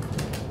the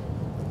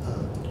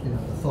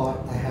thought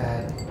I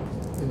had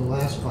in the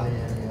last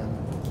biennium,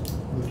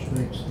 which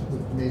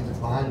made the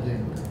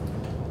bonding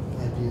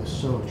idea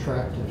so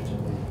attractive to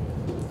me.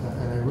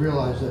 And I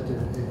realize that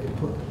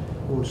what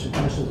was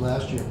suggested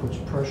last year puts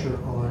pressure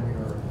on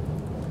your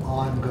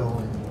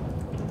ongoing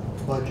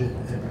budget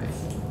and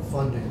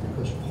funding,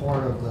 because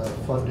part of the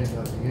funding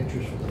of the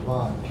interest for the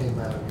bond came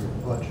out of your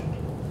budget.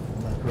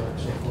 Am I correct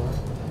so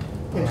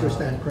far?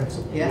 Interest and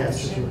principal.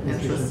 Yes.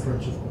 Interest and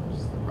principal.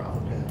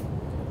 Okay.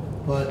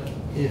 But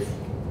if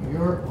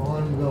your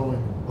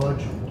ongoing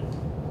budget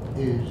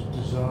is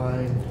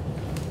designed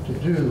to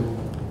do,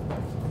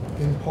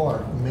 in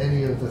part,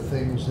 many of the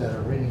things that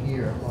are in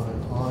here on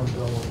an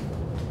ongoing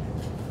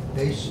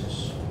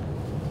basis,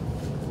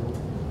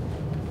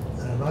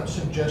 and I'm not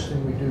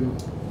suggesting we do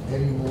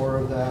any more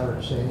of that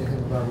or say anything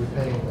about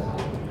repaying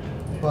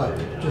that, but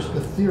just the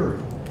theory,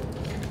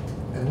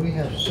 and we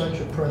have such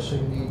a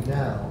pressing need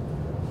now,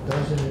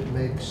 doesn't it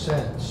make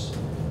sense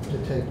to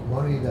take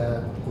money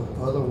that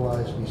would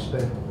otherwise be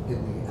spent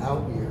in the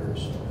out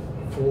years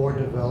for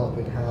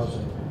developing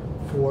housing,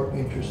 for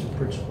interest and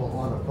principal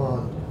on a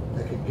bond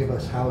that could give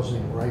us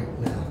housing right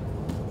now?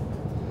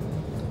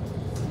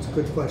 It's a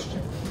good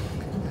question,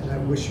 and I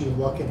wish you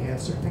luck in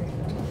answering it.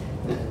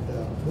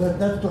 And,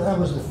 that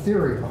was the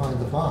theory behind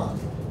the bond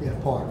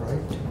part,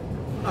 right?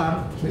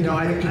 I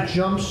could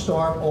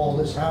jumpstart all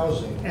this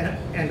housing.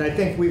 And I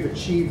think we've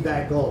achieved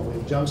that goal.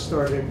 We've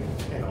jump-started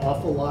an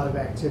awful lot of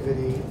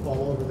activity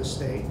all over the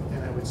state.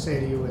 And I would say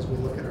to you, as we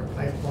look at our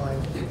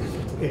pipeline,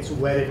 it's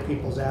whetted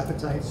people's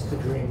appetites to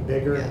dream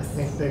bigger and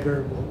think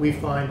bigger. What we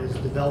find is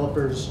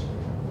developers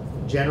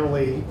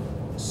generally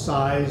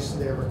size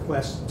their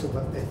request to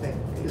what they think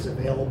is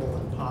available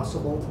and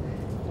possible.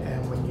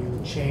 And when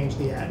you change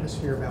the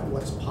atmosphere about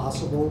what's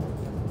possible,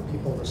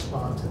 people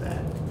respond to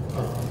that.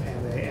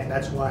 And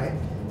that's why,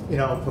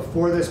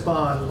 before this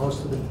bond,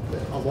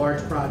 a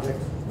large project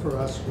for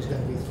us was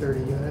going to be 30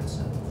 units,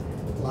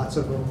 and lots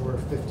of them were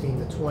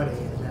 15 to 20,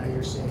 and now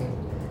you're seeing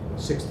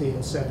 60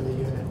 and 70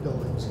 unit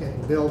buildings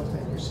getting built,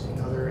 and you're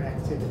seeing other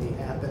activity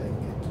happening.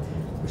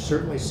 And we're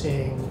certainly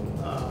seeing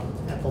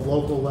at the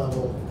local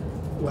level,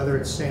 whether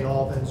it's St.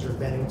 Albans or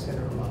Bennington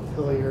or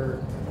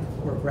Montpelier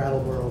or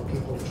Brattleboro,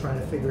 people trying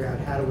to figure out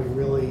how do we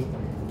really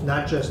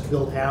not just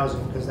build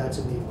housing, because that's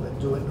a need, but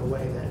do it in a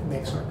way that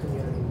makes our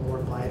community more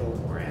vital,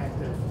 more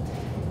active,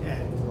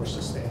 and more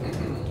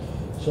sustainable.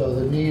 So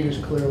the need is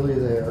clearly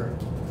there.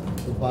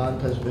 The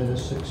bond has been a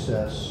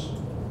success.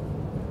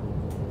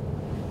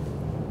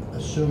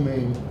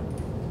 Assuming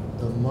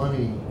the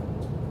money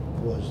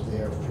was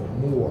there for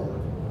more,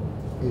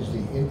 is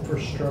the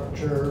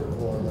infrastructure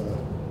or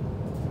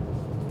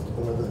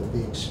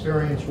the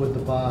experience with the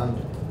bond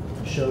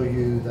show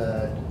you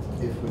that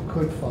if we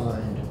could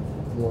find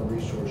more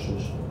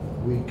resources,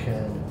 we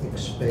can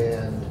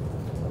expand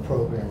a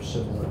program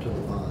similar to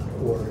the bond?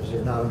 Or is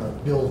there not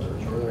enough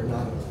builders, or are there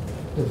not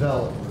enough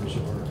developers,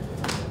 or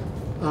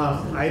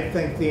I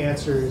think the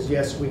answer is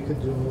yes, we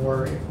could do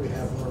more if we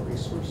have more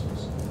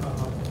resources.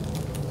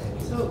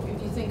 So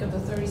if you think of the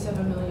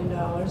 $37 million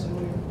and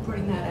we're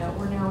putting that out,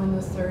 we're now in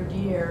the third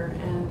year,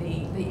 and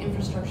the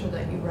infrastructure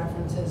that you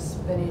reference has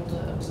been able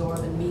to absorb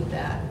and meet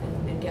that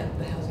and get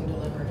the housing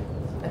delivered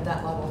at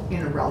that level.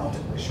 In a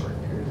relatively short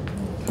period.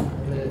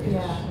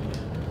 Yeah.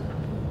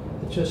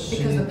 It just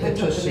Because the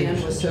pent-up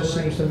demand was so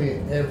seems to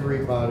great. me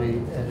everybody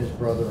and his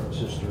brother and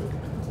sister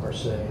are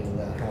saying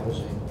that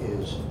housing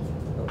is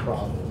a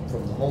problem,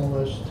 from the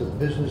homeless to the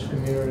business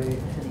community,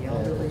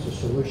 and it's a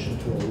solution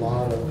to a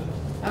lot of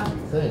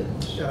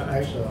things.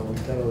 Yeah, So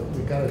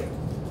we gotta,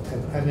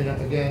 I mean,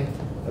 again,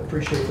 I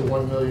appreciate the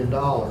 $1 million,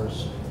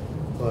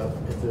 but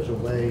if there's a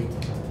way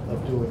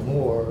of doing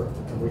more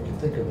and we can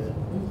think of it,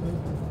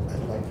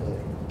 I'd like to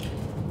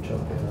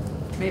jump in on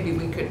that. Maybe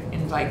we could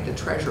invite the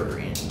treasurer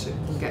in to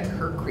get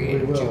her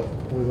creative.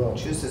 We will.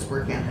 Chooses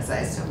working on this. I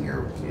assume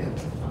you're.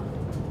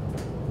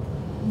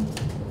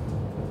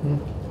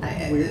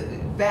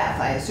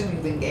 Beth, I assume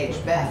you've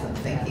engaged Beth in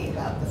thinking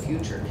about the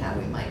future and how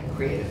we might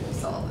creatively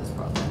solve this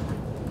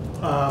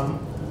problem.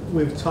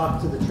 We've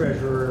talked to the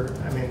treasurer.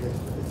 I mean,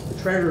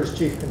 the treasurer's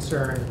chief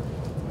concern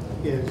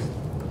is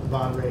the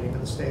bond rating of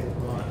the state of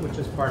Vermont, which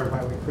is part of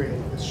why we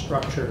created this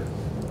structure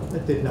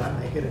that did not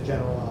make it a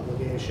general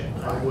obligation.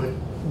 I would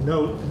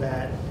note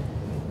that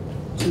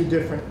 2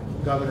 different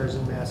governors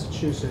in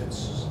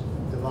Massachusetts,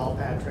 Deval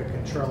Patrick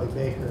and Charlie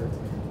Baker,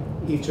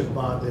 each have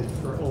bonded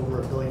for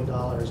over $1 billion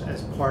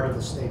as part of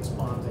the state's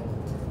bonding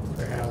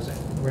for housing.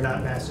 We're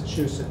not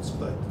Massachusetts,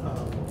 but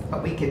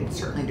we can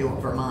certainly do a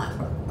Vermont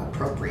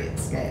appropriate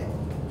scale.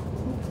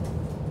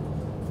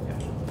 yeah.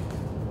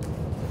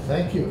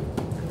 Thank you.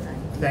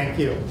 Thank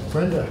you.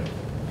 Brenda?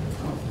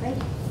 Thank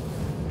you.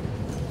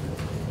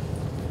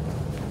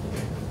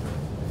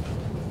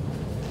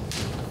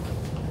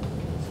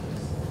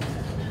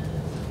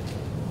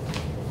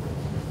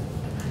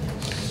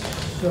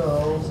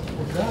 So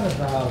we've got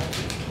about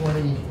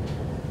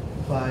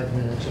 25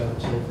 minutes, I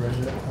would say,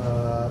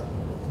 Brenda.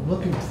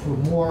 Looking for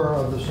more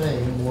of the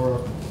same,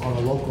 more on a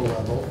local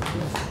level,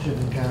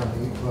 Chittenden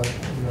County, but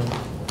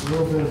a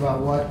little bit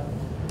about what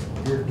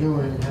you're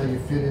doing, how you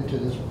fit into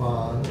this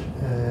bond,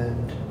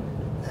 and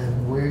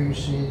where you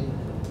see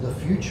the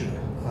future,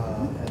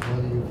 and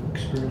whether you've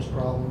experienced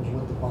problems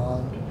with the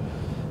bond,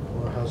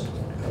 or how's it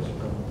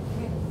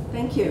going?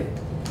 Thank you.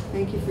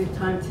 Thank you for your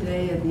time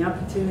today and the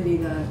opportunity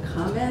to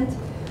comment.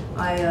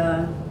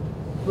 I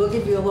will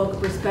give you a local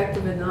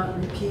perspective and not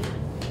repeat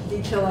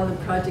detail on the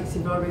projects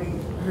you've already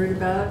heard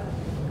about.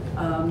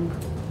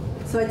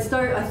 So I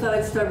thought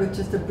I'd start with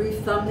just a brief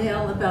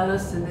thumbnail about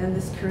us and then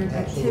this current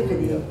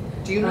activity. Absolutely.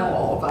 Do you know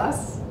all of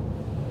us?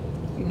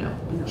 You know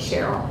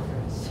Cheryl?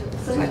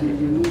 Some of you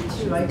need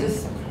to. I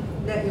just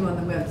met you on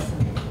the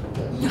website.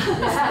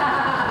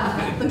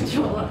 Looked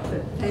you all up,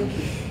 but thank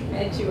you.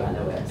 Met you on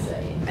the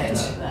website. Met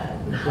Love that.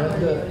 How are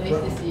you?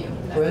 Nice to see you.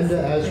 Brenda,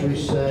 as we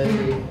say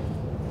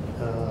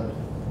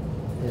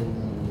in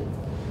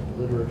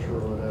the literature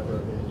or whatever,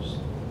 is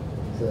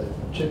the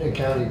Chittenden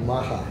County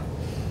Maha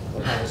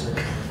of housing.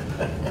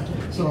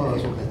 Some of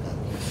us will get that.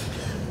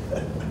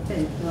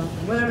 Okay, well,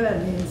 whatever that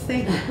means,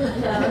 thank you.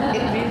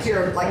 It means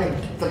you're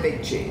like the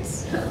big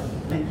cheese.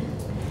 Thank you.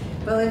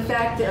 Well, in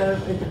fact,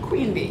 The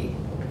queen bee.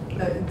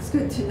 it's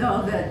good to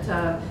know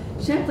that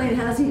Champlain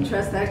Housing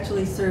Trust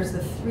actually serves the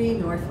 3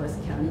 northwest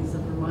counties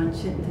of Vermont,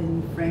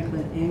 Chittenden,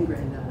 Franklin, and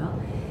Grand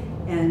Isle.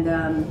 And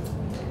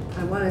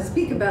I want to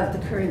speak about the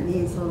current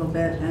needs a little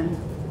bit and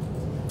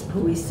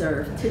who we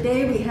serve.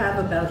 Today we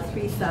have about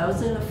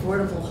 3,000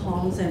 affordable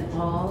homes in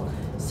all,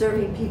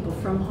 serving people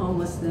from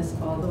homelessness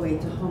all the way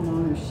to home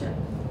ownership.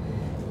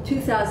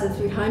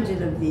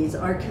 2,300 of these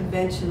are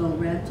conventional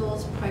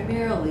rentals,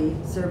 primarily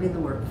serving the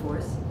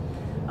workforce.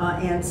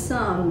 And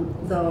some,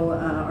 though,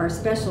 are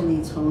special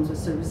needs homes with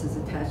services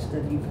attached,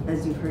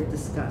 as you've heard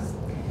discussed.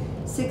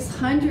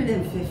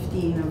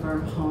 615 of our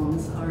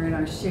homes are in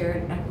our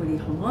shared equity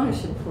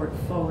homeownership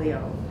portfolio.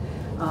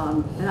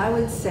 And I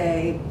would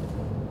say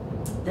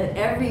that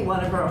every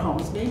one of our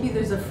homes, maybe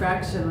there's a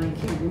fraction I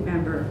can't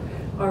remember,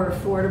 are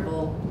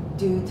affordable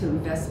due to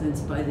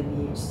investments by the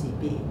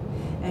VHCB.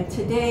 And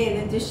today,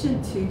 in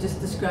addition to just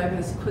describing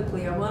this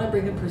quickly, I want to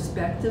bring a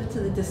perspective to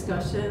the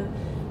discussion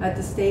at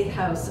the State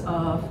House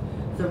of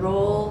the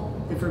role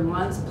that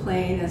Vermont's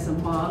playing as a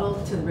model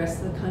to the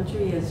rest of the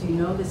country. As you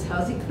know, this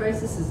housing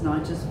crisis is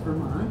not just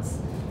Vermont's.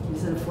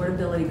 It's an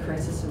affordability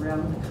crisis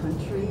around the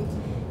country.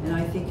 And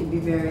I think you'd be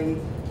very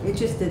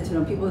interested to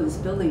know, people in this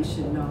building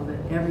should know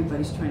that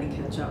everybody's trying to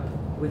catch up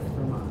with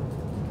Vermont.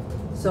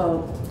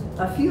 So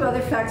a few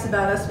other facts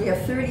about us. We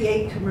have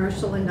 38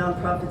 commercial and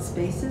nonprofit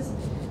spaces.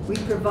 We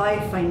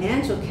provide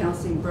financial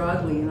counseling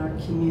broadly in our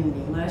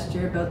community. Last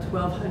year, about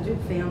 1,200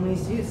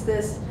 families used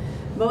this.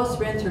 Most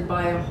rent or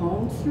buy a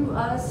home through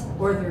us,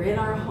 or they're in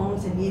our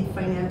homes and need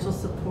financial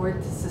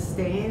support to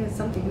sustain. It's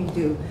something we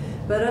do.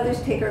 But others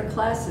take our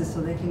classes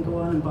so they can go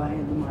on and buy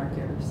in the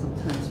market or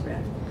sometimes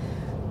rent.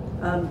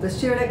 The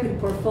shared equity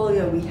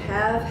portfolio we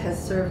have has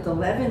served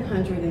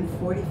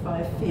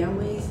 1,145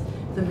 families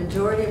The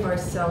majority of our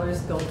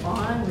sellers go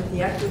on with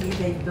the equity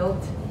they've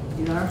built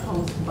in our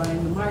homes to buy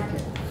in the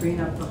market,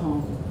 freeing up the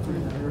home for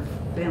another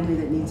family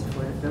that needs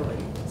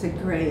affordability. It's a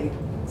great.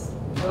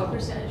 What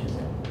percentage is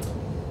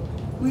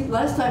it?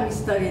 Last time we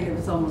studied, it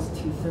was almost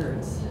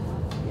 2/3.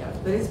 Yeah,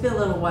 but it's been a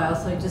little while,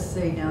 so I just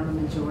say now the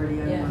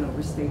majority. I don't want to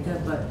overstate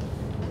that, but.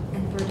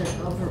 And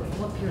over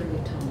what period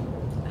of time?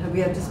 Have we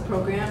had this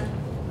program?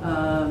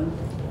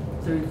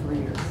 34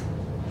 years.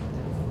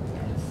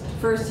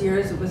 First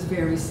years, it was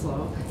very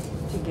slow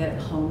to get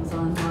homes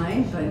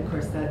online, but of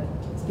course that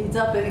speeds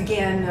up. And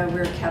again,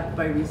 we're capped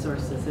by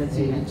resources, as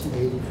you mentioned.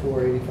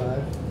 84,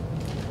 85?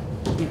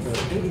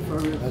 Yes, 84.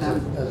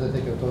 As I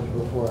think I've told you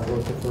before, I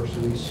wrote the first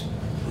lease.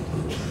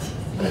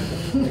 I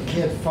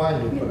can't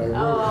find it, but I wrote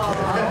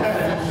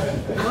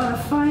I want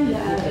to find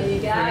that. There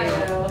you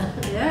go.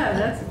 Yeah,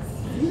 that's,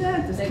 see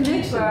that, there's The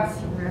connections. keeper.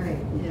 Right,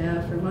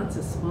 yeah, Vermont's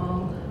a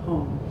small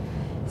home.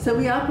 So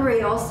we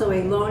operate also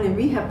a loan and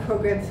rehab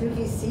program through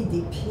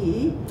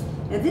VCDP.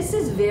 And this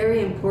is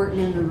very important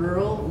in the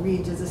rural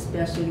regions,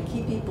 especially to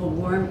keep people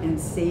warm and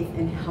safe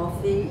and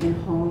healthy in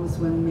homes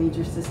when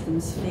major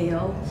systems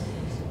fail.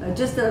 I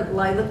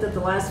looked at the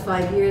last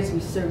 5 years, we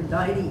served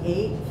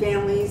 98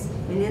 families,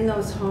 and in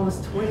those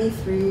homes,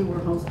 23 were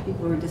homes of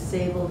people who were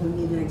disabled, who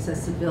needed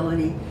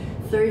accessibility.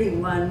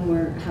 31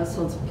 were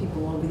households of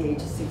people over the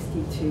age of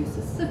 62.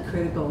 So this is a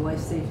critical life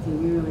safety.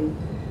 We really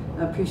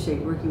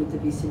appreciate working with the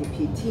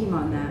VCDP team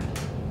on that.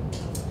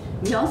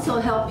 We also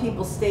help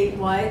people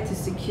statewide to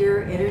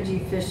secure energy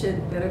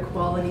efficient, better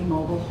quality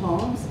mobile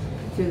homes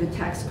through the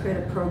tax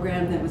credit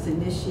program that was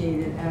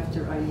initiated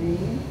after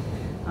Irene.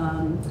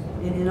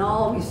 And in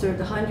all, we served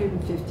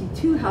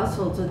 152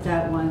 households with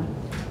that one.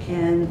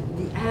 And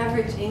the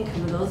average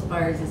income of those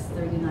buyers is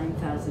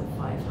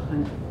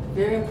 $39,500.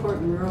 Very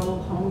important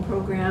rural home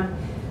program.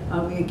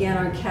 We again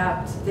are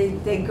capped.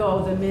 They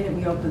go the minute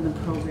we open the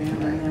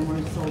program, and then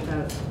we're sold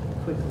out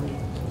quickly.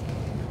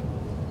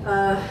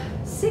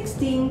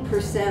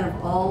 16%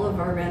 of all of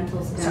our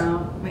rentals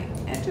now. Wait,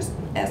 and just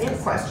ask a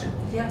question.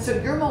 Yeah. So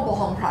your mobile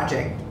home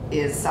project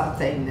is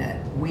something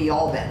that we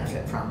all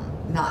benefit from,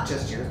 not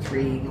just your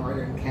 3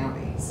 northern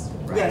counties,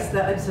 right? Yes,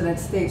 so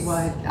that's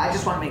statewide. I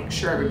just want to make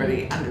sure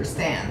everybody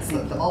understands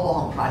that the mobile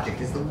home project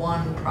is the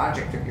one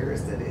project of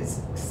yours that is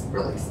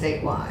really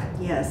statewide.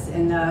 Yes,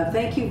 and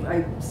thank you.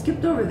 I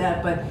skipped over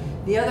that, but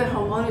the other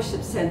home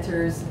ownership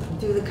centers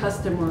do the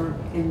customer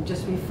and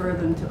just refer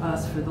them to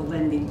us for the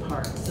lending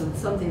part. So it's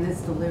something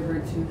that's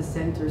delivered through the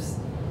centers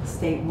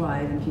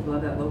statewide, and people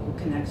have that local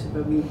connection,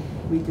 but we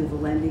do the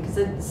lending,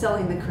 because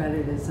selling the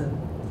credit is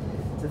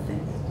it's a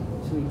thing.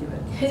 So we do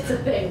it. It's a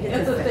thing.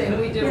 It's a thing.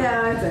 We do.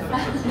 Yeah, it's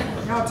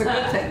a No, it's a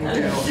good thing you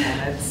do,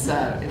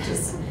 and it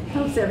just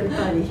helps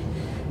everybody.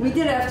 We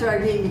did after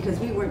Irene because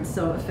we weren't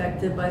so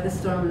affected by the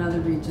storm, and other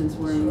regions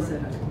were. And we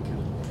said,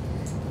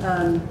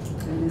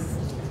 and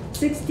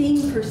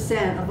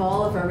 16% of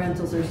all of our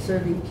rentals are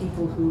serving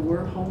people who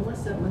were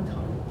homeless at one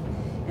time.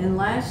 And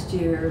last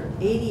year,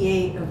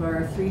 88 of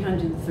our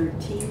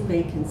 313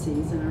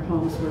 vacancies in our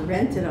homes were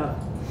rented up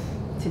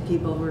to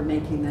people who were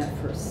making that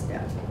first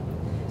step.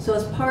 So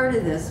as part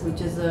of this,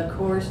 which is a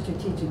core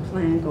strategic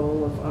plan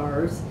goal of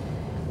ours,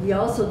 we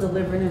also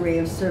deliver an array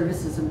of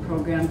services and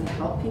programs to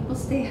help people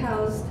stay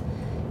housed,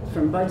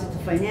 from budget to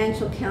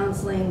financial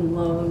counseling,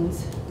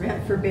 loans,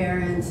 rent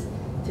forbearance,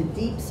 to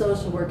deep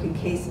social work and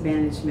case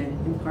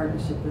management in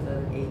partnership with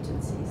other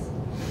agencies.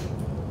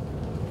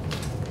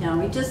 Now,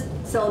 we just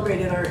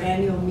celebrated our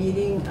annual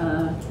meeting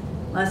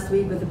last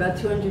week with about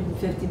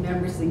 250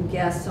 members and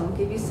guests, so I'll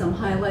give you some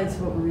highlights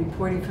of what we're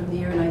reporting from the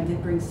year, and I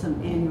did bring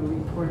some annual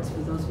reports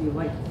for those of you who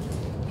like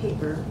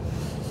paper,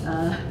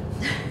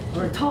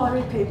 or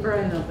tolerate paper,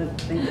 I know, but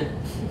thank you.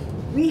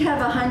 We have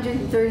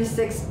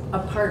 136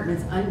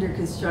 apartments under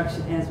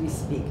construction as we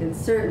speak, and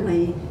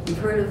certainly you've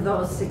heard of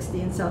those,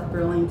 60 in South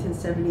Burlington,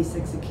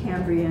 76 in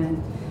Cambria,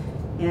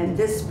 and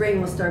this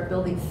spring we'll start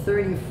building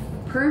 30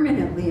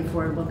 permanently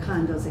affordable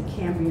condos at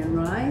Cambria and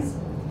Rise,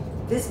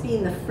 this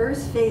being the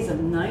first phase of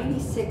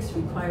 96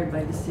 required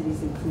by the city's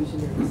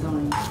inclusionary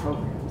zoning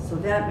program. So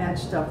that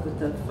matched up with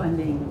the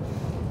funding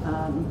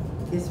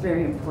is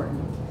very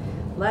important.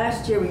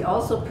 Last year, we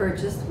also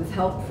purchased, with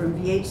help from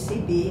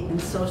VHCB and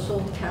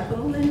social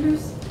capital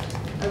lenders,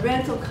 a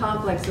rental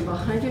complex of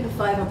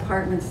 105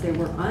 apartments that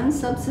were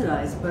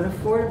unsubsidized but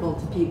affordable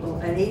to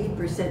people at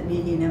 80%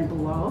 median and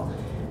below.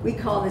 We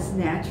call this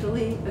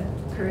naturally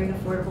occurring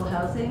affordable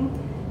housing.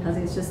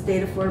 Housing is just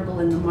stayed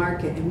affordable in the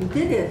market, and we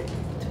did it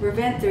to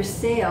prevent their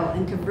sale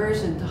and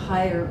conversion to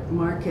higher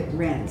market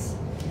rents.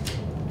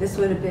 This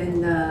would have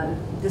been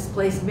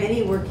displaced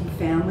many working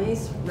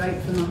families right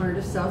from the heart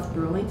of South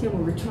Burlington,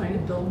 where we're trying to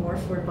build more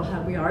affordable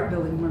housing. We are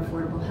building more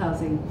affordable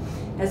housing,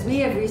 as we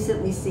have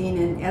recently seen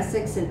in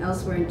Essex and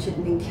elsewhere in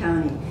Chittenden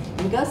County.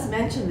 And Gus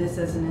mentioned this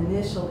as an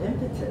initial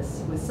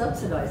impetus with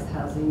subsidized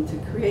housing to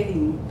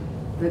creating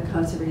the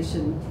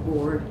Conservation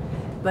Board,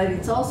 but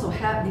it's also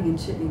happening in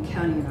Chittenden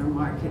County in our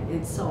market.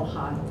 It's so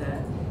hot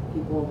that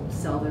people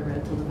sell their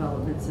rental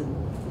developments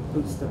and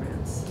boost the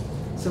rents.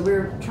 So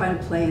we're trying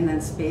to play in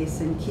that space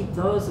and keep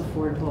those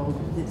affordable.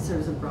 It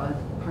serves a broad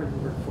part of the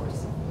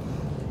workforce.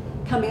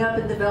 Coming up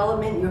in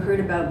development, you heard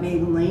about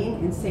Maiden Lane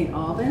in St.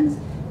 Albans,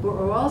 but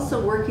we're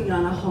also working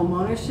on a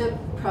homeownership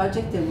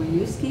project in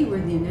Winooski. We're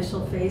in the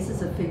initial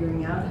phases of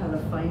figuring out how to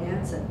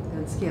finance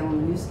at scale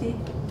in Winooski.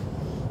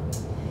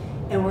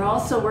 And we're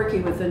also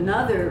working with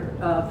another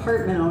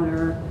apartment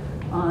owner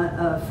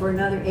for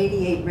another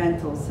 88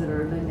 rentals that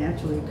are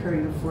naturally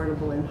occurring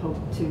affordable, and hope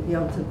to be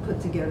able to put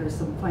together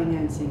some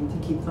financing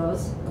to keep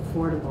those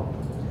affordable.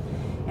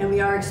 And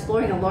we are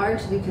exploring a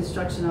large new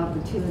construction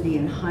opportunity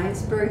in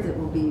Heinsberg that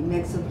will be a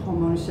mix of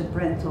homeownership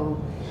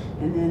rental,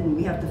 and then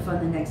we have to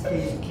fund the next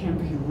phase of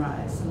Cambrian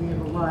Rise. So we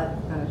have a lot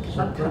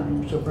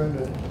upcoming. So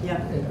Brenda,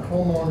 Yeah. in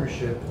home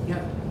ownership,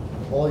 Yep.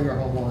 all your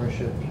home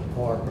ownerships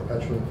are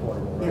perpetually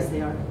affordable, right? Yes,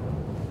 they are.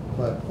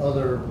 But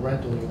other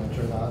rental units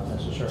are not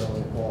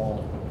necessarily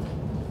all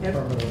Yep.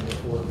 permanently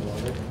affordable,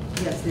 are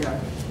they? Yes, they are.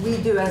 We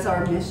do as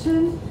our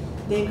mission.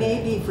 They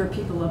may be for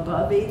people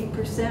above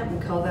 80%, we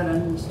call that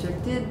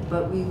unrestricted,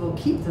 but we will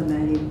keep them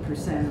at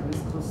 80% or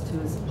as close to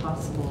as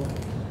possible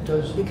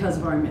because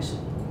of our mission.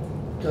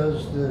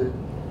 Does the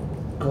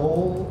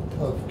goal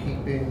of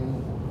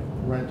keeping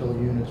rental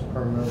units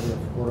permanently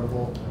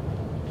affordable,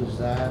 does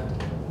that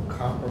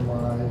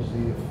compromise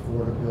the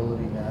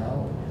affordability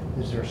now?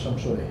 Is there some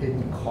sort of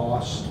hidden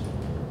cost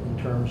in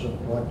terms of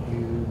what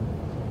you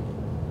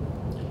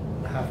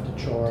have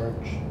to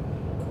charge?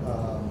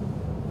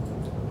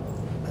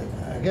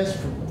 I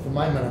guess for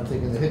my mind, I'm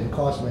thinking the hidden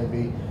cost may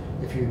be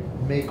if you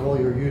make all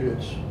your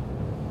units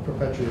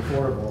perpetually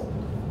affordable,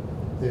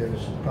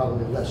 there's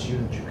probably less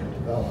units you can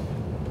develop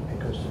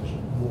because there's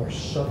more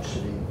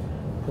subsidy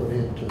put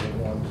into the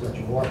ones that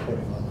you are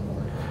putting on the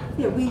market.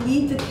 Yeah, we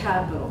need the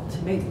capital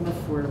to make them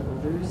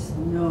affordable. There is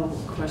no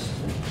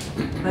question.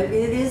 But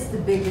it is the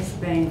biggest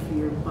bang for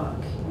your buck.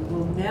 You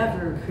will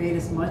never create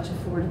as much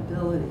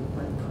affordability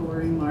by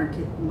pouring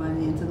market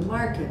money into the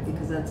market,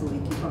 because that's a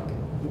leaky bucket.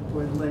 You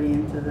pour the money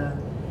into the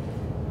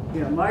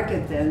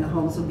market, then the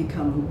homes will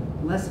become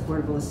less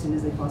affordable as soon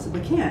as they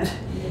possibly can.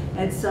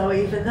 And so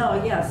even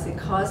though, yes, it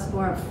costs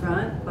more up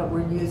front, but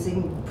we're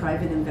using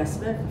private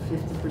investment for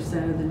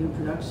 50% of the new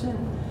production.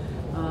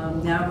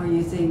 Now we're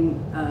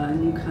using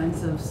new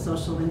kinds of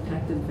social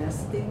impact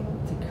investing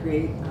to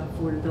create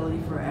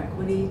affordability for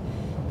equity,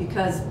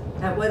 because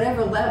at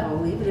whatever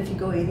level, even if you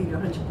go 80 to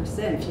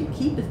 100%, if you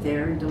keep it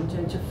there and don't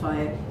gentrify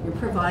it, you're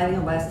providing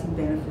a lasting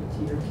benefit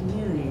to your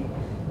community.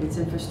 It's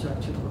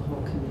infrastructure for the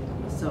whole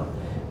community. So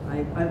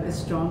I'm a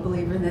strong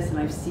believer in this, and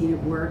I've seen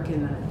it work,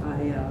 and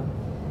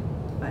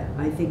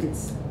I think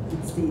it's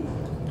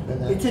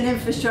an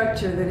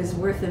infrastructure that is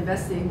worth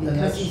investing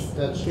because you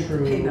get the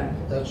payback.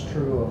 That's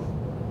true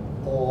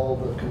of all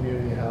the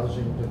community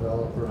housing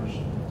developers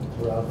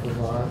throughout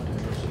Vermont.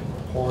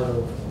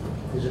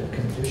 Is it a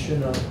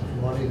condition of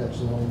money that's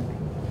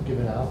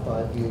given out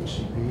by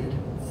DHCB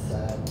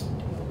that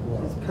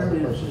other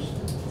places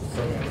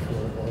permanent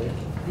affordability?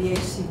 The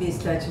HCB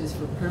statute is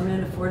for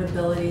permanent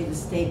affordability. The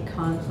state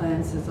comp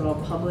plan says that all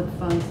public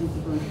funds need to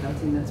go into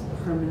housing that's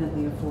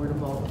permanently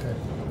affordable. Okay.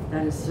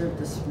 That has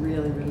served us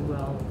really, really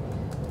well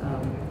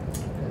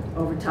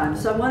over time.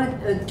 So I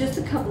wanted just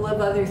a couple of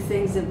other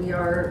things that we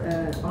are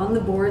on the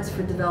boards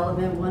for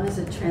development. One is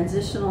a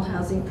transitional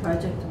housing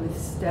project with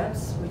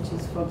STEPS, which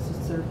is folks who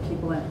serve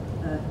people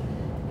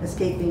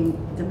escaping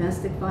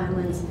domestic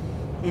violence,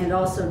 and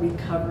also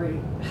recovery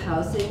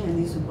housing, and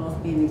these would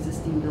both be in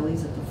existing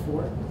buildings at the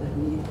fort that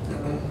we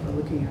are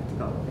looking at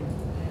developing.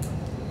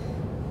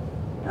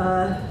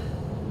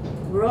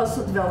 We're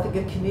also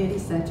developing a community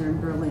center in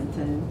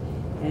Burlington,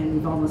 and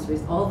we've almost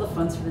raised all the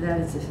funds for that.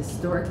 It's a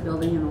historic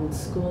building, an old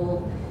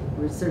school.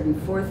 We're serving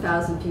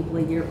 4,000 people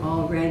a year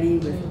already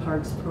with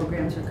parks,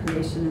 programs,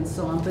 recreation, and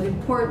so on. But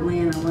importantly,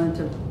 and I wanted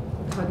to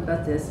talk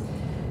about this,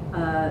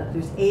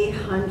 there's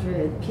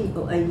 800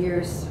 people a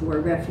year who are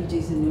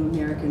refugees and new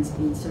Americans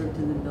being served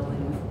in the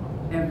building with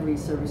every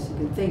service you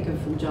can think of,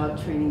 from job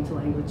training to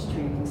language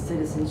training,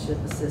 citizenship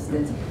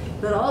assistance,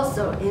 but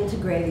also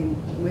integrating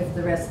with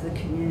the rest of the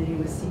community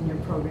with senior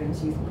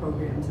programs, youth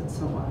programs, and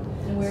so on.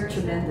 And where it's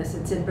is tremendous.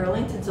 It's in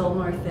Burlington's Old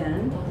North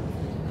End,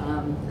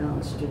 on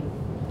the street.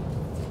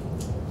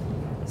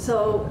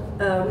 So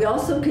we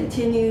also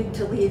continue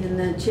to lead in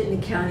the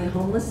Chittenden County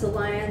Homeless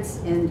Alliance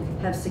and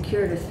have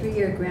secured a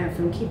 3-year grant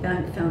from Key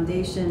Bank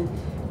Foundation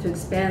to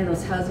expand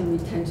those housing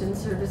retention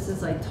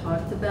services I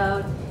talked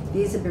about.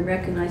 These have been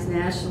recognized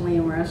nationally,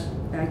 and we're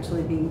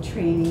actually being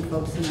training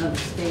folks in other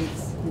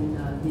states in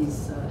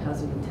these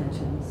housing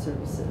retention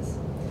services.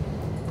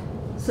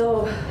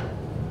 So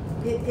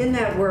in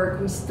that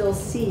work, we still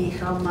see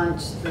how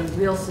much the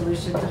real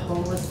solution to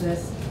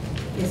homelessness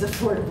is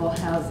affordable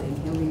housing,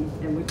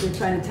 and we're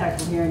trying to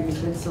tackle here, and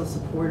you've been so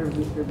supportive,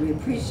 we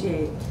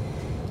appreciate.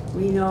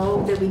 We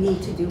know that we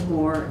need to do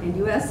more, and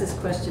you asked this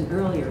question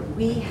earlier.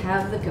 We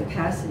have the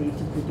capacity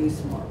to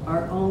produce more.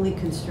 Our only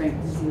constraint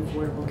is the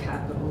affordable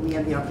capital. We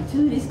have the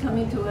opportunities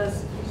coming to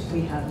us,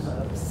 we have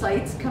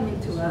sites coming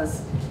to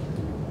us,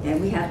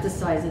 and we have to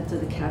size it to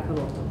the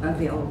capital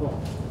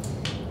available.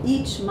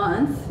 Each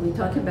month, we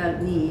talk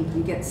about need,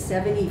 we get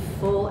 70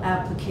 full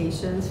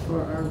applications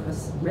for our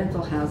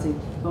rental housing,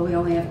 but we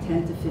only have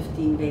 10 to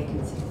 15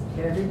 vacancies.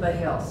 Everybody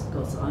else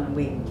goes on a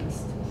waiting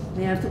list.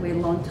 They have to wait a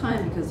long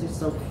time because there's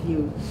so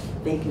few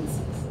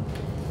vacancies.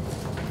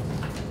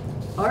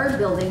 Our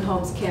Building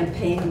Homes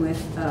campaign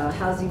with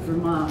Housing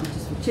Vermont, which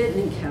is for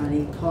Chittenden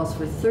County, calls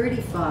for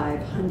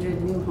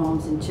 3,500 new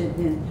homes in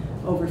Chittenden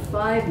over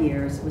 5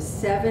 years, with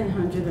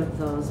 700 of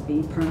those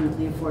being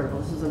permanently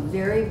affordable. This was a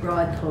very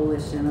broad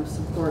coalition of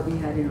support we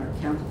had in our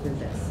county for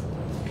this.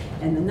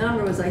 And the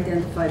number was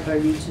identified by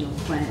regional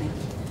planning.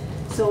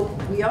 So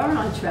we are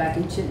on track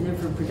in Chittenden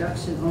for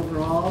production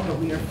overall, but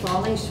we are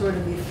falling short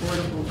of the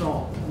affordable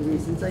goal. For the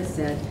reasons I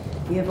said,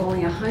 we have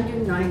only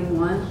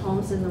 191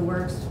 homes in the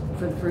works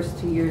for the first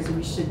 2 years, and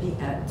we should be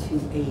at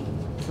 280.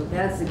 So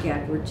that's the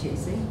gap we're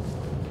chasing.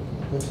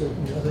 What's it,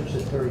 I think you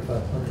said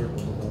 3,500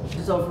 was the goal. Which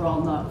is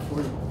overall not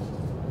affordable.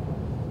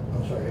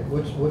 I'm sorry,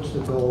 what's the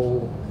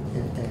goal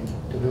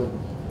to build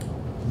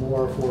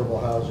more affordable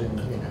housing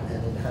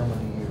and in how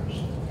many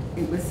years?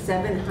 It was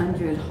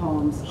 700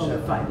 homes over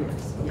 5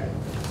 years. Okay.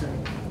 Yeah, sorry.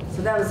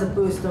 So that was a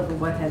boost over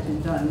what had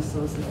been done,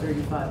 so it's the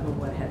 35 of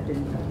what had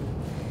been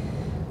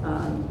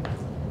done.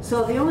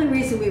 So the only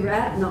reason we were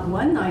at not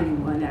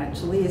 191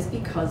 actually is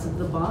because of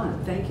the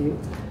bond, thank you,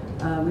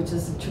 which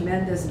is a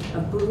tremendous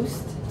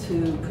boost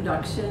to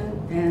production,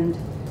 and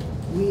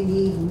we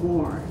need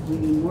more. We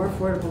need more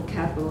affordable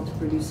capital to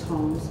produce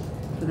homes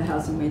for the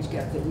housing wage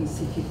gap that we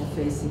see people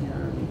facing in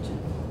our region.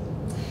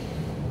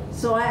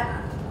 So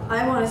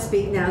I want to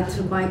speak now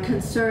to my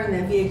concern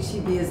that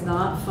VHCB is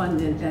not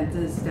funded at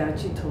the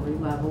statutory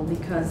level,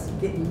 because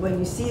when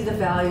you see the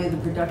value of the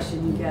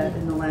production you get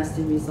in the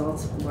lasting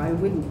results, why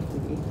wouldn't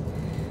we?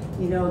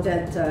 You know,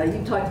 that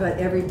you talked about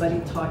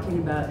everybody talking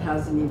about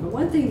housing need, but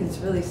one thing that's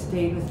really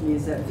stayed with me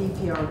is that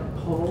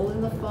VPR poll in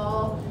the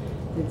fall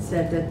that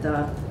said that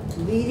the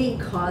leading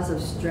cause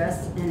of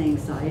stress and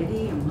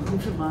anxiety among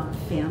Vermont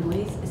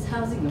families is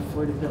housing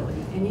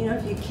affordability. And you know,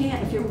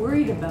 if you're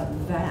worried about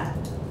that,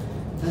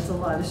 that's a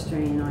lot of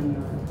strain on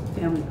your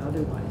family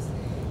otherwise.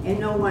 And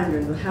no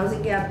wonder, the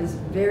housing gap is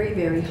very,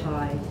 very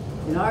high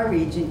in our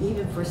region,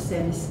 even for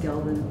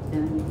semi-skilled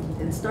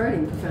and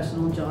starting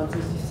professional jobs,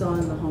 as you saw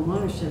in the home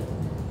ownership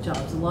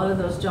jobs. A lot of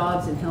those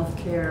jobs in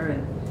healthcare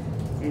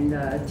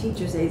and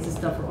teachers' aides and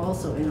stuff are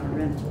also in our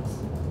rentals.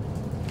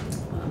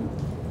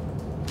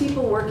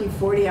 People working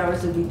 40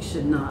 hours a week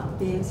should not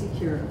be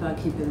insecure about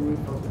keeping a roof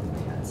over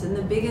their heads. And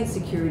the big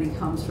insecurity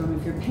comes from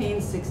if you're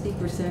paying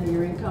 60% of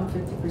your income,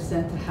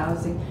 50% to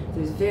housing,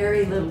 there's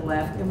very little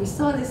left. And we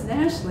saw this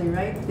nationally,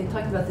 right? They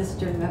talked about this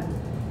during the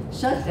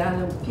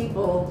shutdown, and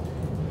people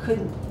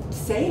couldn't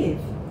save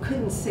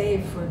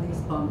for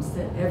these bumps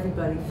that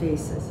everybody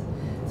faces.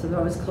 So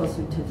that was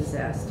closer to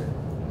disaster.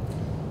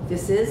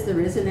 There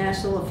is a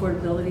national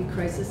affordability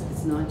crisis.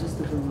 It's not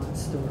just a Vermont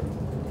story.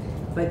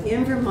 But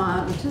in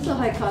Vermont, which is a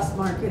high-cost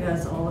market,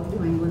 as all of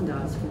New England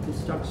does for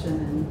construction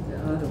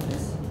and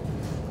otherwise,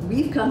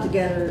 we've come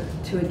together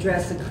to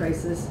address the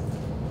crisis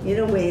in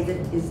a way that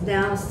is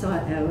now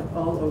sought out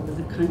all over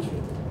the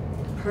country.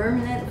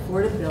 Permanent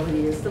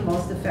affordability is the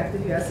most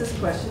effective, you asked this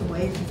question,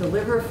 way to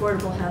deliver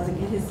affordable housing,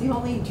 and it's the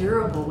only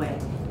durable way.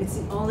 It's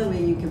the only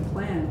way you can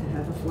plan to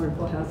have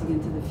affordable housing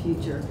into the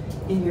future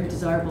in your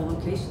desirable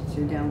locations,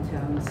 your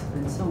downtowns,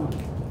 and so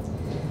on.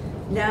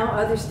 Now,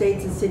 other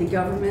states and city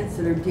governments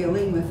that are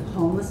dealing with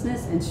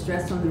homelessness and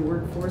stress on their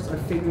workforce are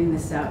figuring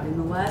this out. In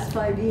the last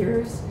 5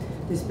 years,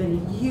 there's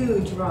been a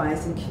huge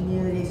rise in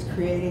communities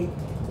creating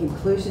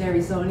inclusionary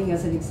zoning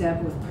as an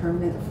example of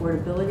permanent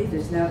affordability.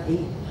 There's now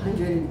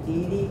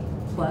 880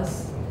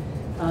 plus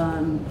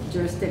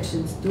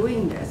jurisdictions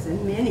doing this,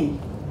 and many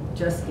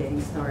just getting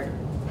started.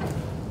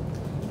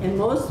 And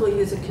most will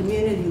use a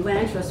community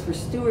land trust for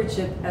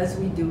stewardship, as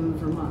we do in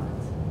Vermont.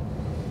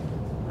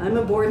 I'm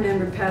a board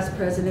member, past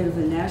president of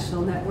the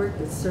national network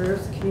that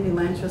serves community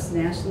land trusts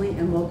nationally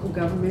and local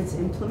governments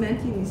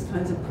implementing these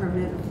kinds of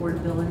permanent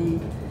affordability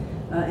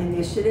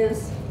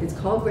initiatives. It's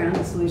called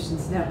Grounded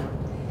Solutions Network.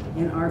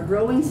 And our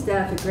growing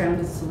staff at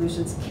Grounded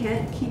Solutions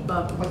can't keep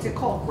up. What's it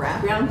called?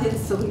 Grounded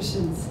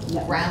Solutions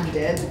Network.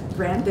 Grounded?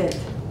 Grounded.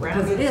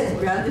 Because it is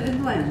grounded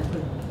in land,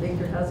 but make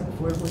your housing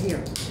affordable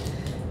here.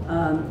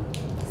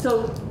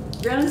 So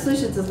Grounded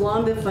Solutions has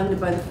long been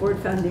funded by the Ford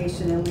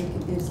Foundation and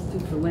Lincoln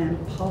Institute for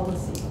Land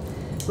Policy.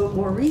 But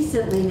more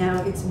recently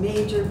now, it's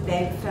major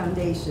bank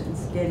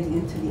foundations getting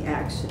into the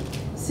action.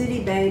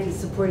 Citibank is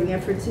supporting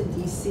efforts in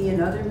DC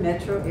and other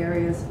metro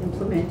areas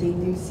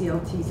implementing new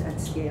CLTs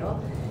at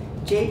scale.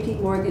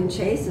 JP Morgan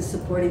Chase is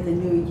supporting the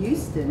new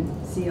Houston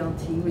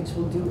CLT, which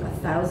will do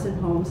 1,000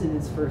 homes in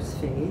its first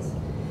phase.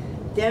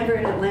 Denver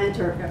and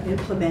Atlanta are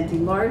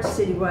implementing large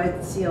citywide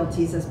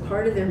CLTs as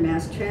part of their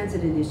mass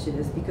transit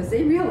initiatives because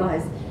they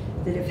realize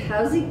that if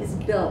housing is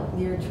built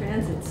near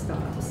transit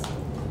stops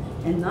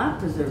and not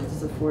preserved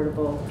as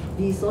affordable,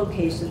 these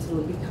locations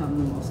will become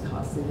the most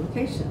costly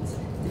locations,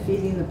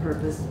 defeating the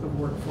purpose of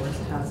workforce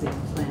housing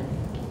planning.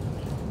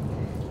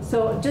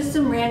 So just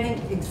some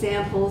random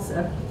examples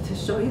to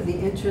show you the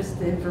interest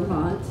in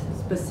Vermont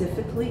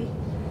specifically.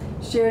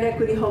 Shared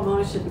equity home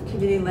ownership and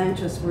community land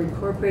trusts were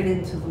incorporated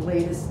into the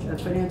latest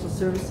financial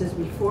services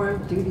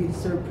reform duty to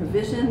serve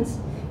provisions,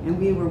 and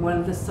we were one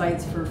of the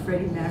sites for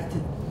Freddie Mac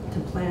to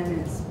plan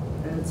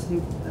its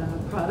new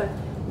product.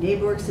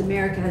 NeighborWorks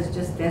America has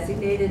just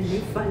designated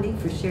new funding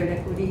for shared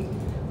equity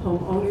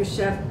home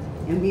ownership,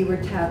 and we were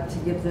tapped to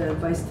give the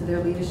advice to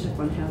their leadership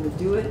on how to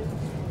do it.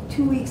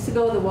 2 weeks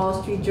ago, the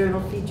Wall Street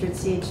Journal featured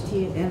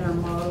CHT and our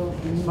model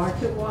in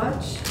Market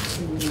Watch.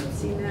 You may have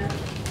seen that.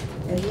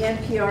 And the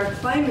NPR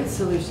Climate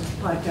Solutions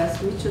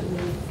podcast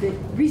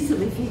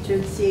recently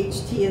featured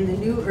CHT and the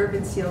new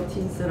urban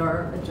CLTs that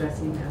are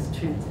addressing mass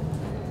transit.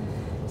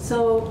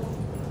 So,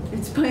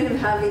 in spite of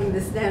having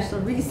this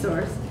national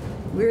resource,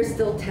 we're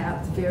still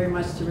tapped very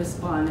much to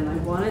respond. And I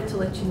wanted to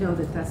let you know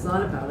that that's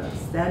not about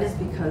us. That is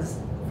because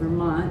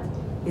Vermont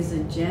is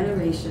a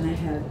generation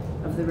ahead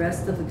of the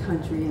rest of the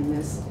country in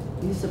this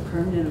use of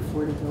permanent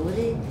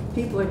affordability.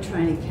 People are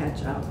trying to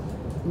catch up.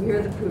 We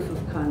are the proof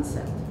of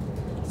concept.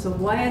 So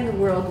why in the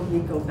world would we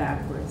go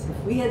backwards?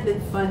 If we had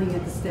been funding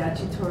at the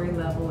statutory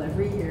level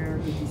every year,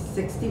 we'd be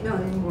 60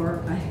 million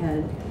more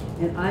ahead,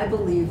 and I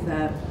believe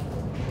that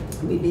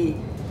we'd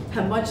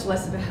have much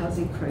less of a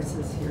housing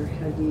crisis here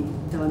had we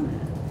done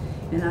that.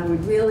 And I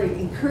would really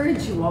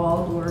encourage you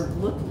all who are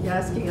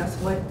asking us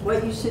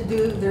what you should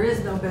do. There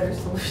is no better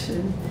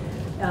solution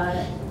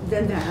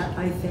than that,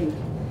 I think.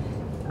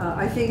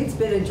 I think it's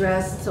been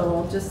addressed, so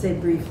I'll just say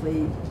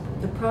briefly.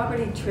 The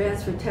property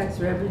transfer tax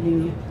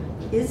revenue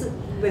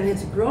when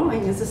it's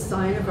growing, is a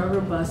sign of our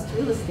robust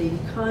real estate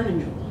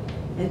economy.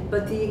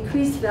 But the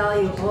increased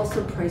value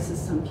also prices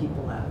some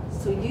people out.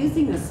 So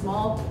using a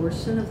small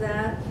portion of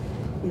that,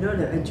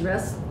 to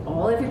address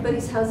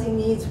everybody's housing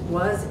needs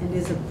was and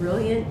is a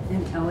brilliant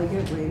and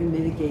elegant way to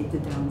mitigate the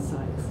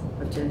downsides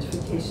of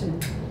gentrification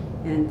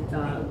and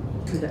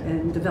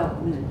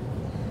development.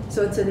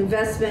 So it's an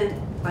investment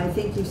I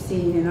think you've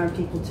seen in our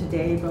people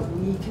today, but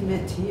we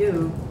commit to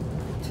you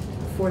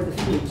for the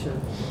future.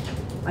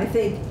 I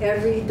think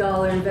every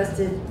dollar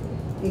invested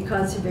in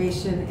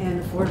conservation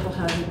and affordable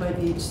housing by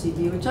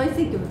VHCB, which I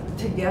think of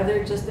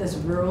together just as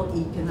rural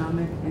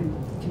economic and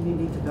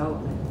community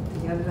development.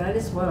 Together, that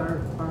is what our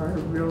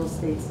real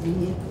estates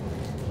need,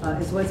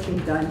 is what's being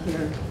done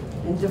here.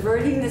 And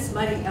diverting this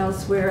money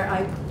elsewhere,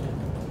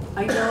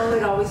 I know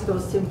it always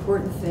goes to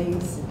important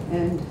things,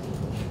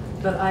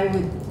 but I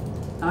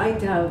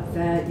doubt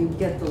that you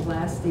get the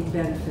lasting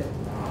benefit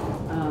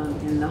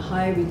and the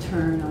high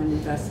return on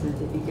investment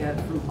that you get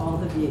from all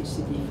the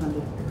VHCB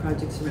funded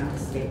projects around the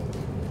state.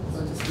 So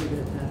I'll just leave it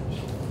at that.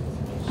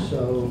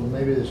 So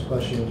maybe this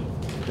question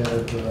is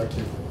better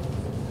directed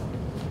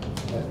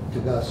to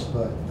Gus,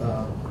 but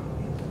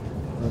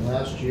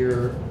last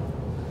year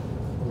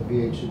the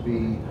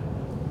VHCB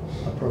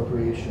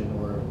appropriation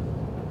or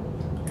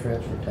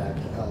transfer tax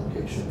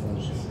allocation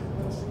was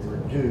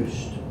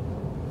reduced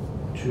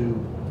to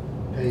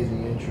pay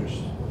the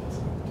interest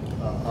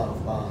on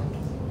bond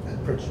and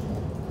principal.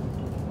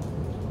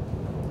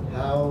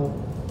 How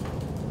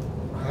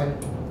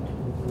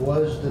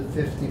was the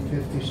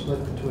 50-50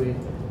 split between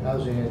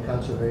housing and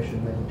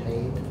conservation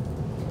maintained?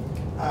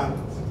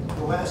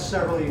 The last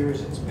several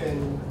years it's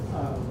been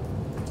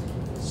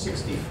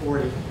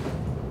 60-40.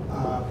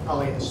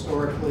 Probably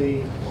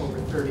historically over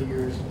 30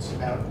 years it's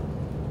about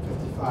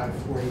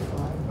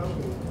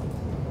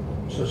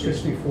 55-45. So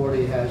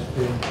 60-40 has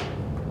been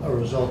a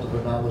result of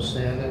a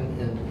notwithstanding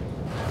in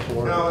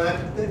No,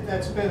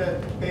 that's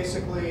been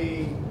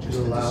basically just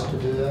you're allowed to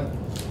do that?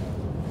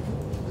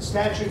 The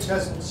statute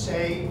doesn't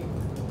say,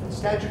 the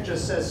statute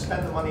just says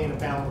spend the money in a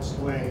balanced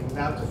way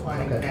without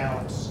defining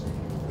balance.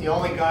 The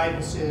only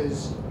guidance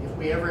is if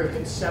we ever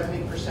hit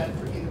 70%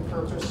 for either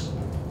purpose,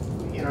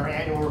 in our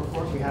annual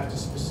report we have to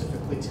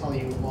specifically tell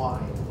you why.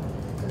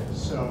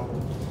 So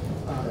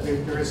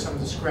there is some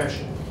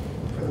discretion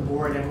for the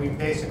board, and we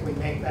basically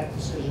make that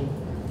decision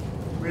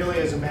really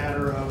as a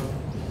matter of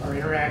our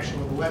interaction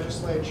with the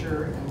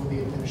legislature and with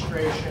the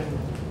administration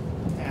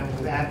and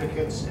with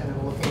advocates, and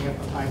then looking at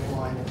the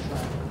pipeline and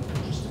trying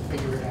just to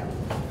figure it out.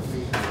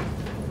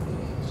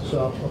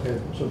 So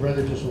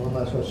Brenda, just one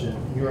last question.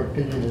 In your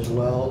opinion as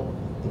well,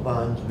 the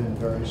bond's been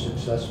very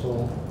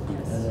successful,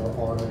 and there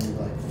aren't any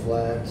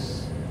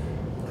flags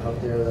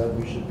out there that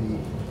we should be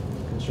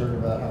concerned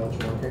about how it's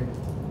working?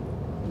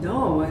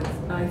 No,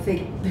 I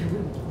think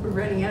we're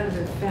running out of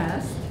it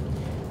fast.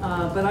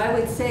 But I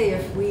would say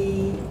if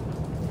we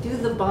do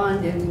the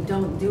bond and we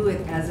don't do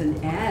it as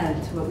an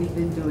add to what we've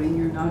been doing,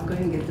 you're not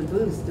going to get the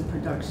boost, the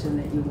production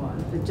that you want.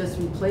 If it just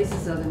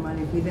replaces other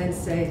money, if we then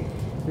say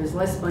there's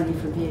less money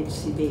for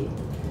VHCB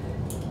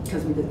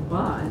because we did the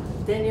bond,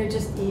 then you're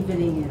just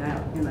evening it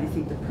out. And I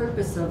think the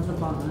purpose of the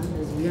bond,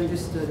 as we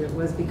understood it,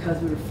 was because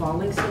we were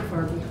falling so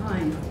far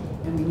behind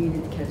and we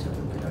needed to catch up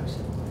in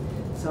production.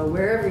 So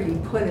wherever you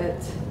put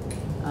it,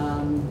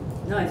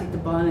 no, I think the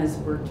bond has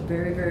worked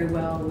very, very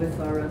well with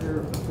our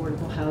other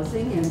affordable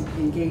housing and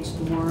engaged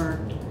more,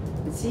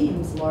 it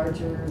seems,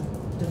 larger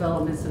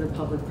developments that are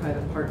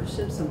public-private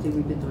partnerships, something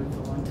we've been doing for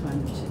a long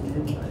time, which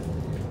but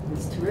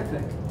it's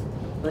terrific.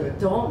 But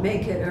don't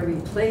make it a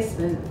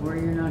replacement or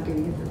you're not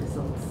gonna get the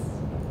results.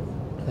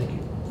 Thank you.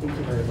 Thank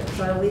you very much.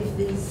 So I'll leave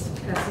these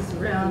passes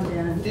around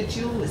and, Did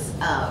you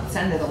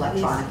send it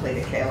electronically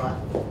to Kayla?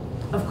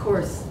 of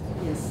course,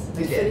 yes. I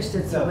You did? finished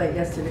it so late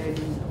yesterday, I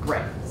didn't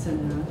Great. send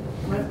it on.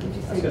 What did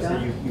you I was say, gonna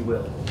say, Don? you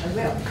will. I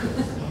will.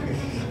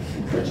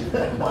 Could you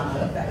put one on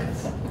the back?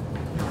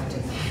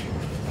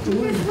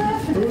 Who's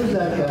that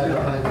guy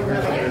behind the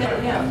record?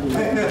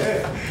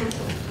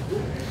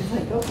 It's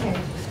like, okay.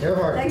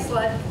 Earhart. Thanks,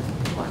 Lud.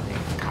 One thing,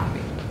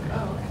 copy.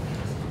 Oh, okay.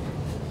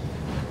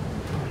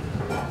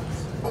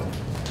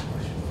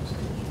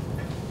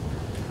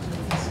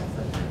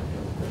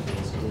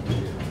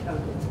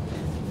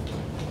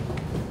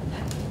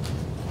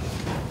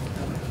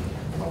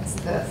 What's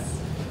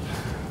this?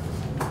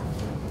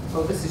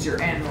 Oh, this is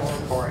your annual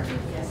report.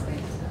 Yes,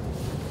 thanks.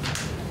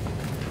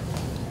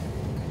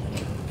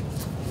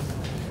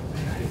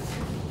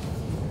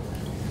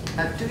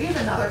 Do we have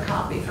another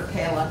copy for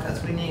Kayla?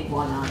 Because we need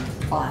one on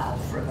file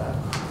for the,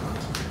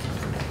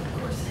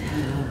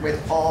 with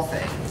all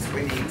things,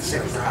 we need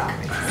 6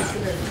 copies.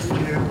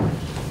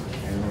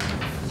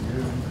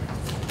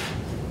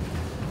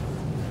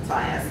 So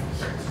I have,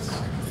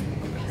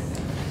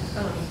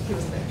 He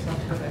was there, so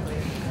perfectly.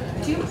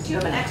 do you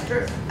have an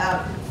extra,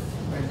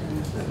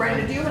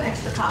 Brenda, do you have an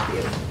extra copy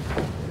of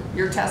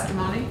your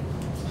testimony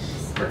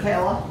for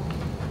Kayla?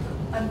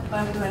 I'm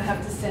going to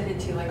have to send it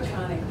to you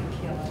electronically,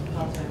 Kayla, I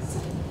apologize.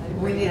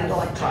 We need it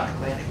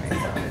electronically anyway, so.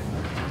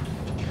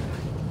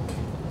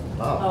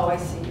 Wow, Oh, I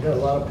see. you got a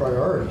lot of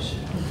priorities.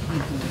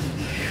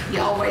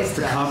 You always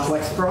do.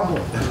 Complex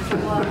problem,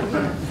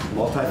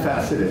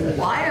 multifaceted.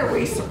 Why are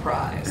we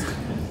surprised?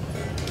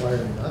 Why are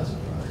you not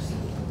surprised?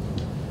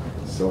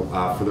 So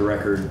for the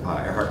record,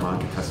 Earhart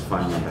Monk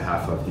testifying on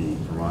behalf of the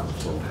Vermont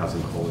Affordable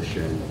Housing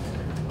Coalition.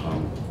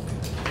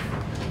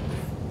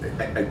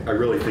 I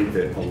really think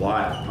that a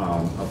lot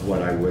of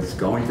what I was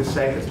going to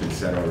say has been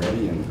said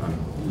already, and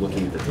I'm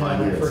looking at the Yeah,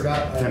 time and I here.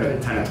 forgot, It's 10 we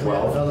to have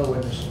 12. another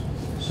witness,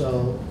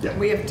 so, Yeah.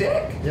 We have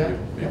Dick. yeah.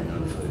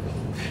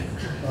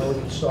 Well,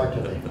 we can start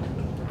today.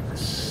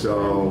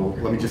 So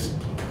let me just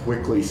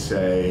quickly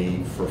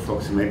say, for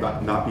folks who may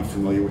not be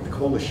familiar with the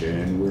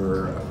coalition,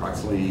 we're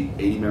approximately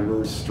 80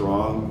 members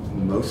strong,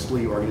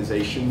 mostly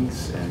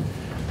organizations, and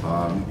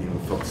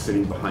folks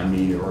sitting behind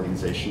me,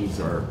 organizations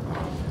are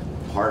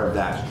part of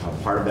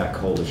that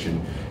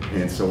coalition.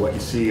 And so what you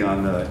see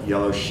on the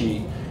yellow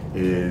sheet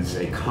is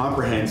a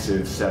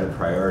comprehensive set of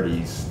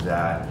priorities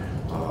that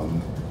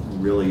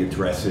really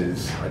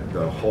addresses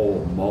the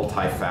whole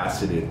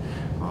multifaceted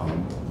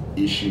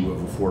issue of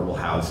affordable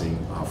housing,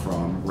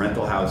 from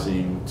rental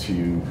housing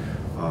to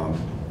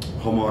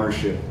home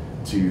ownership,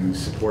 to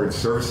supportive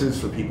services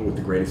for people with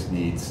the greatest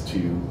needs, to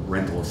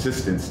rental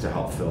assistance to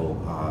help fill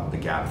the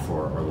gap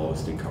for our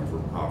lowest income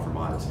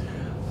Vermonters.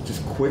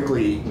 Just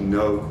quickly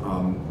note,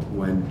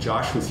 when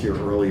Josh was here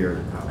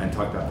earlier and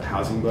talked about the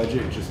housing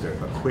budget, just a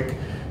quick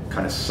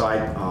kind of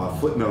side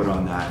footnote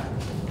on that.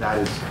 That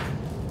is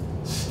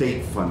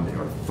state funding,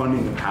 or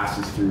funding that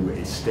passes through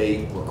a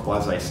state or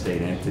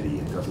quasi-state entity.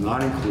 It does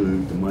not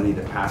include the money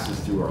that passes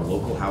through our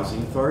local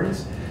housing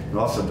authorities. It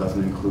also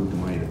doesn't include the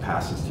money that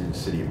passes through the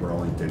city of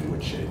Burlington,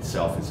 which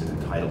itself is an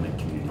entitlement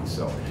community.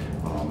 So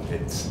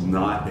it's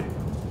not,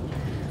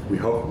 we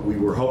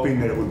were hoping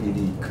that it would be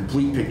the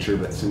complete picture,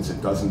 but since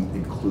it doesn't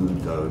include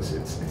those,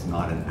 it's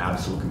not an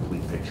absolute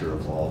complete picture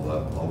of all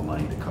the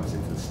money that comes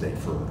into the state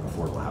for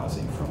affordable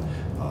housing from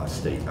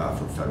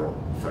from federal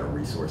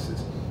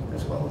resources,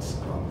 as well as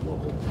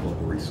local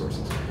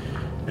resources.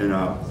 And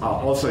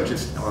I'll also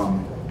just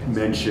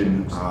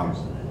mention,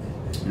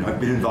 I've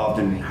been involved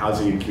in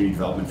housing and community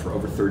development for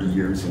over 30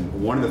 years, and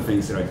one of the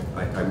things that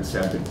I would say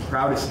I've been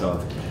proudest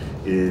of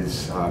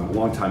is a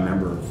longtime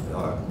member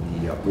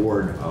of the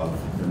board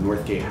of the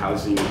Northgate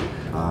Housing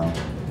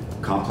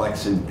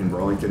Complex in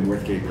Burlington,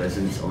 Northgate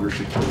Residents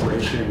Ownership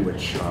Corporation,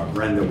 which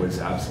Brenda was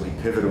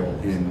absolutely pivotal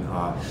in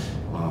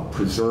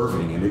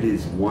preserving, and it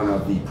is one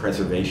of the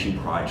preservation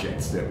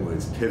projects that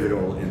was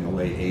pivotal in the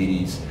late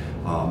 80s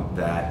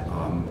that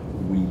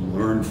we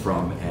learned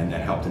from and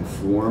that helped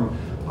inform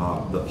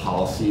the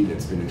policy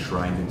that's been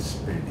enshrined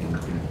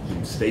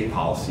in state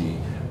policy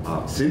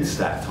since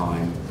that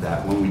time,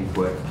 that when we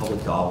put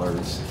public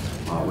dollars,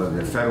 whether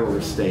they're federal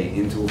or state,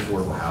 into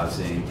affordable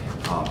housing,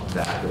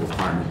 that the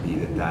requirement be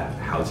that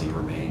housing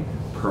remain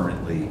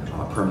permanently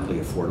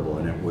affordable.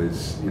 And it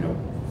was,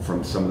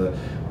 from some of the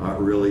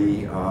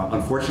really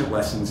unfortunate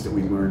lessons that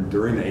we learned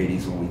during the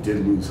 80s when we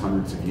did lose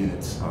hundreds of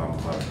units of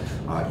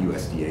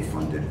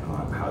USDA-funded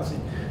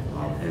housing.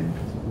 And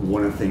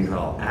one of the things that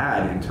I'll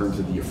add in terms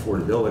of the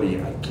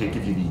affordability, I can't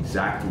give you the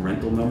exact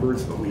rental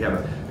numbers, but we have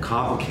a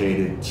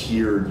complicated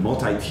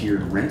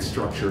multi-tiered rent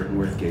structure at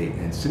Northgate.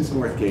 And since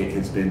Northgate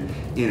has been,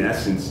 in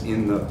essence,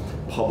 in the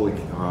public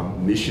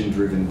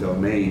mission-driven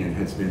domain and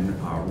has been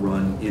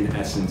run, in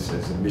essence,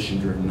 as a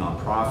mission-driven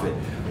nonprofit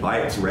by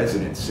its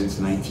residents since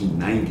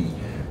 1990,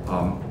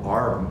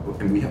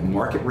 and we have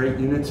market rate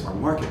units. Our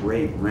market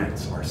rate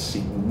rents are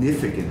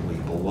significantly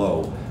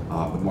below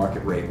with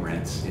market rate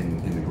rents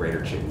in the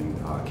greater Chittenden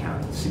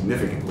County,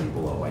 significantly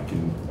below. I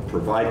can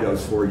provide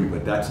those for you,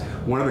 but that's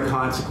one of the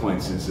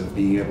consequences of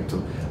being able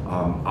to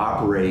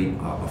operate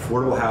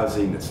affordable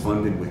housing that's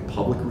funded with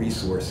public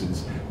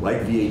resources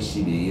like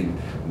VHCD and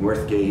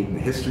Northgate, and the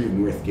history of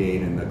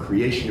Northgate and the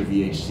creation of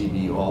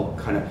VHCD all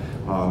kind of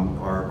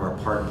are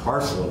part and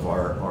parcel of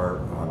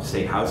our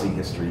state housing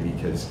history,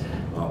 because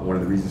one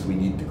of the reasons we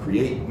needed to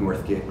create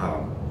Northgate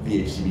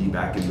VHCD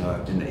back in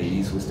the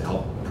 80s was to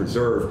help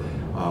preserve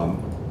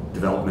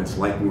developments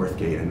like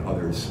Northgate and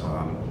others.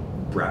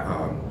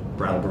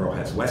 Brattleboro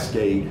has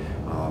Westgate,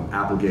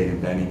 Applegate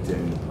and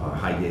Bennington,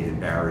 Highgate and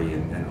Barry,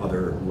 and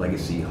other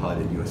legacy HUD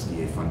and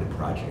USDA funded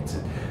projects.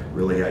 And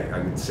really, I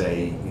would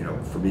say,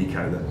 for me,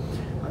 kind of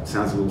it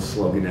sounds a little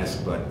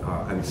slogan-esque, but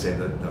I would say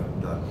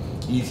the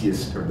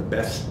easiest or the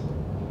best,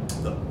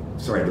 the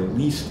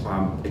least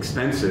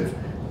expensive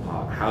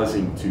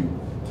housing to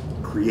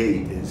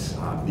create is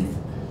the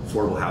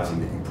affordable housing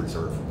that you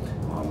preserve.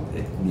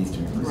 It needs to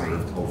be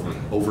preserved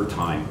over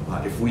time.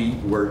 If we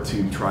were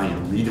to try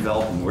and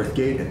redevelop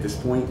Northgate at this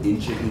point in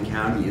Chittenden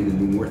County, in the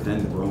new north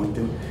end of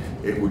Burlington,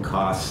 it would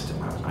cost,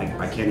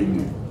 I can't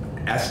even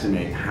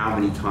estimate how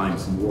many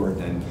times more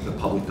than the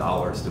public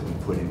dollars that we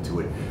put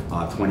into it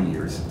 20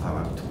 years,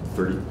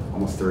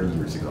 almost 30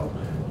 years ago.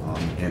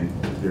 And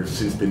there's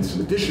since been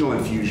some additional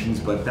infusions,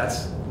 but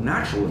that's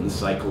natural in the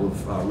cycle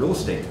of real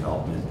estate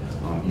development.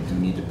 You do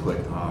need to put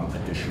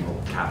additional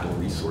capital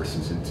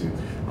resources into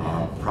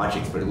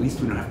projects, but at least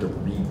we don't have to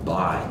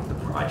rebuy the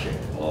project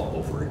all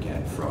over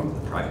again from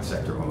the private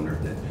sector owner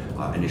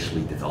that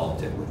initially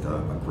developed it with a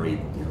great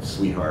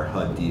sweetheart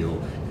HUD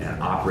deal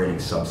and operating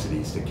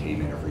subsidies that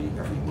came in every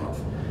month.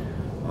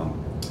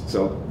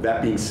 So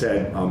that being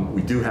said,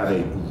 we do have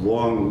a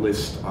long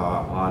list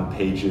on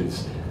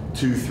pages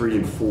 2, 3,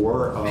 and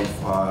 4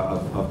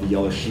 of the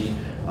yellow sheet.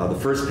 The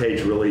first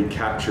page really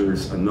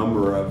captures a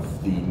number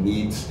of the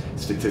needs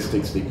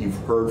statistics that you've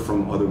heard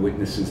from other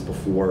witnesses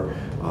before.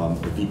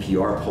 The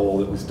VPR poll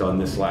that was done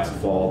this last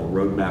fall, the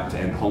roadmap to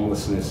end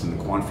homelessness, and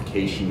the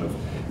quantification of,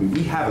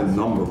 we have a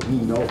number. We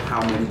know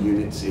how many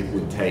units it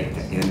would take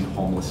to end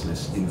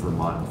homelessness in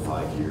Vermont in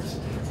 5 years.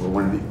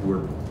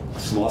 We're a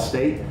small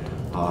state.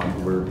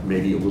 We're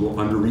maybe a little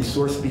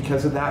under-resourced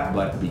because of that,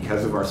 but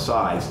because of our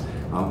size,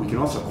 we can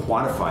also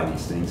quantify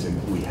these things,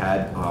 and we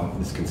had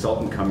this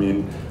consultant come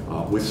in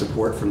with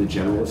support from the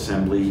General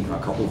Assembly a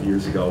couple of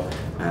years ago,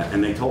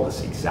 and they told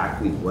us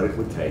exactly what it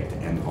would take to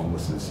end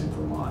homelessness in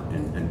Vermont,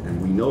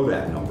 and we know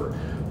that number.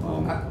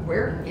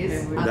 Where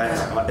is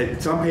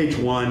it's on page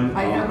 1.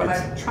 I know, but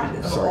I'm trying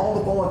to, all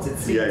the bullets, it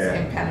seems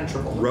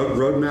impenetrable.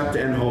 Roadmap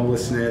to end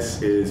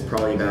homelessness is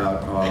probably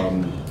about,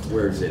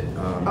 where is it?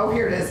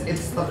 Here it is.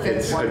 It's the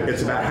fifth one.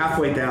 It's about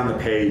halfway down the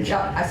page. Yep,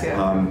 I see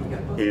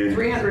it.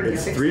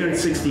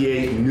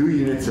 368 new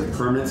units of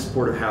permanent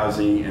supportive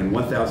housing and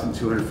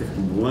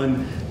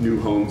 1,251 new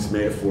homes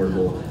made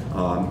affordable,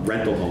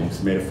 rental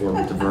homes made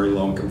affordable to very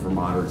low-income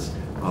Vermonters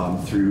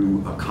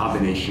through a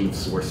combination of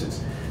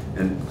sources.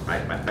 And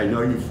I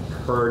know you've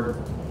heard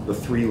the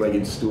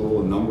three-legged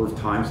stool a number of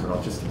times, but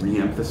I'll just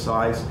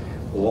re-emphasize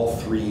all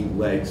three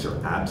legs are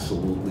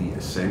absolutely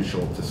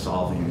essential to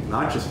solving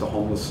not just the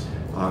homeless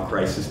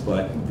crisis,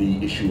 but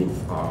the issue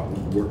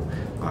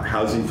of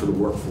housing for the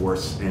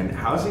workforce and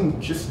housing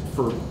just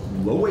for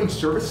low-wage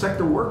service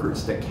sector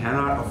workers that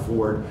cannot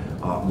afford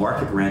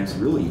market rents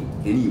really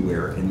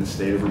anywhere in the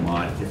state of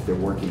Vermont if they're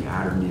working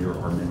at or near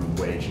our minimum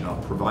wage. And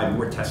I'll provide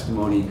more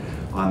testimony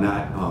on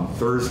that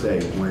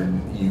Thursday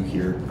when you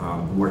hear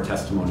more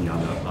testimony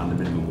on the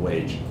minimum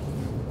wage.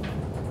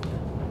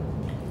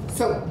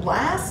 So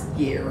last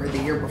year or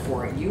the year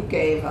before, you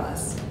gave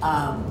us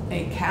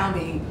a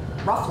county,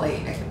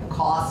 roughly a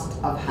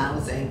cost of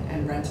housing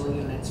and rental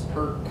units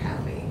per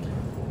county.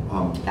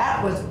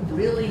 That was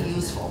really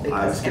useful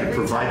because I was going to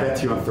provide that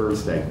to you on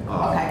Thursday.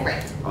 Okay,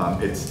 great.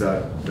 It's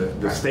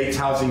the state's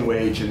housing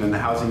wage and then the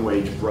housing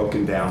wage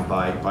broken down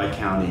by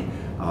county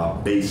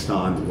based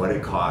on what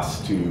it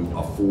costs to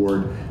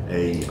afford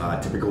a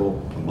typical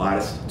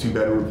modest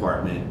two-bedroom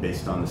apartment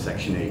based on the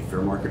Section 8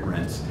 fair market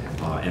rents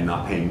and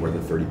not paying more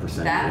than 30%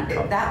 of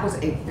income. That was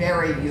a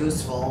very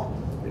useful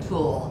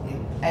tool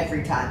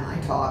every time I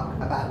talk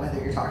about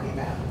whether you're talking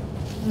about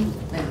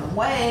minimum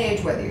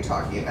wage, whether you're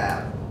talking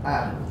about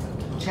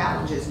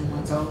challenges in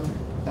one's own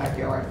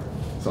backyard.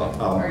 So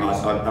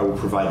I will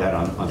provide that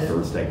on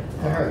Thursday.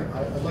 Harry,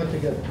 I'd like to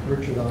get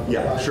Richard on for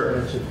 5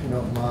 minutes if you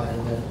don't mind,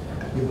 and then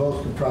you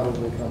both could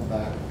probably come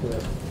back to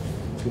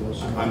give us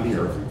some. I'm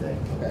here every day.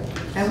 Okay.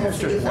 And we'll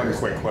see you Just one Thursday.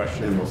 quick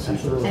question. And we'll see.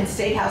 Absolutely. And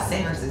State House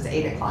Singers is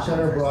 8 o'clock.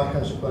 Senator Brock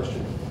has a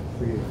question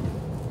for you.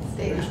 I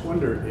State just House.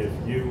 wonder if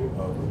you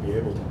would be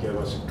able to give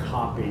us a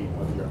copy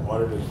of your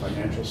audited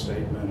financial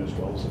statement as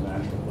well as the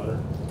management letter.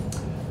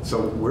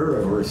 So we're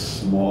a very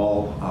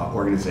small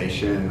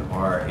organization.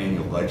 Our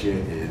annual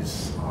budget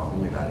is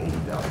only about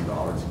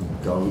 $80,000.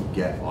 We don't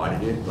get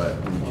audited, but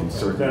we can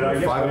certainly. I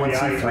guess I'm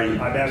 501c3.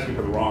 asking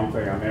for the wrong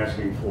thing. I'm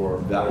asking for.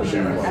 That was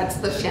That's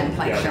the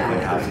Champlain Show.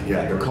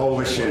 Yeah, the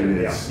coalition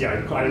is.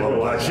 Yeah, I low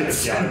realize that.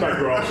 budgets. Yeah, I thought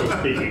you were also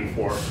speaking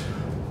for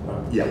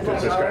Yeah. You'd Because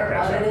like this guy our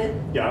has that.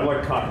 audited? Yeah, I'd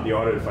like to copy the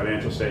audited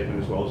financial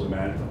statement as well as the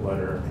management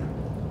letter.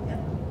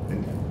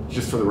 And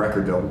just for the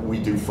record, though, we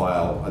do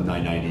file a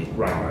 990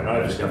 Right,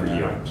 I understand every that,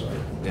 year, I'm sorry.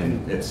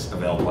 and it's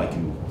available. I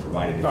can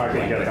provide it if you No, I can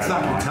like, get but it's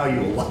that not going to tell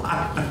online. you a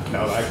lot.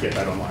 No, I get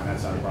that online,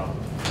 that's not a problem.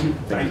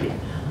 Thank you.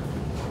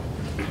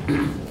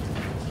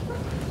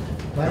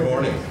 Good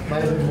morning.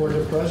 Might have been more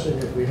depressing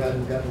if we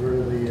hadn't gotten rid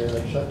of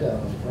the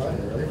shutdown on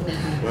Friday,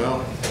 right?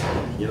 Well,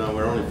 you know,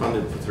 we're only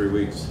funded for 3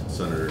 weeks,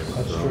 Senators.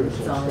 That's so- true.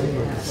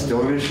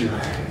 Still an issue.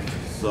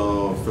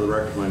 So, for the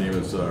record, my name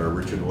is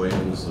Richard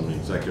Williams. I'm the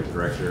Executive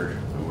Director.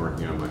 I'm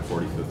working on my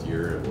 45th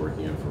year at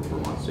working for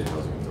Vermont State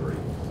Housing Authority.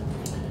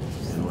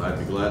 And I'd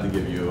be glad to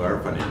give you our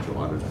financial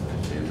audit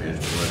and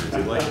management letter if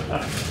you'd like,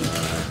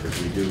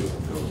 because we do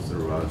go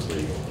through,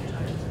 obviously.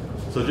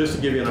 So just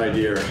to give you an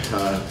idea,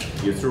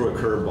 you threw a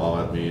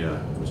curveball at me,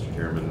 Mr.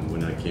 Chairman,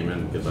 when I came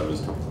in, because I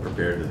was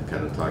prepared to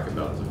kind of talk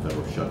about the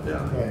federal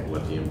shutdown Right. and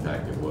what the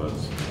impact it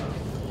was.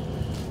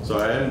 So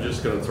I am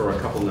just going to throw a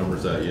couple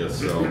numbers at you,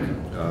 so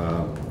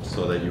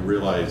that you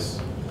realize,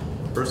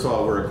 first of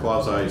all, we're a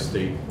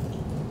quasi-state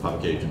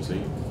public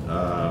agency.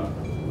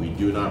 We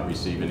do not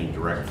receive any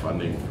direct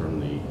funding from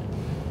the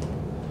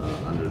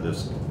under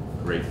this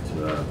great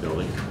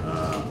building.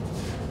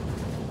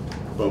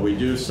 But we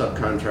do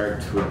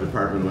subcontract with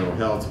Department of Mental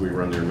Health. We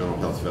run their mental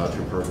health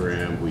voucher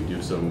program. We do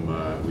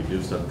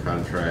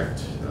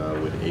subcontract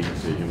with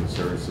Agency of Human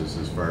Services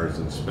as far as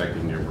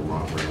inspecting their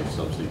Vermont rental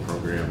subsidy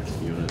program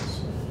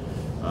units.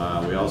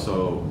 We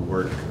also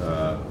work.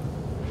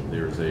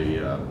 There's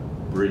a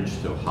bridge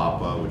to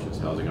HOPA, which is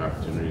Housing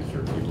Opportunities for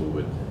People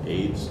with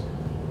AIDS.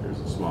 There's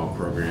a small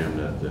program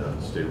that the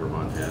state of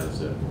Vermont has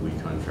that we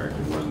contract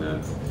to run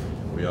that.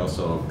 We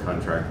also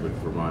contract with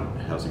Vermont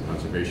Housing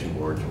Conservation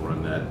Board to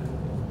run that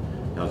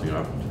Housing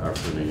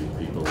Opportunity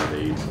People with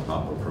AIDS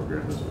HOPA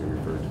program, as we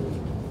refer to it.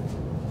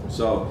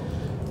 So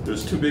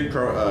there's two big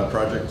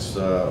projects,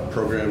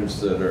 programs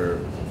that are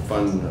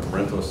fund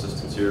rental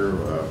assistance here.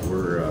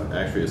 We're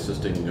actually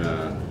assisting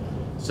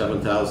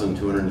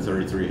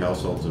 7,233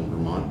 households in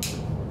Vermont.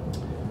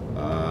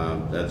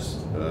 That's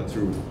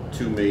through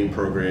two main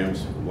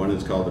programs. One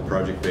is called the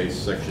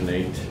Project-Based Section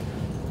 8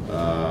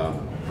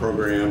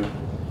 program.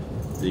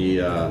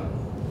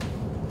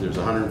 There's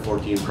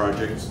 114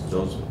 projects.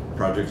 Those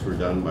projects were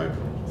done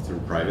through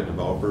private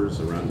developers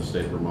around the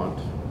state of Vermont.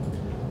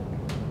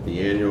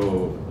 The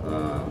annual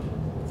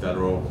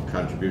federal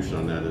contribution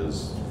on that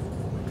is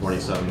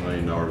 $27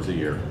 million a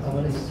year. How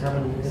many units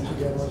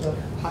again was that?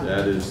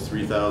 That is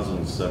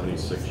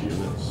 3,076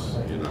 units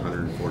in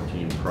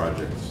 114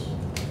 projects.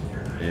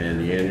 And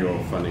the annual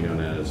funding on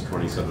that is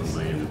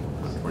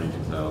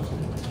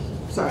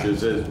 $27,022,000. Sorry.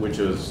 Which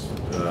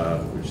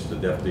the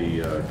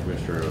Deputy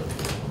Commissioner of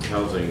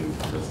Housing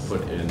has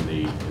put in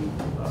the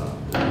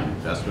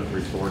investment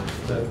report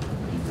that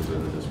he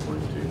presented this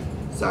morning to you.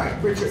 Sorry,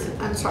 Richard,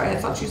 I'm sorry, I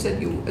thought you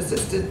said you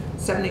assisted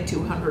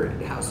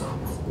 7,200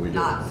 households, We do.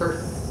 not 30.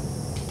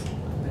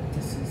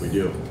 We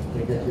do.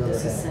 You get the other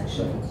This is half.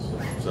 section.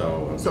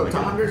 So So it's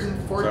I'm going to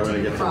 114 get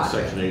to the projects.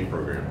 Section 8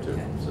 program too.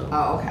 So,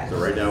 Oh, okay. So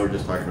right now we're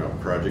just talking about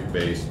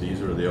project-based.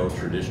 These are the old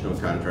traditional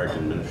contract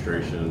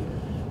administration,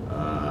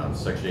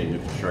 Section 8 new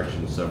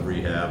construction,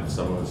 sub-rehab.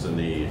 Some of us in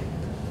the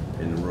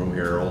room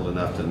here are old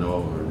enough to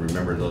know and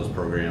remember those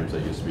programs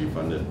that used to be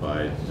funded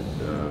by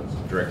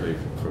directly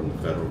from the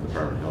Federal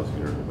Department of Housing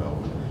and Urban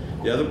Development.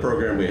 The other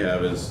program we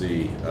have is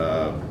the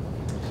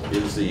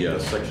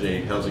Section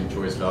 8 Housing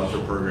Choice Voucher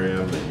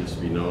Program that used to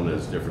be known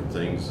as different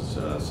things. It's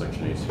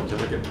Section 8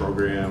 Certificate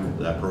Program.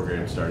 That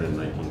program started in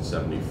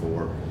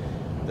 1974.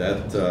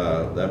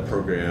 That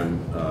program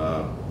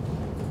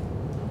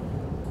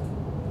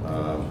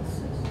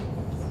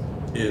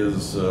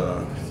is, just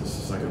a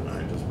second,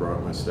 I just brought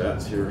up my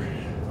stats here.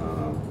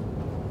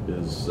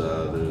 There's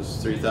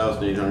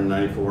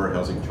 3,894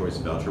 Housing Choice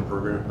Voucher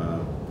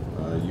Program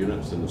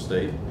units in the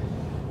state.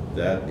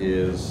 That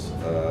is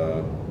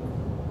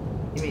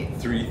You mean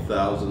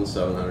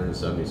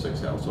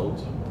 3,776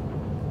 households.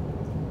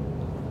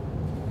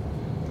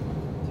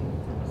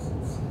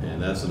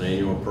 And that's an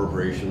annual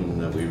appropriation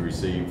that we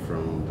receive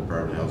from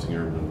Department of Housing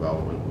and Urban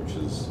Development, which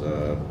is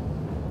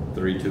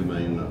 32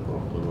 million, a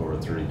little over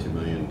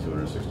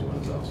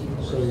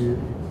 32,261,000. So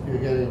you're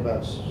getting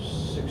about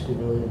 $60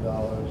 million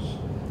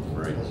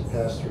Right. as a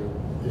pass-through.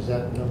 Is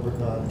that number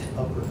gone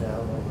up or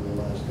down over the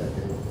last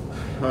decade?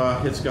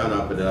 It's gone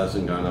up. It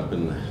hasn't gone up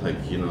in, like,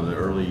 you know, the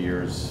early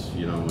years,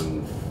 you know,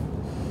 when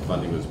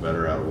funding was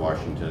better out of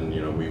Washington,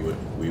 you know, we would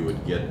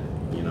get,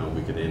 you know,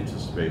 we could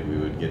anticipate we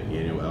would get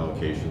annual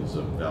allocations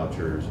of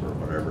vouchers or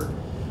whatever.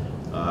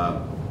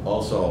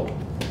 Also,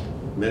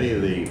 many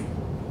of the,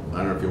 I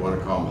don't know if you want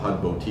to call them HUD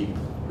boutique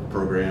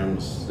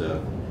programs,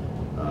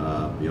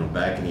 you know,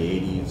 back in the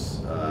 80s,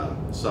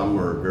 some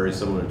were very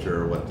similar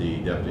to what the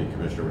Deputy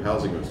Commissioner of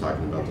Housing was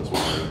talking about this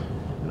morning.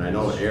 And I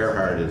know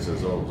Earhart is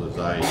as old as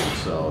I am,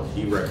 so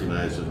he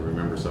recognizes and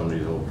remembers some of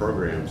these old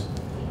programs.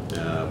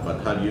 But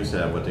HUD used to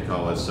have what they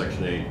call a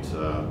Section 8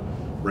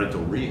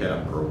 rental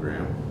rehab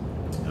program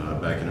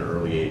back in the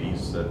early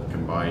 80s that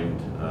combined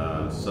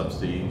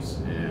subsidies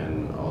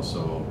and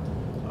also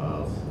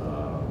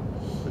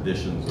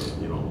additions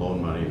of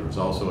loan money. There was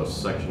also a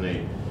Section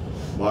 8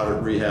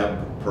 moderate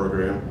rehab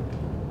program.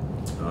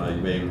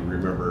 You may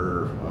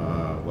remember,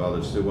 well,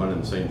 there's still one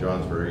in St.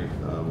 Johnsbury,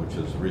 which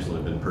has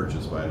recently been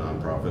purchased by a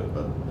nonprofit,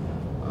 but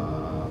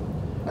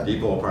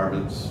Depot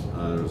Apartments.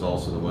 There's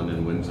also the one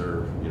in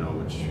Windsor,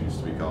 which used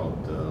to be called,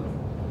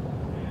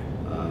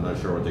 I'm not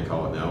sure what they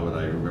call it now, but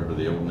I remember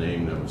the old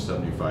name. There was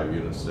 75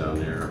 units down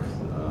there.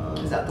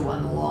 Is that the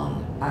one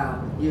along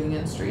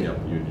Union Street? Yep,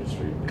 Union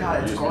Street.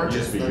 God, it's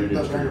gorgeous. The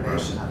Union Street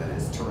renovation of it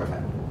is terrific.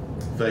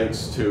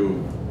 Thanks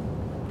to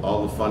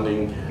all the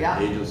funding Yeah.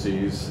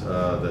 agencies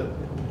that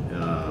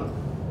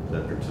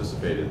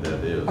participated,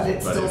 that is. But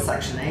it's still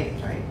Section 8,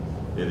 right?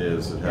 It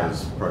is. It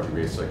has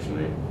project-based Section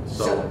 8.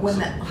 So when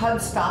the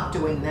HUD stopped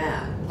doing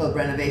that, the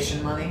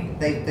renovation money,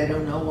 they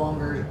don't no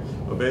longer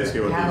well,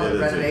 basically what have they a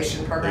did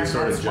renovation is program. they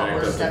sort of That's what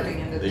we're jacked stepping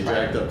into up. They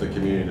jacked up the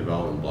community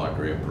development block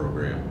grant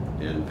program,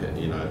 and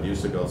it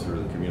used to go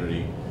through the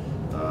community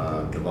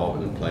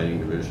development and planning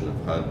division of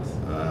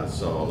HUD.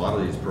 So a lot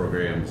of these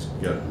programs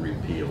get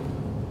repealed,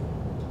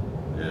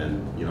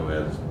 and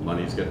as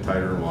monies get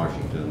tighter in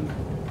Washington,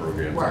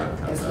 programs Right, get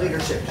cut as back.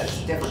 leadership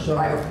has different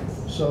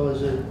priorities. So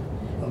is it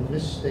a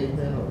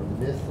misstatement or a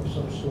myth of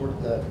some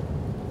sort that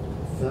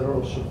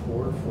federal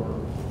support for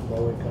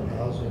low-income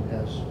housing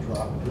has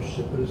dropped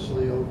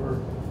precipitously over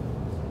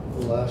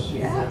the last few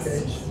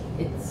decades?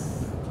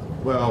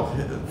 Well,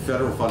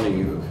 federal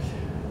funding,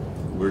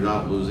 we're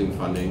not losing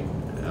funding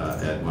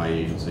at my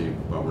agency,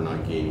 but we're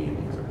not gaining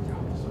any either.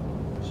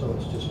 So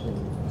it's just been...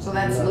 So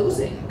that's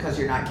losing because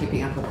you're not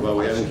keeping up with Well,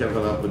 we inflation. haven't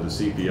kept up with the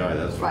CPI,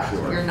 that's for Right,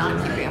 sure. you're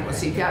not keeping up with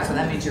CPI, so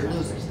that means you're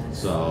losing.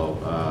 So,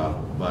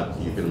 but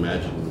you can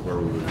imagine where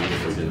we would be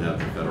if we didn't have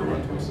the federal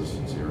rental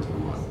assistance here in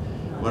Vermont.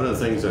 One of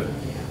the things that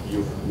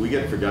we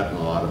get forgotten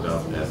a lot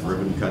about at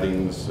ribbon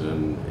cuttings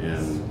and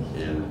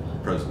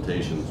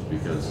presentations,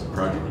 because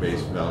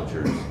project-based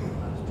vouchers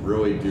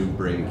really do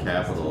bring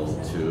capital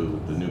to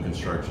the new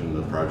construction,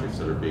 the projects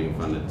that are being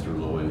funded through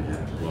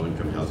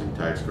low-income housing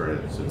tax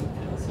credits and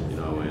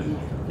and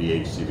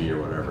VHCV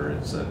or whatever.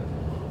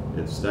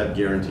 It's that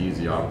guarantees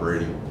the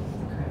operating.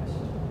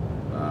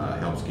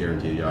 Helps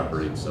guarantee the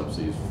operating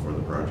subsidies for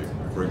the project.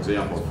 For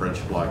example,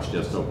 French Blocks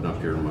just opened up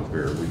here in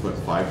Montpelier. We put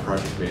 5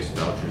 project-based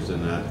vouchers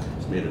in that.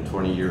 It's made a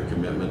 20-year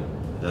commitment.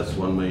 That's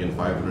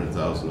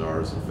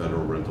 $1,500,000 of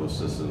federal rental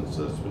assistance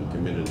that's been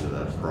committed to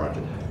that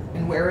project.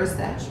 And where is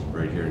that?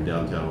 Right here in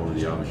downtown, over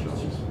the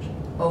Abishans.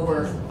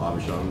 Over?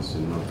 Abishans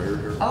in Montpelier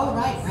here. Oh,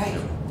 right.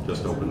 Yep,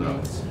 just opened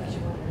up.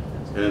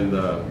 And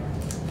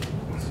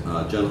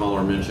Jen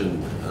Holler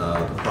mentioned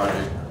the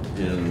project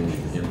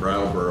in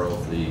Brattleboro,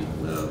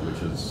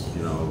 which is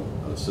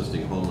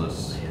assisting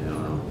homeless.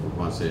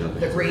 Once they have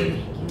The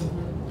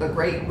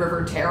Great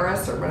River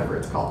Terrace or whatever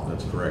it's called.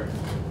 That's correct.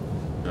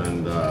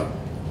 And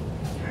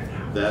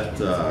that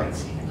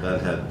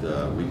had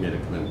we made a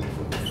commitment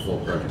for full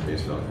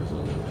project-based vouchers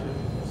on that too.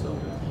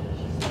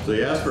 So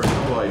you asked for a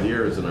couple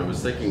ideas, and I was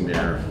thinking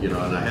there, and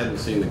I hadn't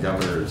seen the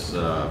governor's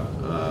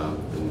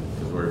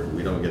because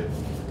we don't get.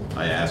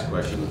 I ask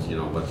questions,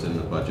 what's in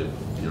the budget,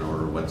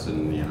 or what's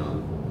in,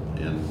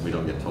 and we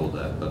don't get told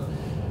that, but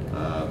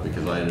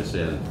because I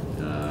understand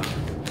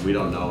we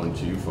don't know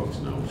until you folks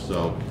know.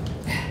 So,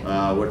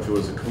 which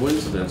was a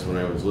coincidence when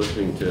I was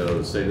listening to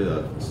the state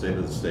of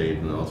the state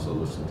and also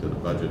listening to the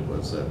budget,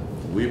 was that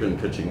we've been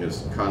pitching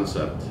this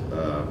concept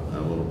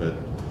a little bit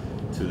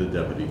to the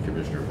Deputy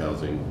Commissioner of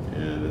Housing,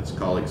 and it's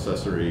called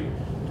accessory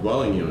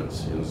dwelling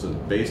units, and it's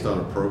based on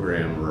a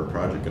program or a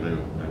project, and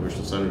I wish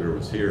the senator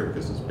was here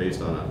because it's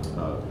based on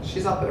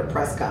she's up at a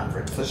press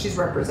conference, so she's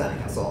representing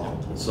us all.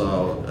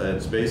 So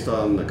it's based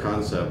on the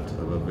concept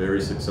of a very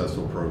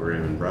successful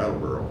program in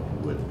Brattleboro,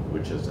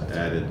 which has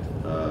added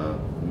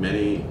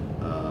many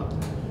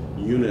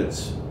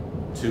units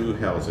to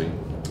housing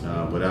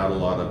without a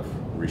lot of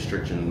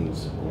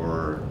restrictions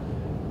or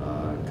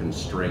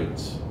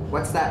constraints.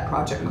 What's that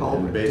project called?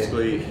 And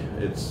basically,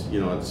 it's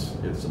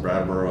the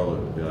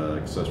Brattleboro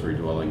accessory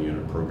dwelling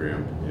unit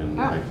program, and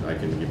I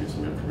can give you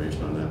some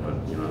information on that. But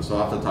it's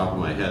off the top of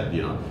my head.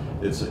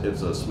 It's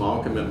a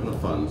small commitment of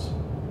funds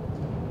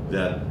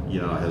that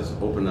has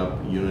opened up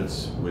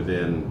units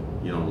within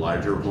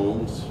larger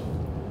homes,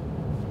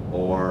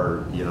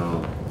 or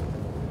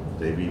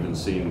they've even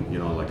seen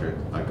like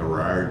a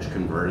garage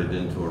converted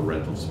into a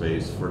rental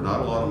space for not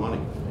a lot of money.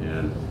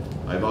 And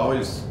I've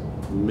always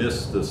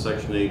missed the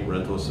Section 8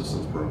 rental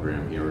assistance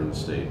program here in the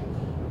state,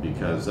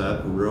 because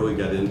that really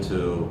got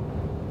into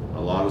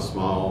a lot of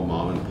small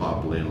mom and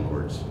pop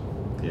landlords,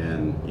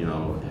 and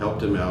helped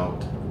them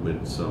out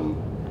with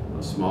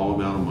a small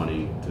amount of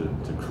money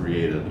to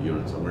create a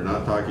unit. So we're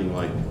not talking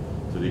like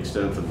to the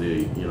extent of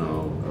the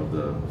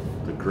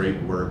the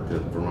great work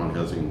that Vermont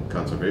Housing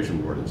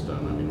Conservation Board has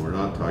done. I mean, we're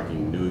not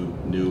talking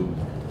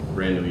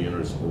brand new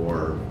units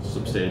or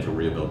substantial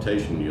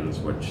rehabilitation units,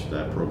 which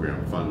that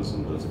program funds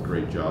and does a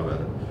great job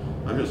at it.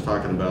 I'm just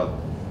talking about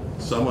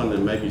someone that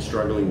may be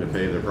struggling to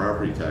pay their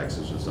property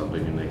taxes or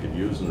something, and they could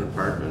use an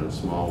apartment, a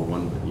small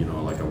one, you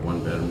know, like a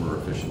one-bedroom or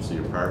efficiency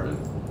apartment,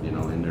 you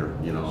know, in their,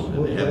 you know,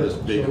 and they have this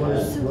big So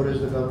home. what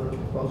is the governor's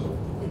proposal?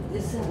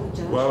 Is that what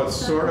Josh? Well, it's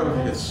sort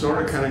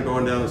of kind of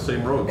going down the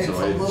same road. It's a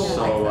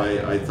little like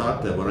I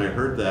thought that when I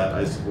heard that,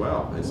 I said,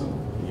 well, I said,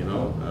 you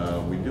know,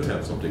 we do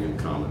have something in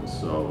common.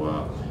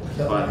 So,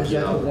 but Is you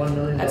that the know, $1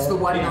 million? That's the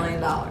 $1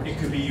 million. It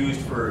could be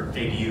used for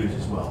ADUs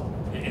as well,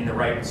 in the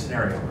right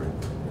scenario.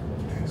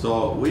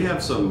 so we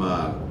have some,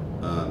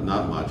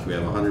 not much. We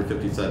have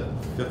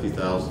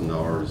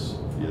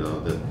 $150,000. You know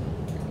that.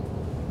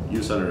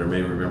 You, Senator,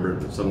 may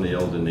remember some of the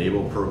old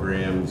Enable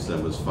programs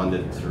that was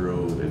funded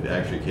through, it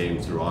actually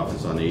came through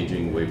Office on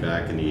Aging way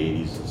back in the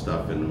 80s and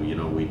stuff, and you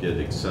know, we did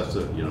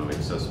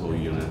accessible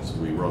units.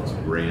 We wrote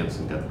some grants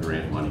and got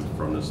grant money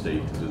from the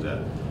state to do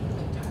that.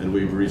 And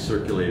we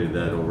recirculated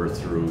that over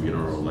through, you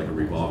know, like a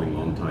revolving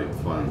loan type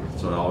fund,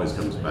 so it always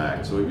comes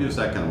back. So we've used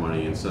that kind of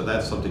money, and so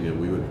that's something that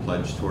we would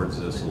pledge towards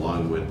this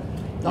along with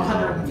The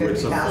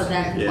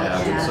 150,000. yeah,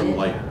 with some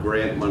like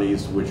grant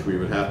monies, which we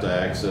would have to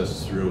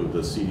access through the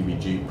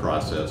CDBG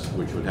process,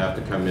 which would have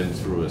to come in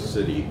through a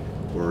city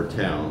or a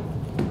town,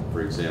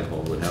 for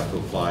example, would have to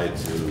apply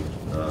to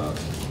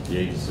the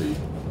agency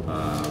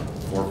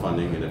for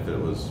funding, and if it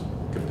was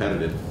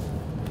competitive.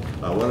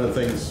 One of the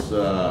things,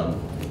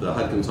 the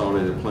HUD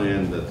consolidated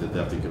plan that the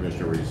Deputy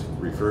Commissioner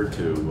referred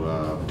to,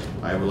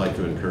 I would like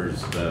to encourage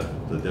the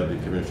Deputy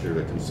Commissioner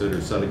to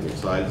consider setting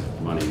aside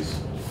monies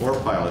for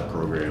pilot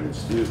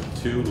programs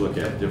to look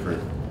at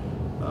different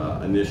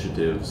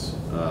initiatives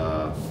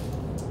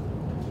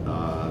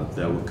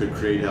that could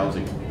create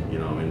housing, you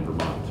know, in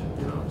Vermont.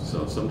 You know,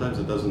 so sometimes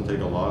it doesn't take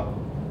a lot,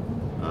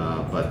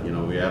 but you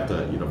know, we have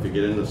to, you know, if you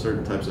get into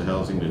certain types of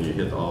housing, then you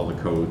hit all the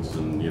codes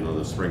and you know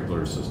the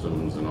sprinkler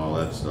systems and all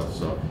that stuff.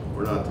 So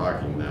we're not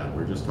talking that.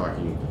 We're just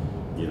talking,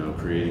 you know,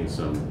 creating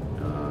some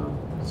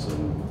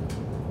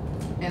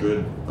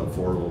good,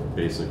 affordable,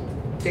 basic.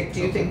 Dick,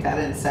 do you think that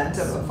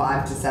incentive of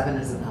 5 to 7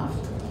 is enough?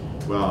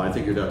 Well, I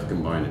think you'd have to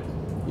combine it,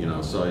 you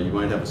know, so you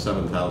might have a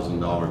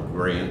 $7,000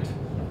 grant,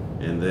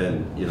 and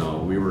then, you know,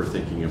 we were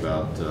thinking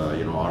about,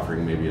 you know,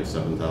 offering maybe a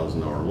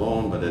 $7,000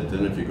 loan, but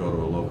then if you go to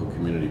a local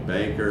community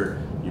banker,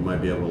 you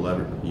might be able to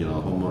leverage, you know,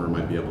 a homeowner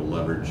might be able to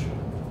leverage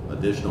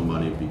additional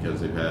money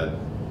because they've had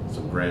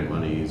some grant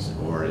monies,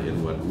 or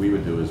in what we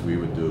would do is we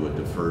would do a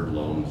deferred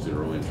loan,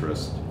 0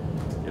 interest.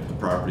 If the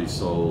property's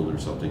sold or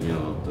something, you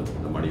know,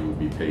 the money would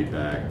be paid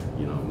back,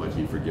 you know, might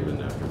be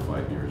forgiven after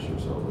 5 years or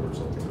so, or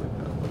something like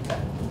that. But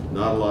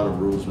not a lot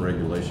of rules and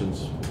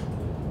regulations,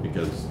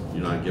 because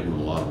you're not giving them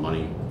a lot of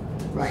money.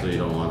 Right. So you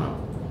don't want to.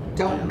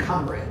 Don't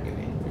encumber it, you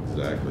mean?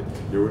 Exactly.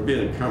 There would be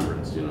an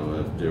encumbrance, you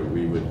know, if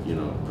we would, you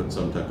know, put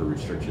some type of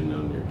restriction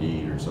on your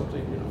deed or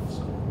something, you know,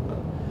 so.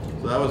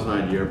 So that was an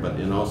idea, but,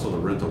 and also the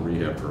rental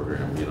rehab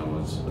program, you know,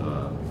 was,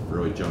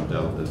 really jumped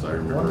out, as I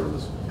remember. It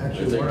was, I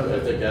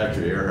think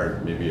actually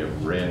Earhart maybe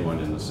ran one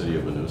in the city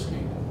of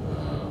Winooski.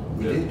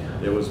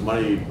 There was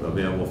money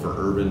available for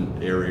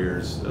urban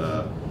areas,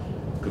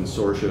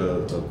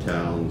 consortia of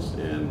towns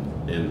and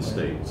the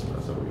states.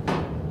 That's what we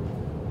did.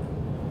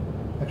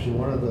 Actually,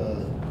 one of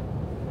the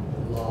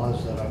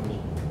laws that I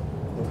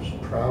was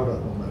proud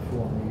of in my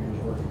former years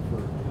working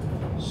for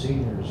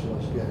seniors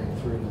was getting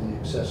through the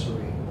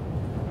accessory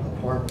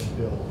apartment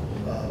bill,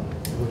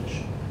 which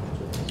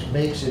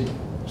makes it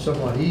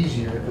somewhat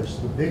easier, because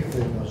the big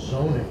thing was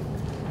zoning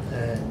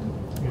and,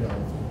 you know,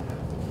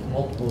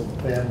 multiple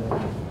family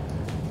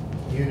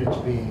units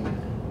being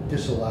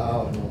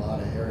disallowed in a lot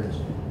of areas.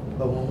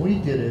 But when we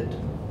did it,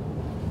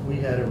 we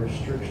had a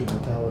restriction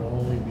that would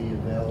only be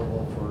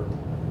available for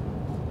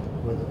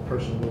where the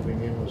person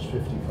moving in was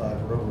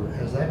 55 or over.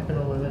 Has that been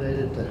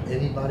eliminated, that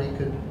anybody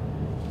could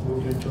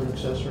move into an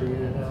accessory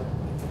unit now?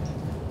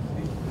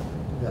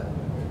 Yeah.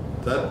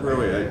 That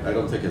really, I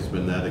don't think it's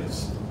been that,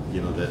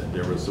 you know, that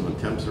there was some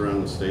attempts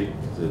around the state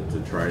to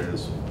try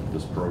this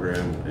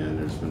program, and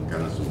there's been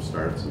kind of some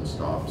starts and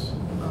stops,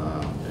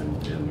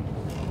 and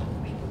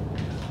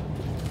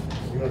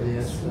You have the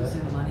answer to Is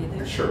there that? money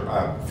there? Sure.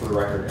 For the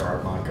record,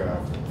 Eric Monka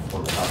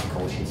for the Housing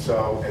Coalition.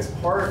 So as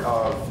part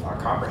of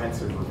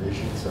comprehensive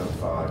revisions of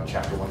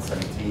Chapter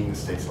 117, the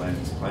state's land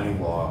use planning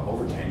law,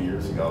 over 10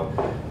 years ago,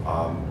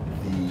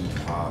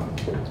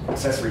 the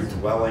accessory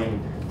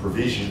dwelling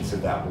provisions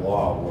of that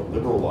law were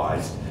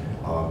liberalized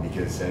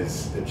because,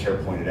 as the chair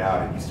pointed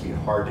out, it used to be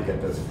hard to get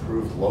those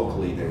approved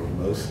locally. They were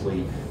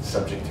mostly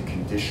subject to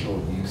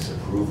conditional use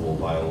approval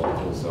by a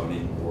local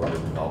zoning board or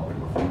development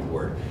review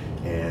board.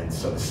 And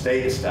so the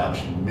state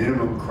established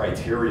minimum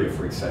criteria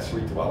for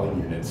accessory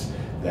dwelling units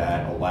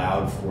that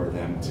allowed for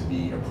them to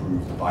be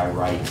approved by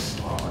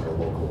rights under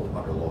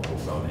local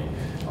zoning.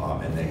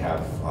 And they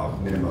have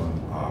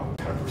minimum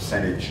kind of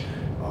percentage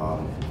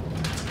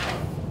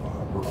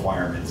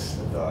requirements.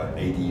 The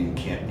ADU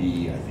can't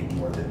be, I think,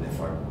 more than, if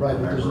I Right,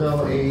 but there's no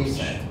 30%.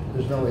 age.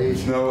 There's no age.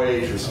 There's no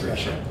age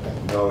restriction.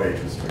 Okay. No age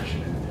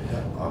restriction.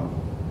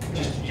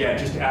 Just to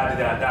add to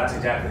that, that's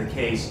exactly the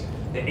case.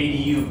 The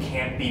ADU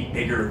can't be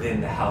bigger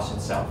than the house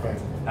itself. Right.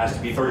 It has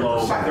to be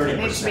below 30%. It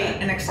needs to be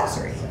an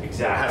accessory.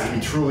 Exactly. It has to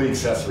be truly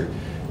accessory.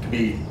 It can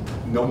be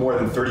no more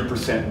than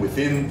 30%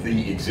 within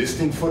the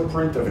existing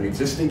footprint of an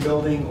existing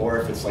building, or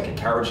if it's like a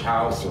carriage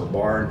house or a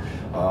barn,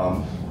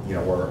 you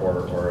know,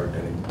 or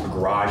a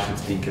garage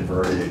that's being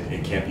converted,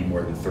 it can't be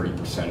more than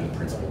 30% of the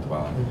principal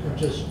dwelling.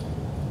 Just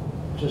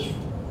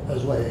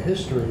as way of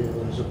history, it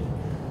was a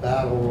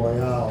battle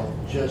royale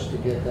just to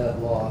get that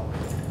law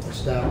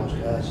established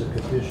as a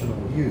conditional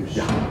use,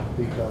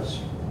 because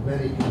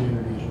many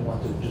communities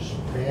wanted to just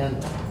ban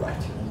that.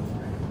 Right.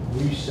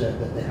 And we said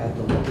that they had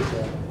to look at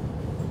that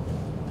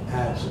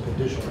as a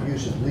conditional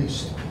use at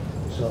least.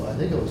 So I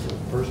think it was the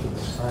first of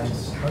its kind in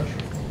the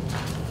country.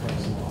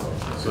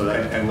 So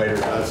that, and later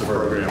that's a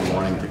program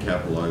wanting to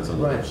capitalize on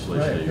the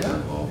legislation that you're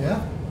involved with.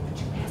 Yeah.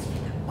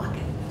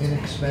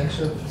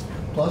 Inexpensive,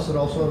 plus it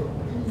also,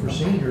 for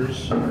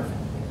seniors,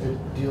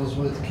 it deals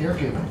with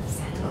caregiving.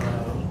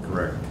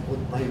 Correct.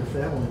 By your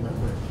family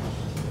member.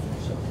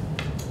 So.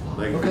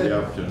 Thank you for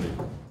the opportunity.